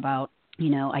more about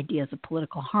ideas of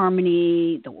political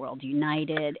harmony, the world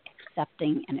united,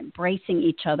 accepting and embracing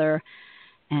each other,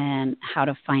 and how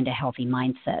to find a healthy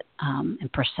mindset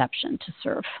and perception to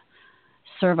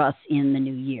serve us in the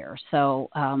new year.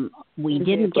 So we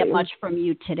didn't get much from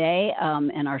you today,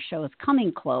 and our show is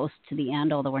coming close to the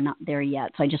end, although we're not there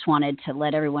yet. So I just wanted to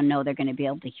let everyone know they're going to be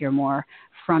able to hear more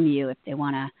from you if they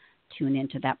want to tune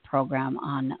into that program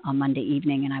on a Monday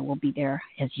evening, and I will be there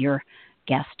as your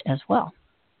guest as well.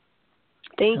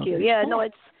 Thank you. Yeah, no,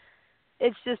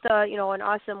 it's just an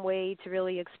awesome way to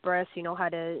really express, how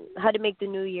to make the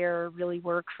new year really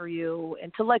work for you,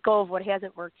 and to let go of what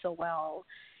hasn't worked so well.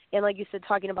 And like you said,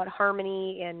 talking about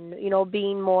harmony and,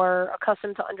 being more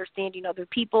accustomed to understanding other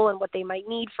people and what they might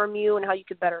need from you and how you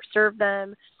could better serve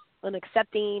them, and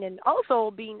accepting, and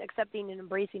also being accepting and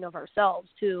embracing of ourselves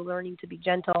too, learning to be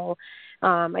gentle.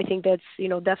 I think that's,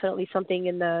 definitely something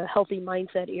in the healthy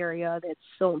mindset area that's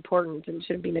so important and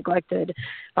shouldn't be neglected.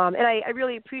 And I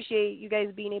really appreciate you guys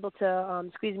being able to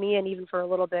squeeze me in even for a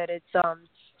little bit. It's,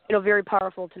 very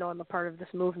powerful to know I'm a part of this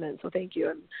movement. So thank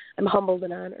you. I'm humbled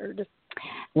and honored.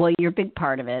 Well, you're a big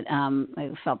part of it. I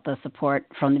felt the support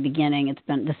from the beginning.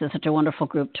 This is such a wonderful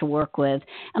group to work with.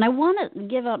 And I want to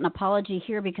give out an apology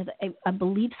here, because I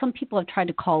believe some people have tried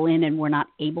to call in and were not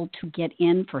able to get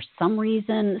in for some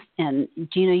reason. And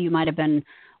Gina, you might have been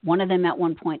one of them at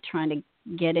one point trying to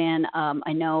get in.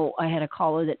 I know I had a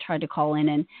caller that tried to call in,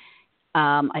 and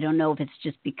I don't know if it's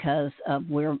just because of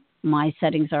where my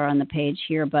settings are on the page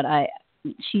here, but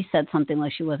she said something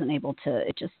like she wasn't able to,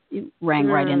 it rang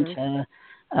right into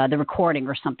the recording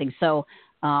or something. So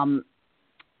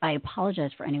I apologize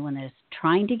for anyone that is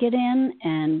trying to get in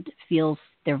and feels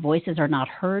their voices are not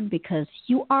heard, because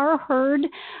you are heard.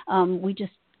 We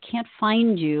just can't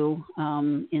find you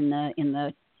in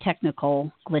the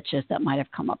technical glitches that might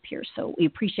have come up here. So we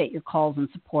appreciate your calls and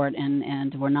support,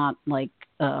 and we're not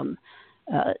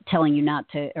telling you not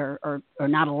to, or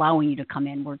not allowing you to come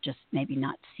in. We're just maybe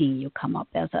not seeing you come up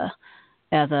as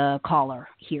a caller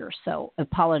here. So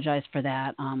apologize for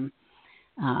that.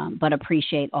 But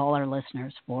appreciate all our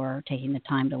listeners for taking the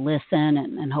time to listen,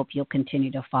 and hope you'll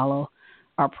continue to follow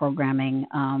our programming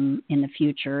in the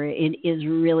future. It is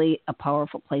really a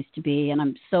powerful place to be, and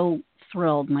I'm so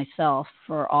thrilled myself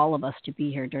for all of us to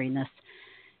be here during this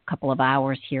couple of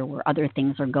hours here where other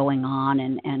things are going on,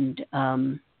 and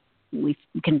we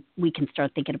can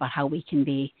start thinking about how we can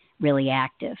be really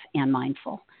active and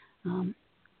mindful.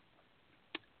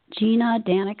 Gina,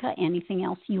 Danica, anything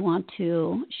else you want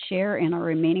to share in our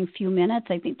remaining few minutes?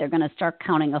 I think they're going to start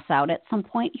counting us out at some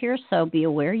point here, so be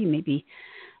aware you may be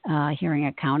hearing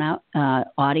a count out.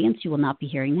 Audience, you will not be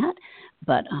hearing that,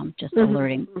 but just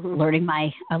alerting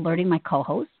my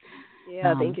co-host.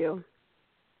 Yeah, thank you.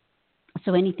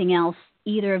 So anything else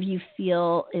either of you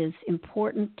feel is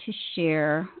important to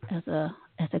share as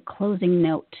a closing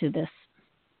note to this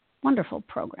wonderful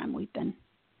program we've been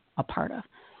a part of?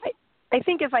 I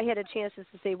think if I had a chance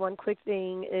just to say one quick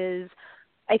thing is,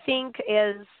 I think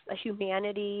as a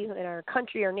humanity in our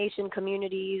country, our nation,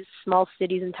 communities, small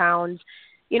cities and towns,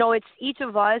 it's each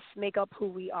of us make up who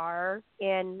we are,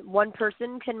 and one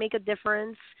person can make a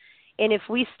difference. And if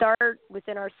we start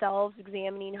within ourselves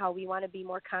examining how we want to be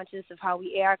more conscious of how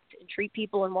we act and treat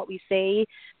people and what we say,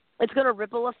 it's going to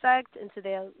ripple effect into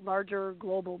the larger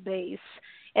global base.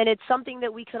 And it's something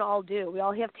that we can all do. We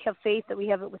all have to have faith that we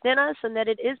have it within us and that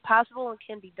it is possible and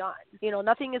can be done.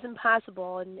 Nothing is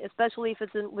impossible, and especially if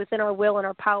it's within our will and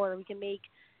our power, we can make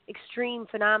extreme,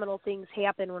 phenomenal things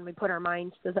happen when we put our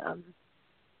minds to them.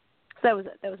 So that was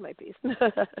it. That was my piece.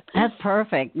 That's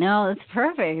perfect. No, that's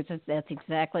perfect. That's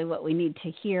exactly what we need to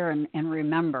hear and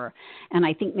remember. And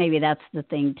I think maybe that's the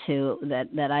thing, too,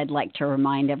 that I'd like to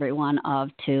remind everyone of,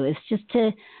 too, is just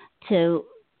to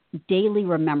daily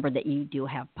remember that you do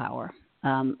have power,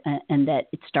 and that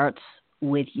it starts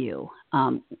with you.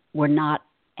 We're not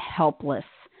helpless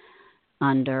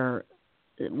under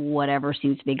whatever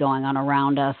seems to be going on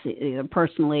around us, either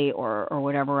personally or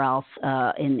whatever else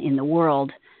in the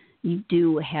world. You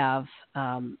do have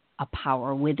a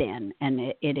power within, and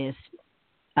it is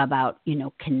about,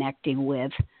 connecting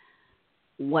with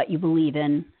what you believe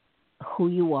in, who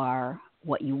you are,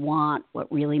 what you want,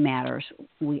 what really matters.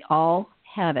 We all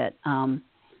have it.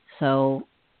 So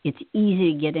it's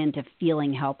easy to get into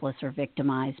feeling helpless or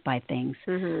victimized by things.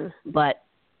 Mm-hmm. But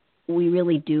we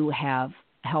really do have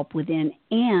help within,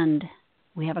 and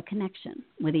we have a connection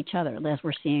with each other, as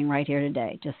we're seeing right here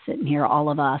today, just sitting here, all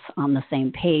of us on the same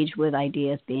page with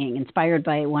ideas, being inspired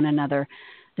by one another.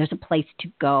 There's a place to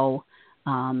go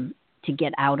to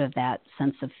get out of that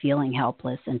sense of feeling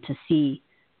helpless and to see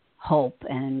hope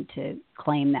and to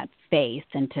claim that faith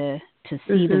and to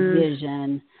see the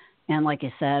vision. And like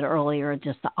I said earlier,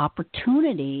 just the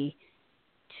opportunity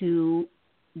to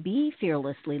be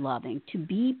fearlessly loving, to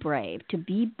be brave, to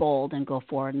be bold and go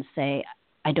forward and say,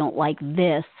 I don't like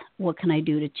this. What can I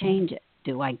do to change it?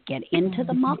 Do I get into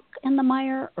the muck and the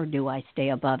mire, or do I stay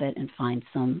above it and find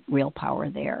some real power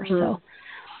there? So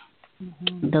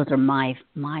those are my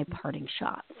parting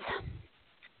shots.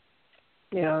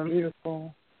 Yeah,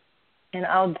 beautiful. And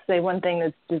I'll say one thing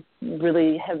that's just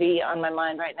really heavy on my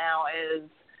mind right now is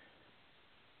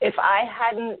if I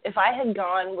had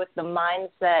gone with the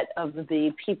mindset of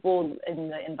the people in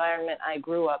the environment I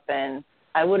grew up in,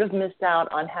 I would have missed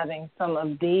out on having some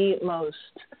of the most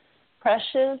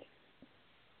precious,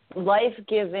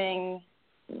 life-giving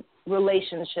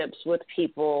relationships with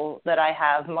people that I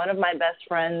have. One of my best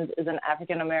friends is an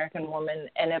African-American woman,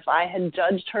 and if I had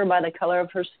judged her by the color of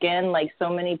her skin, like so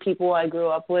many people I grew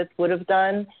up with would have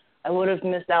done, I would have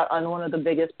missed out on one of the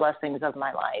biggest blessings of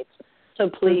my life. So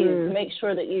please make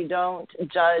sure that you don't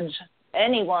judge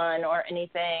anyone or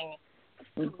anything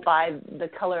by the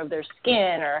color of their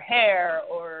skin or hair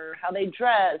or how they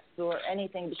dress or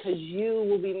anything, because you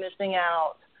will be missing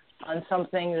out on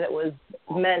something that was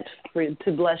meant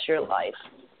to bless your life.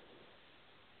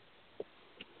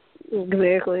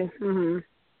 Exactly. Mm-hmm.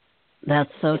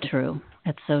 That's so true.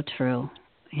 That's so true.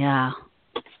 Yeah.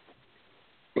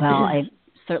 Well, I'm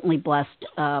certainly blessed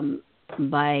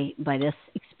by this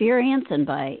experience and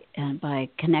by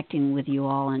connecting with you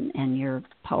all and your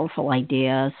powerful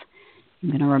ideas. I'm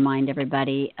going to remind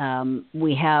everybody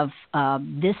we have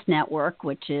this network,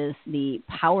 which is the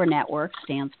Power Network,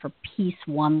 stands for Peace,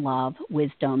 One Love,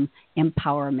 Wisdom,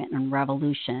 Empowerment, and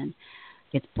Revolution.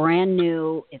 It's brand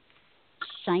new. It's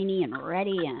shiny and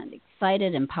ready and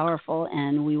excited and powerful,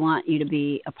 and we want you to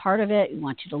be a part of it. We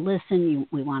want you to listen.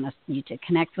 We want you to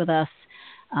connect with us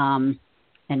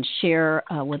and share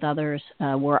with others.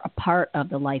 We're a part of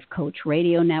the Life Coach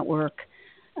Radio Network,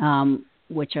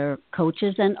 which are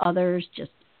coaches and others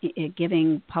just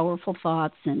giving powerful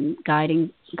thoughts and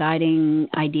guiding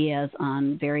ideas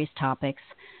on various topics,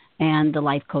 and the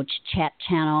Life Coach Chat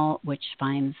Channel, which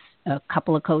finds a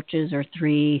couple of coaches or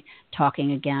three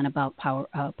talking again about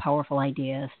powerful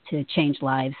ideas to change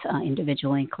lives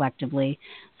individually and collectively.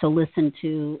 So listen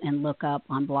to and look up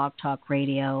on Blog Talk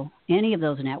Radio, any of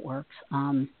those networks,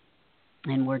 and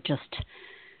we're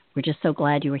just so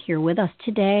glad you were here with us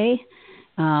today.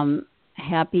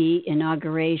 Happy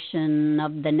inauguration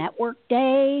of the network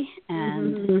day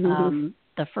and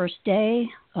the first day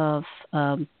of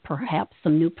perhaps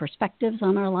some new perspectives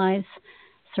on our lives.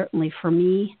 Certainly for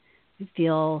me, I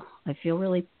feel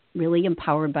really, really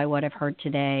empowered by what I've heard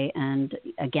today, and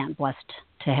again, blessed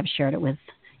to have shared it with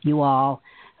you all.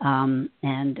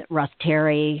 And Russ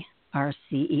Terry, our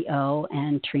CEO,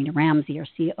 and Trina Ramsey, our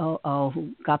COO, who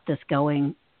got this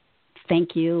going.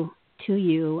 Thank you to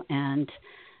you, and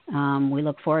we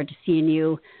look forward to seeing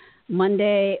you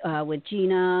Monday with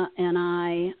Gina and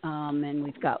I, and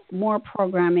we've got more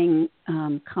programming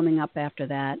coming up after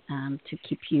that to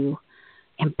keep you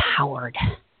empowered.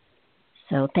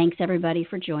 So thanks, everybody,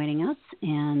 for joining us,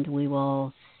 and we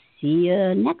will see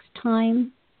you next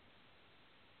time.